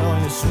out on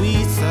your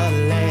sweet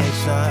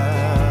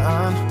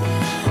selection.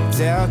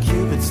 Tell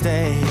Cupid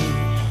stay,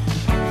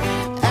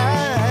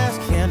 ask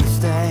him to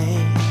stay,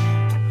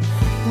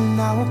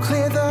 and I will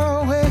clear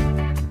the way.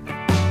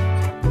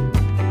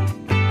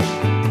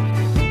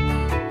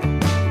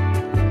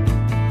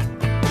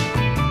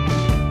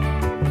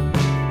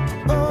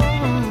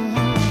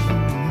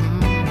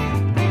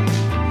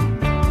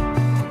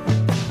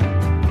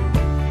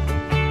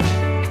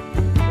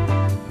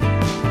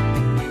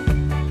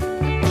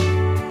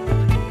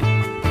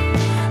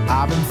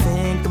 I've been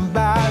thinking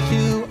about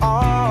you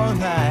all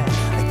night.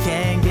 I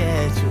can't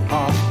get you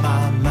off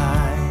my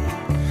mind.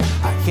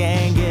 I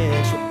can't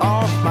get you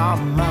off my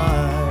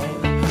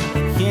mind.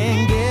 I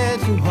can't get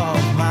you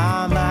off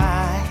my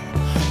mind.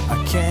 I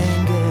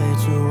can't get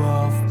you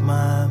off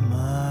my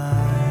mind.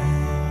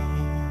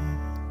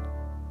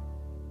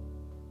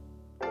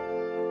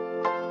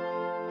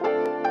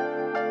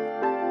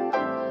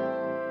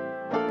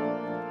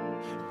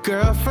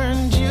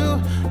 Girlfriend,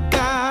 you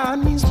got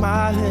me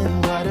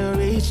smiling brighter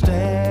each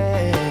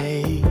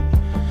day.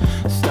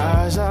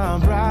 Stars are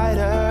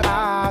brighter,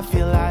 I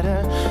feel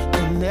lighter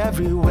in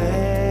every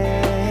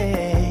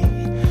way.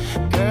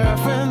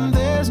 Girlfriend,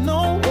 there's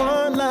no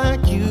one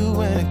like you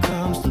when it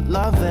comes to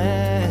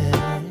loving.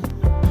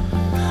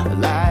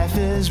 Life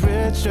is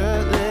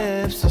richer,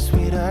 lips are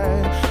sweeter.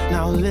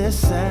 Now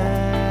listen,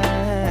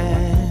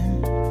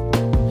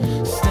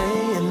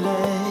 stay and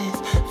let's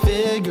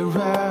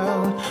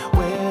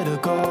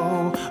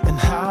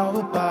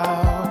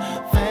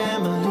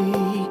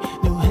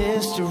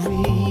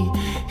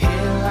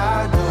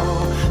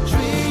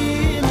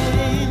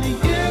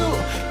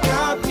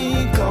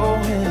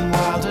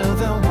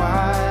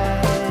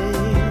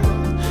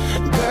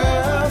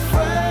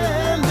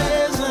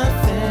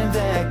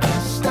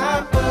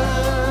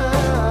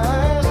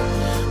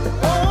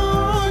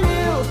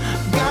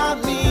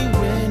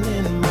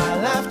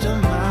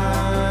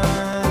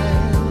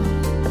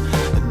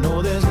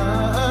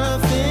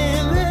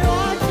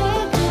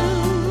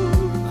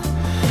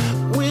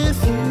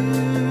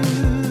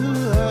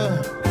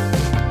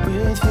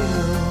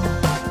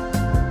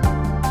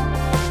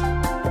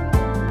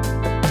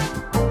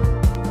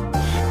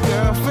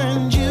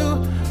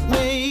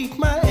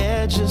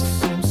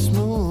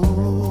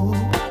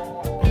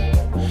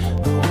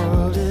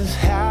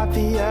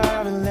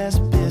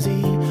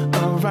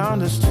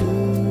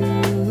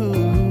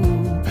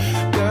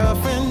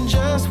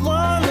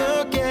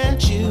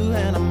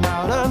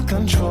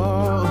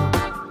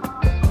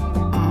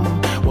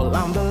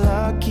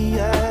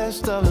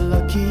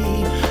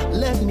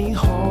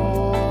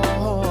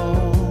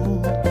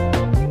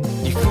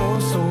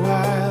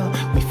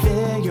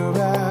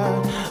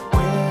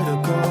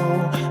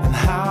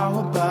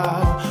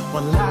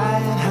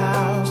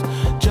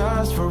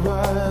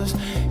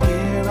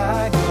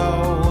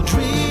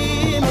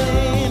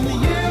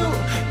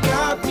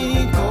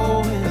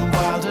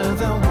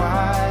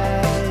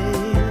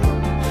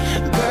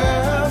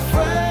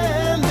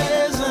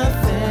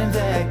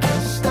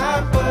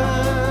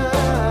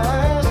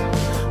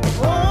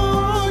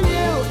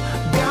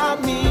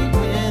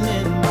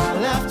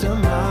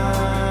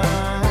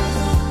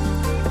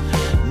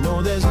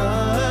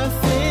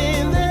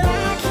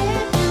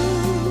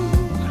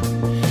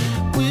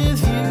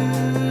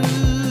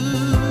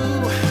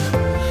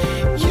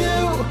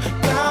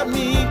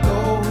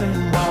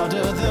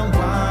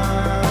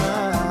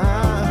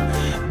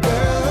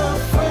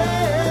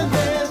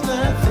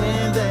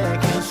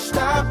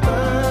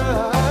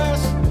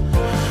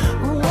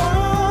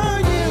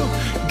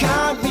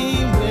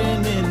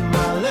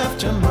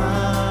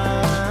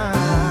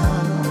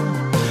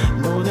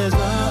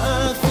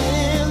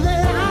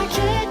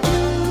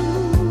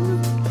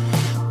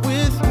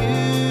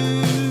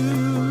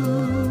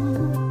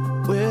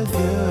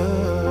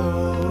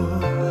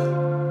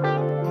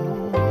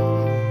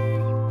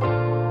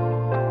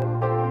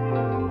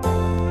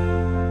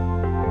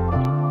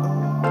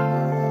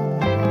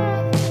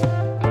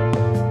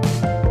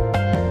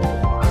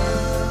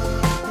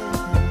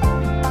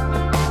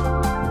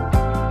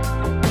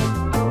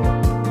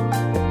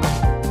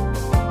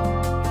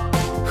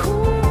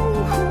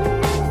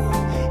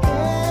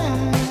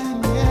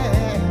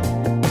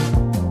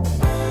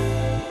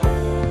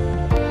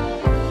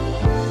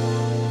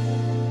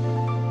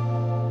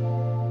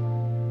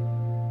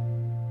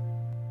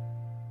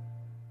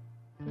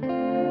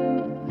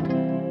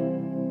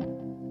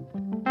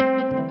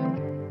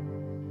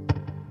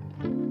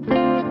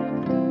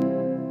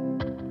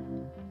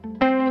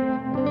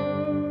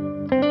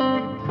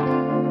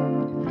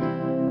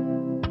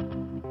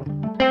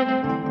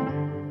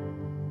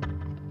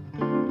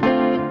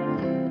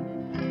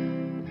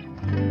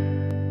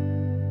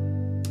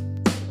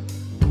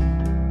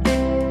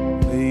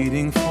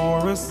waiting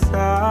for a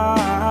sign.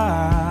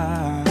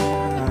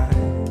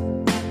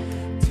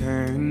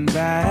 Turn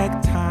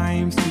back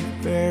times to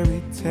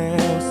fairy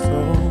tales,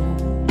 so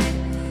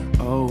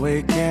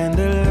awake and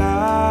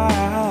alive.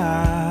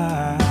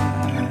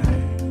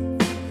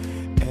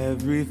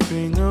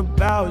 Everything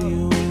about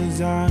you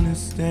is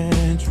honest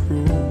and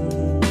true.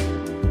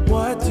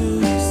 What do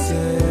you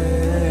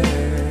say?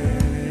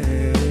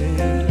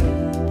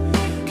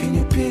 Can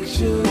you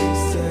picture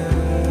yourself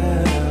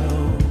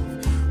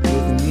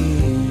with me?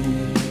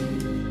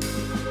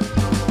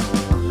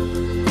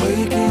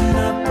 Waking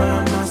up by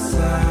my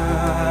side,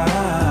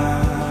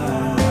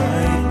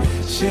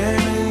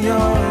 sharing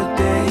your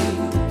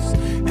days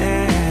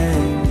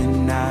and your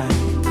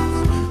nights,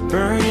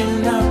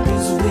 burning up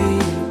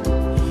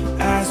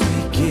as we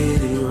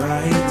get it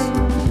right.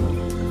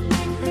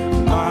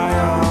 My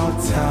all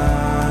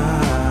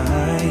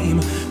time,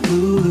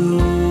 ooh.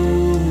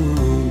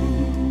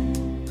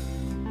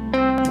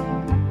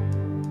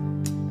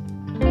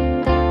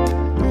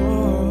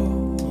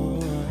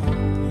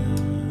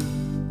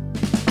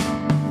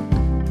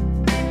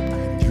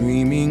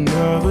 Dreaming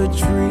of a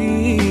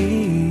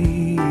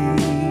dream,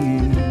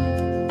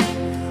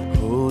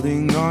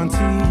 holding on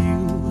to you,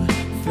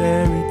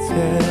 fairy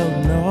tale,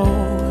 no.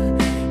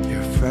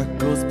 Your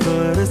freckles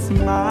put a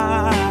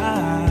smile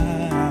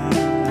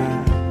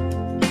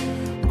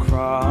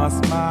across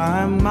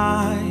my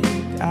mind.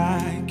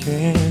 I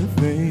can't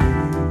think.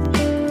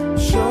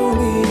 Show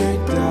me your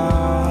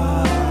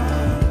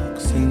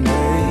darks and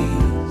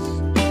days.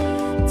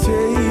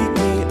 Take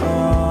me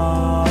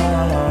all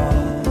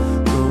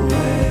the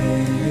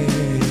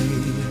way.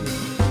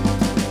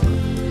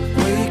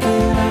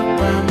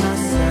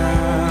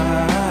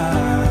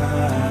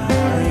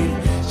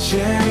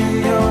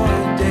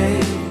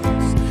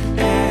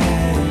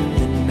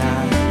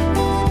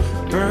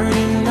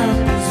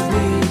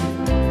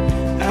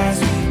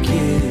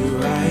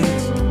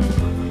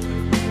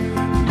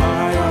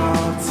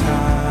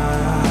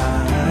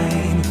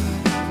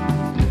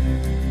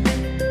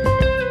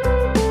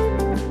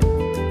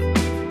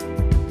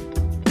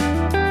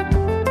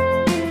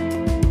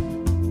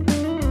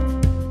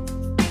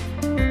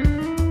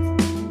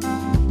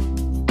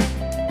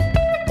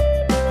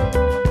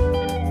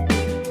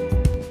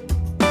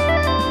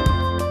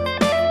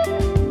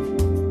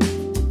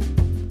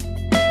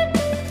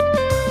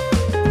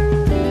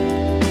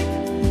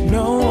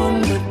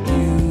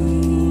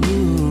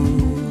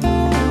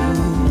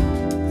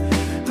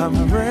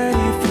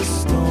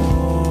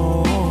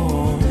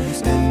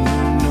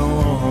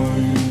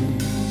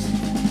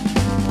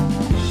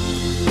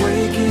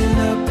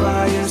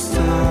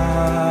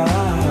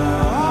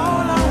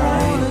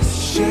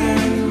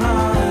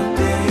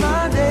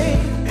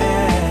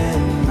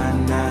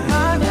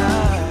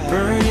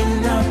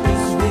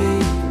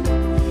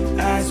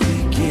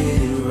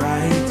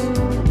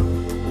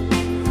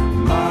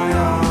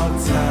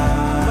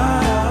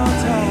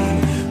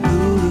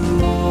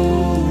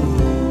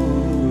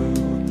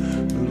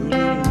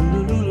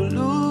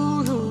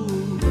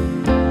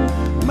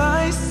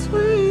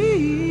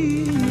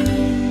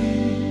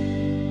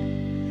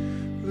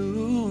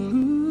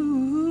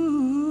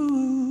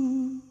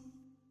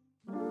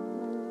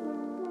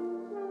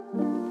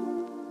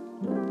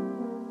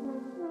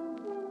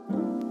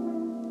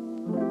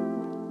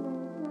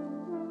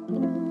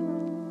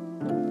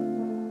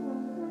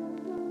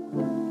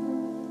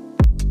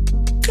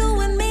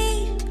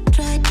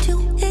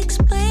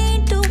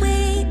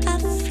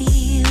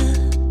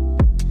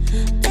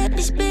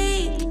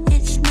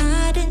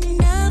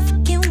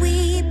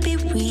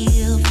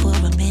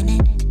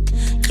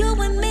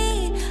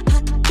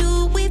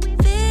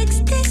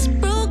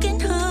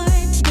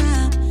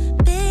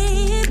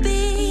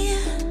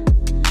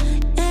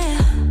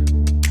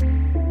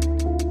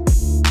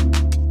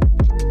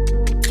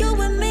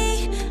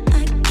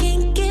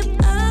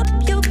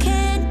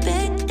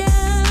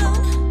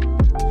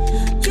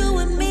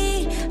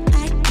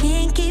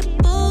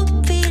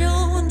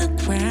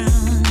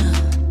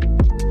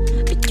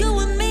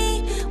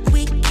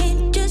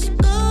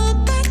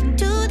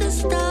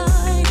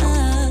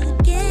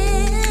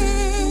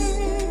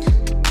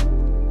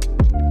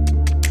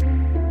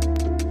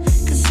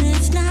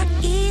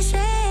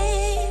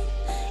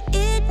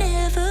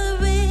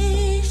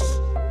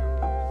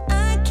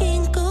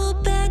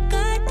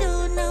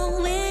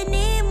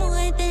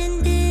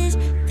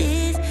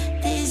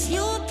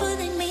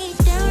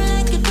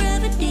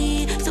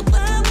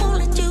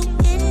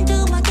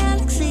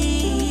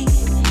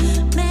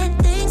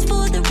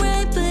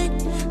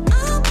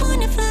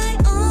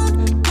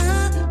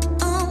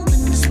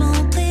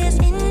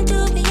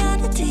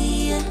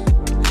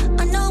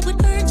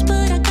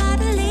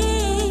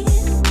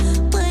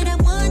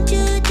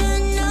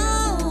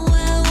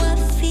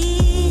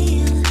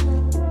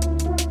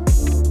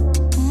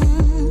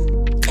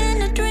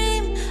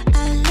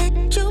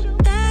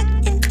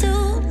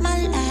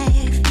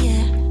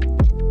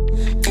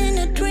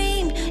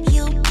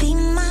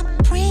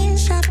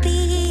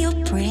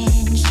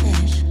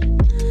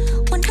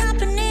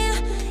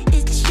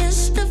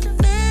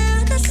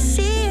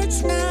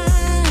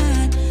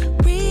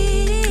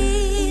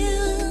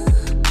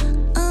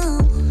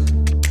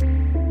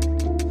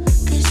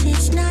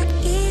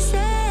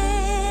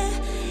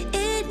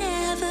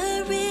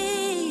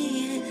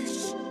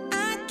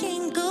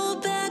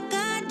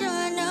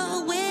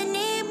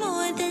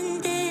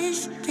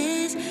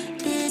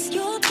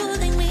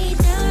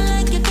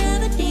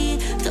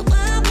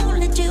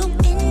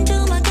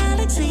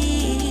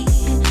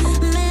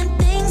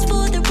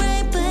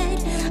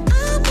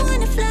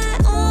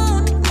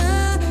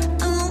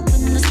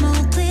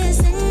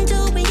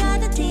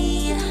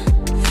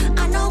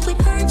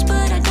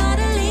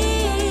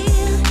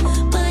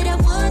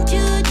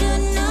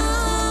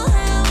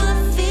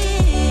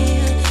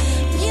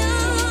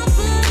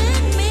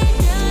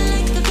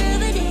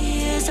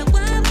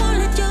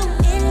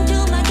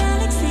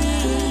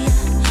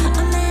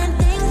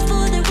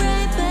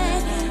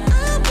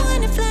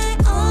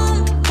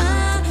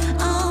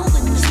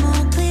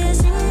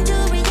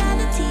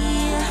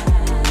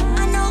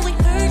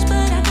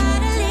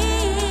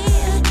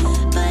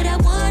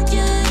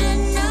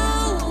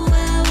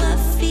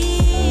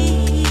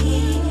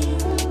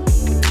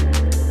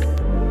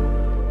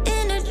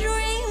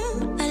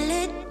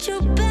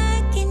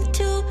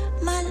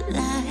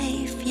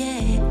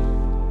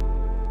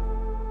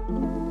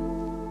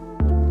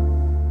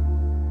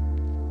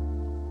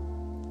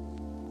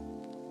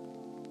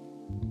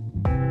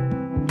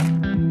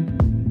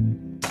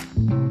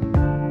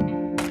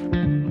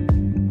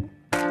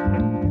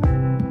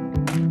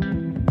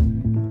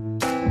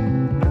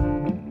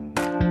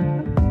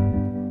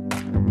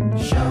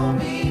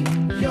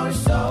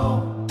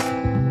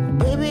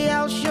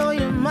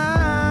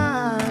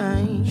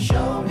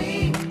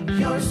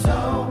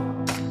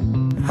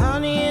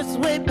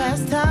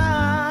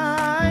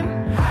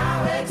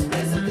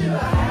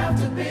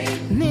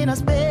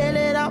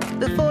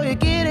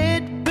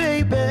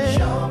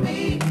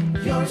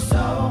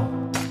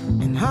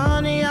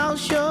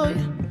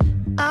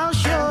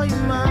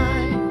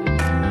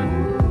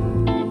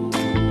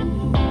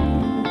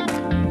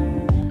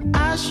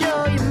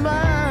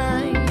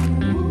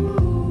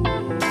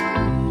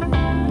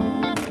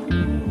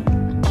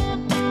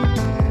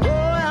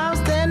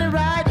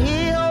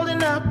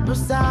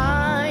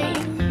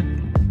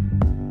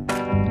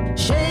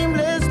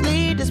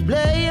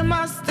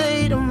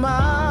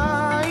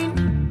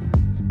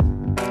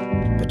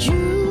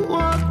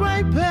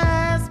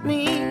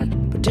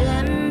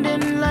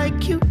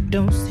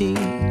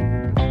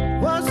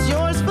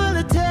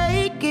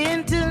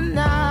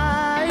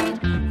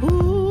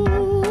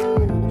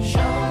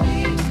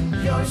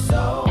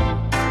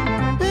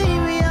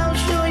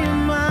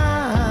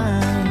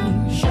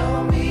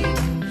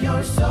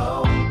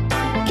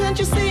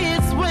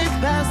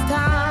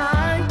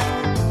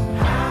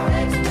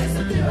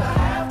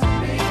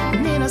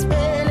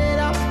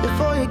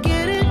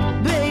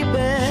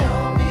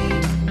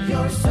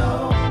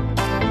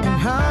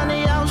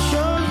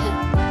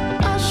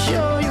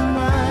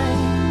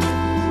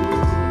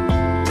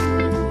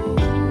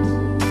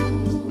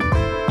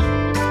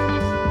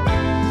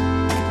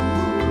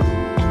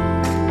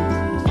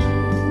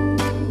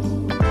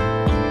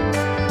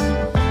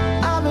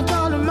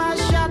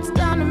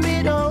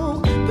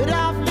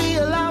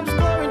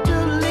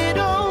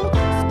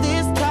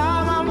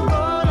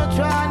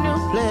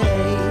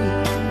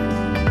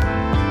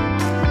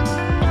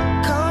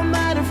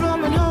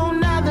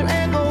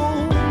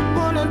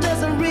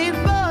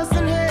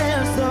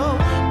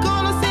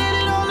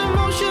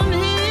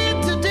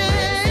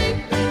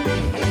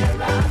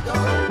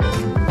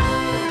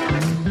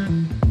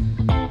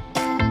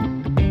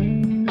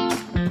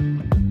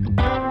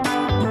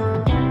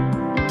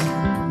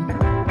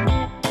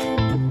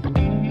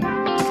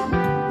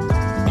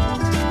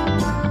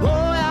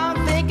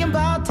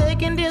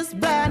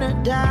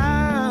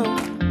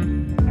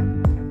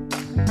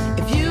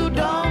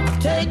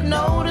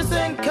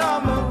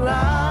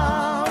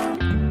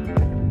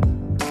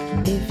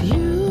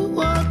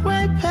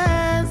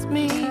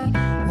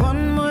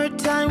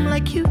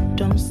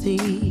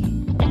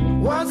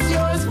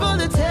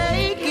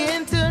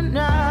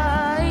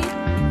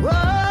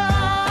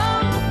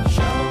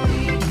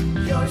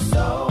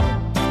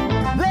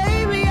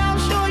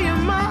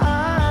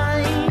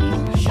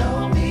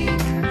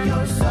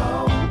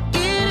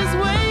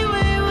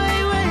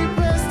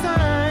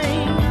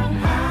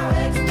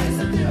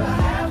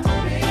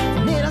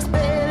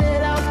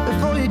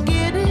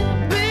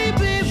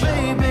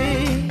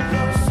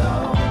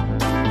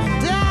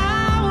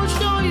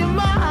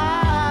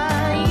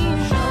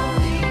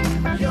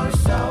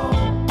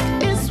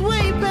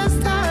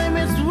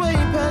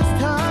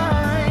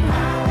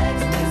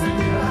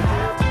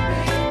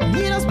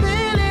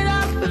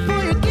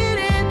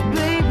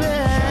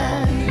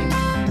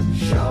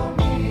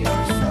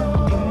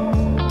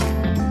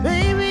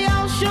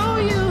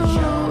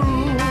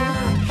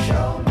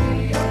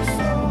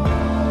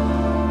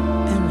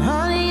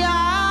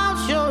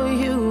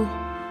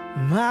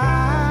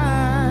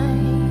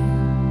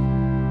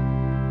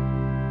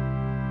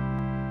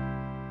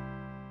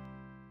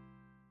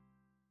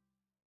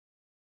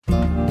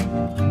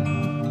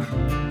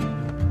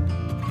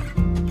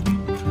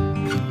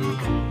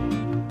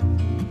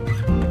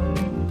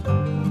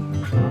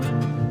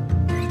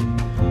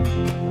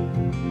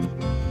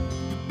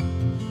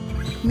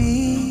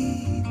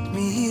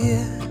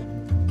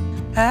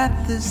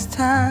 at this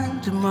time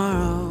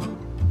tomorrow.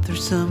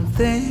 There's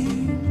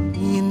something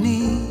you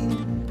need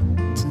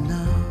to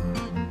know.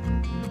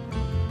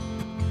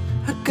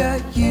 I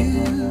got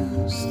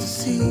used to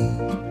see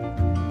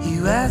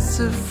you as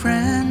a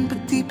friend,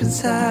 but deep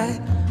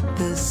inside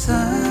there's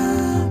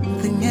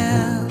something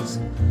else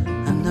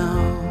I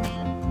know.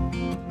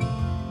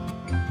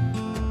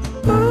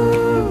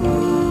 Ooh,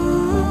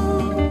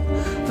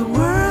 the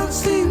world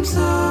seems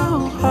so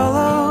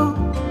hollow.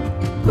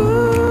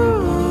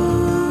 Ooh,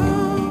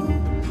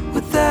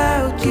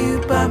 without you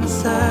by my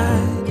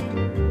side.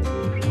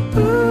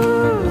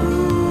 Ooh,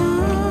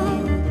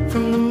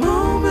 from the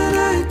moment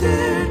I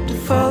dared to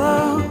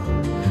follow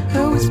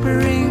a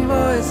whispering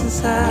voice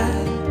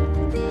inside,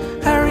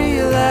 I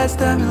realized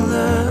I'm in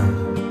love.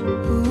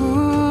 Ooh,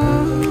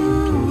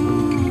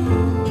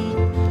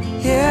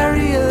 yeah, I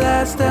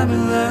realized I'm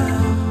in love.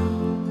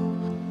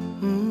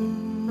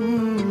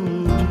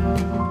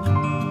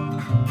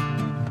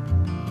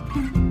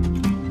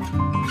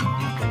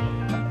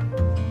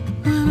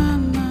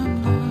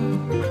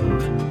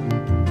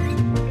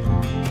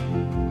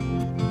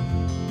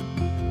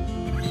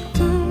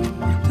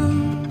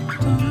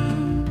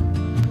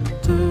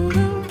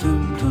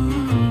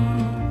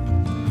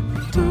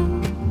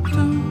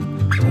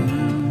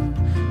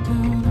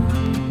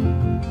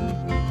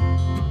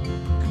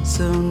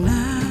 So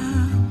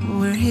now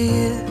we're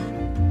here.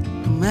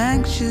 I'm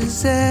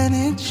anxious and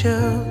it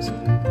shows,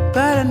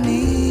 but I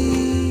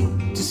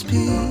need to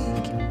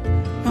speak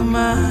my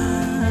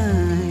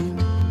mind.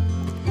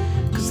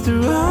 'Cause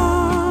through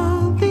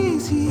all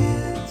these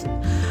years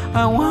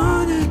I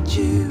wanted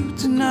you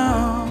to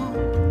know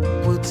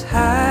what's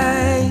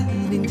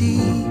hiding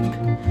deep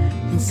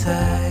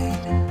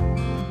inside.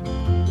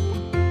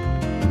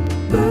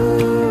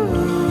 Ooh,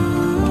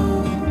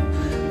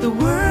 the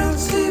world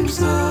seems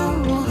so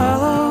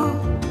hollow.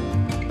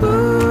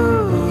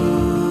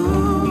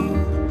 Ooh,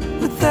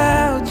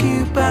 without you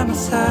by my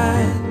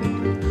side.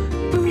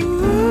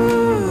 Ooh,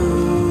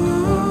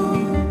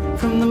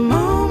 from the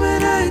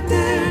moment I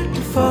dared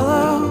to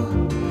follow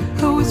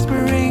a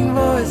whispering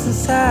voice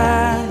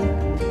inside,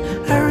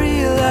 I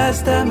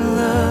realized I'm in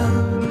love.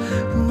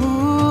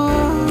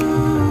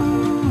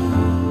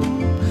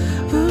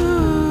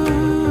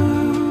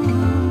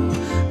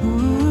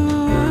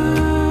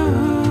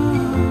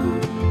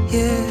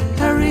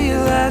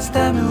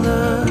 I'm in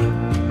love.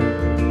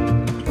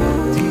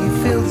 Do you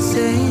feel the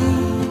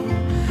same?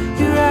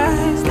 Your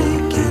eyes, they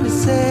can't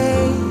say.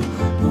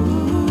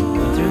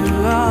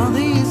 Through all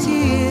these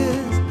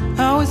years,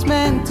 I was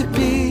meant to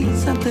be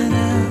something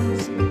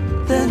else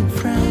than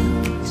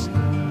friends.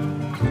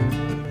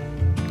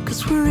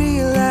 'Cause we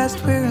realized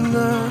we're in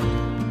love.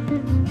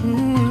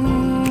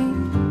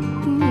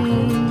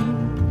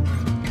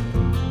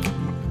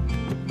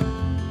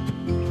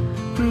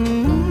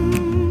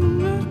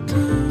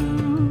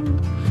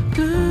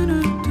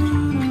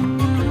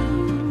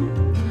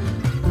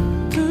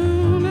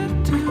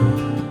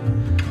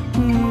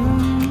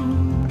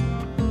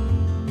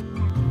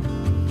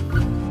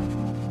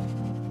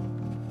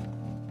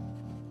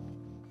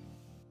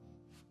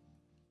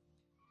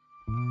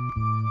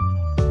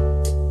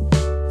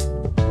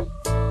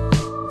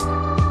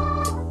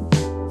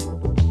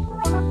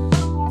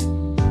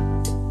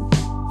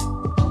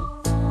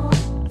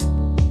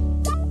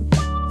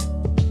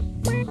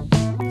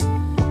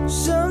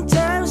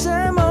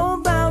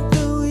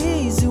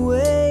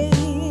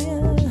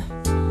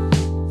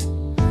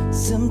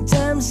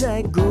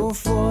 I go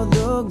for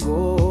the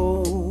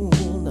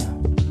gold.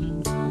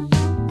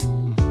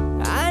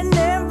 I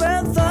never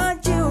thought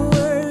you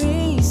were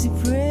easy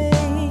prey.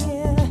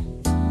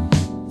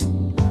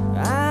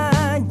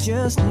 I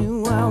just knew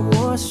I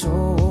was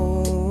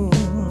sold.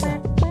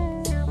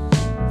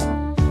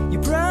 You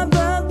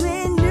probably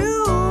knew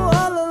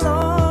all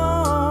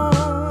along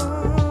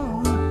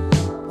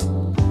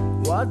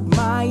what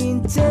my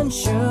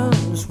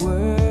intentions were.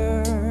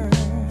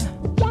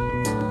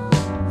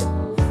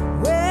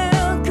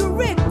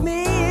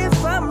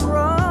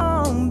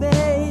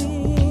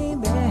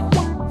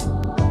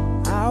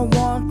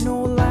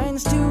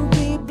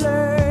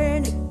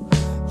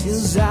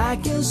 I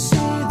can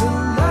see the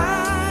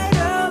light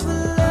of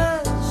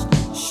lust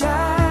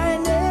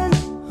shining,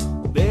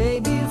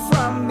 baby,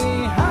 from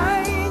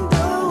behind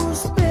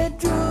those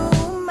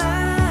bedroom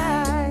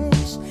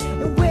eyes.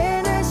 And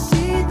when I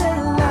see the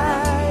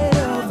light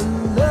of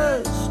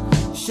lust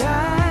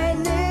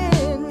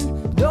shining,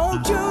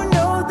 don't you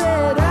know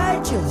that I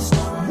just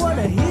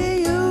wanna hear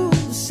you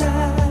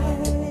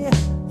sigh?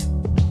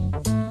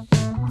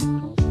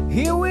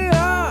 Here we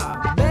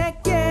are,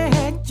 back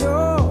at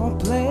your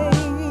place.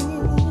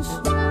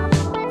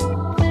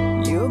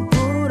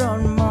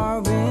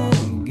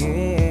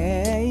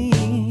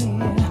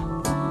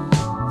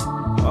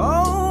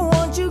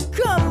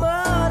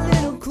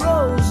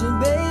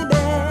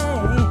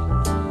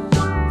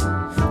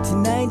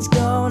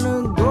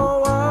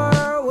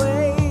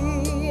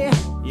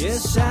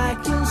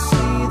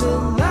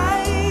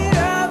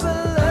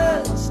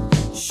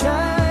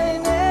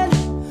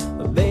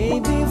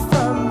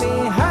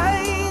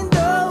 Behind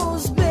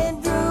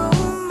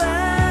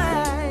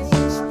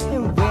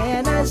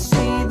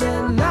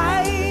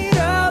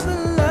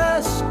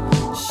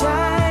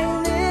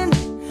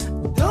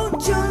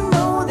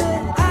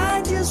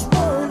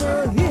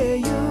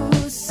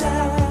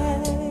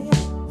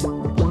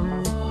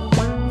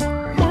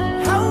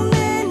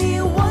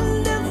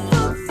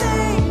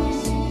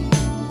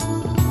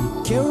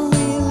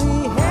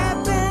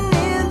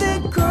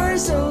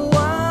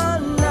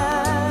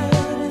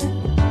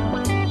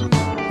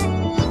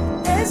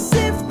as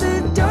if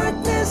the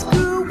darkness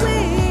grew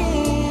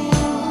wings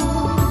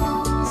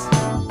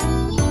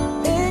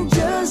and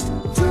just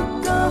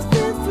took off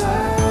and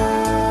flight.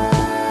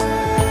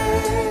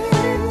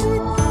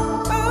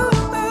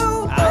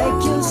 Oh, I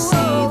can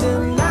see the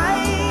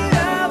light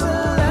of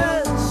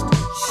lust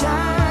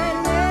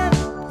shining,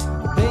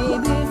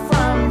 baby,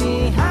 from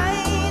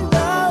behind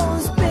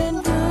those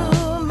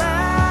bedroom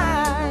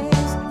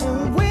eyes.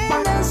 And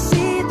when I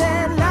see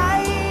that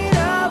light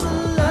of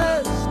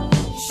lust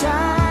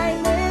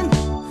shining,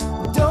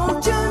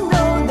 don't you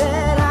know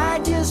that I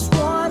just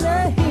wanna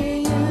hear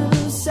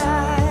you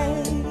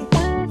sigh?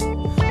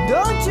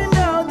 Don't you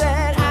know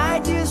that I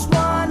just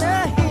wanna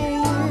hear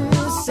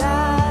you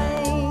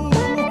sigh?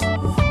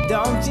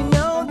 Don't you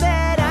know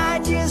that I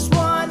just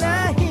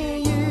wanna hear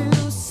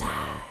you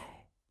sigh?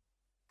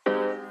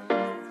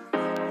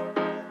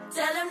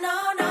 Tell him no,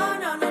 no,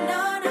 no, no,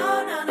 no, no,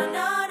 no, no,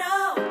 no, no.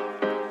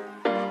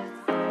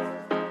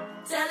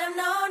 Tell him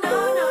no, no,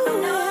 no, no,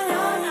 no,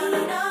 no, no,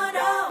 no, no,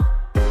 no.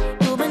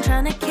 You've been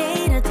trying to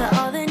cater to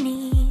all the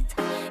needs.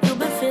 You've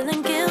been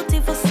feeling guilty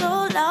for so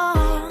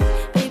long.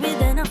 Baby,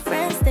 they're not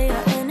friends, they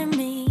are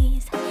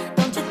enemies.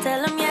 Don't you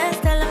tell him yes,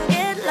 tell him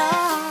get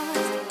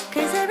lost.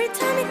 'Cause every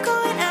time you go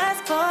and ask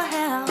for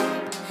help,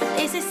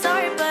 they say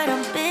sorry, but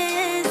I'm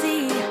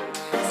busy.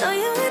 So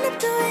you end up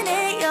doing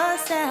it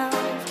yourself.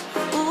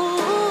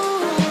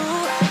 Ooh,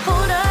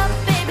 hold up,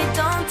 baby,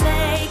 don't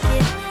take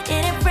it.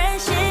 It ain't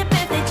friendship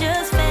if they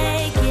just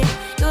fake it.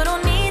 You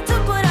don't need to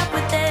put up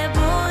with their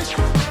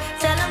bullshit.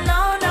 Tell them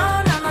no, no,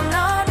 no, no,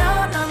 no, no,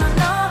 no, no,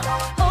 no.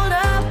 Hold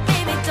up,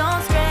 baby,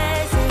 don't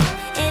stress it.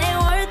 It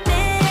ain't worth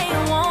it and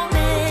you won't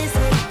miss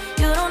it.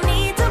 You don't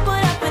need to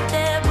put up with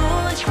their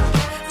bullshit.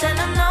 Tell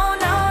them no,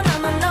 no, no,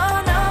 no, no,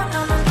 no, no,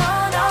 no, no,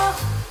 no.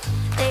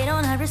 They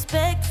don't have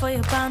respect for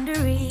your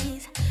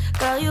boundaries.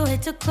 Girl, you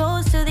hit too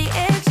close to the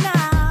edge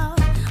now.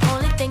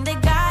 Only thing they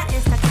got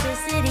is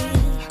toxicity.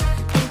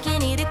 Think you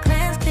need a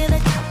cleanse, clear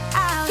it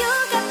out. You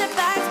got their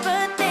backs,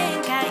 but they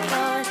ain't got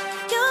yours.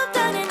 You've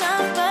done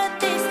enough, but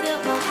they still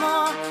want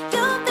more.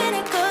 You've been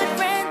a good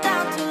friend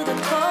down to the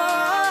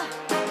core.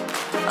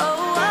 Oh,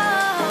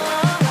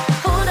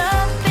 hold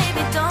up,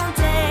 baby, don't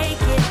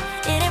take it.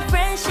 It ain't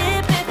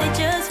friendship if they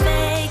just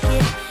fake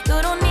it. You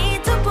don't need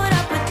to put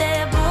up with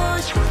their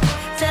bullshit.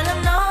 Tell them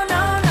no,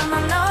 no, no, no,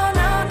 no,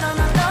 no, no,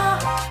 no, no.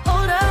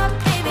 Hold up,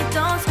 baby,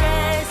 don't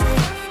stress it.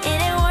 It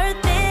ain't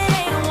worth it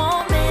and you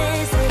won't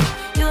miss it.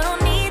 You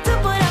don't need to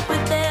put up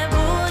with their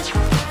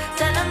bullshit.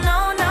 Tell them no,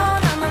 no,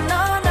 no, no,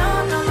 no, no,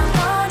 no, no,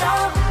 no, no.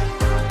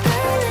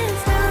 Girl,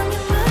 it's time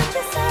you put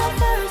yourself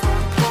first.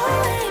 Go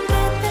and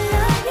get the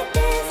love you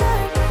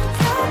deserve.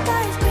 Stop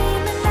by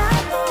screaming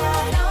out the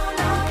word. No,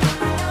 no,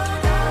 no, no,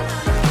 no,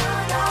 no, no,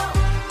 no.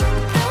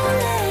 Don't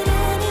let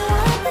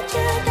anyone put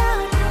you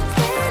down.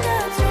 Stand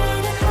up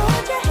straight and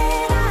hold your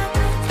head high.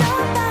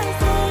 Stop by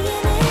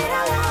saying it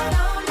out loud.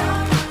 No, no,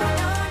 no,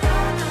 no, no,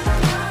 no,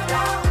 no,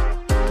 no.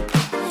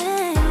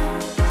 Yeah.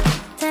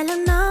 Tell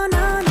him no,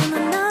 no, no, no,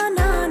 no,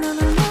 no, no,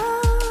 no,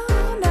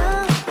 no, no.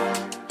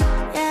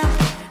 Yeah.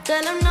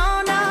 Tell him no,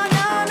 no,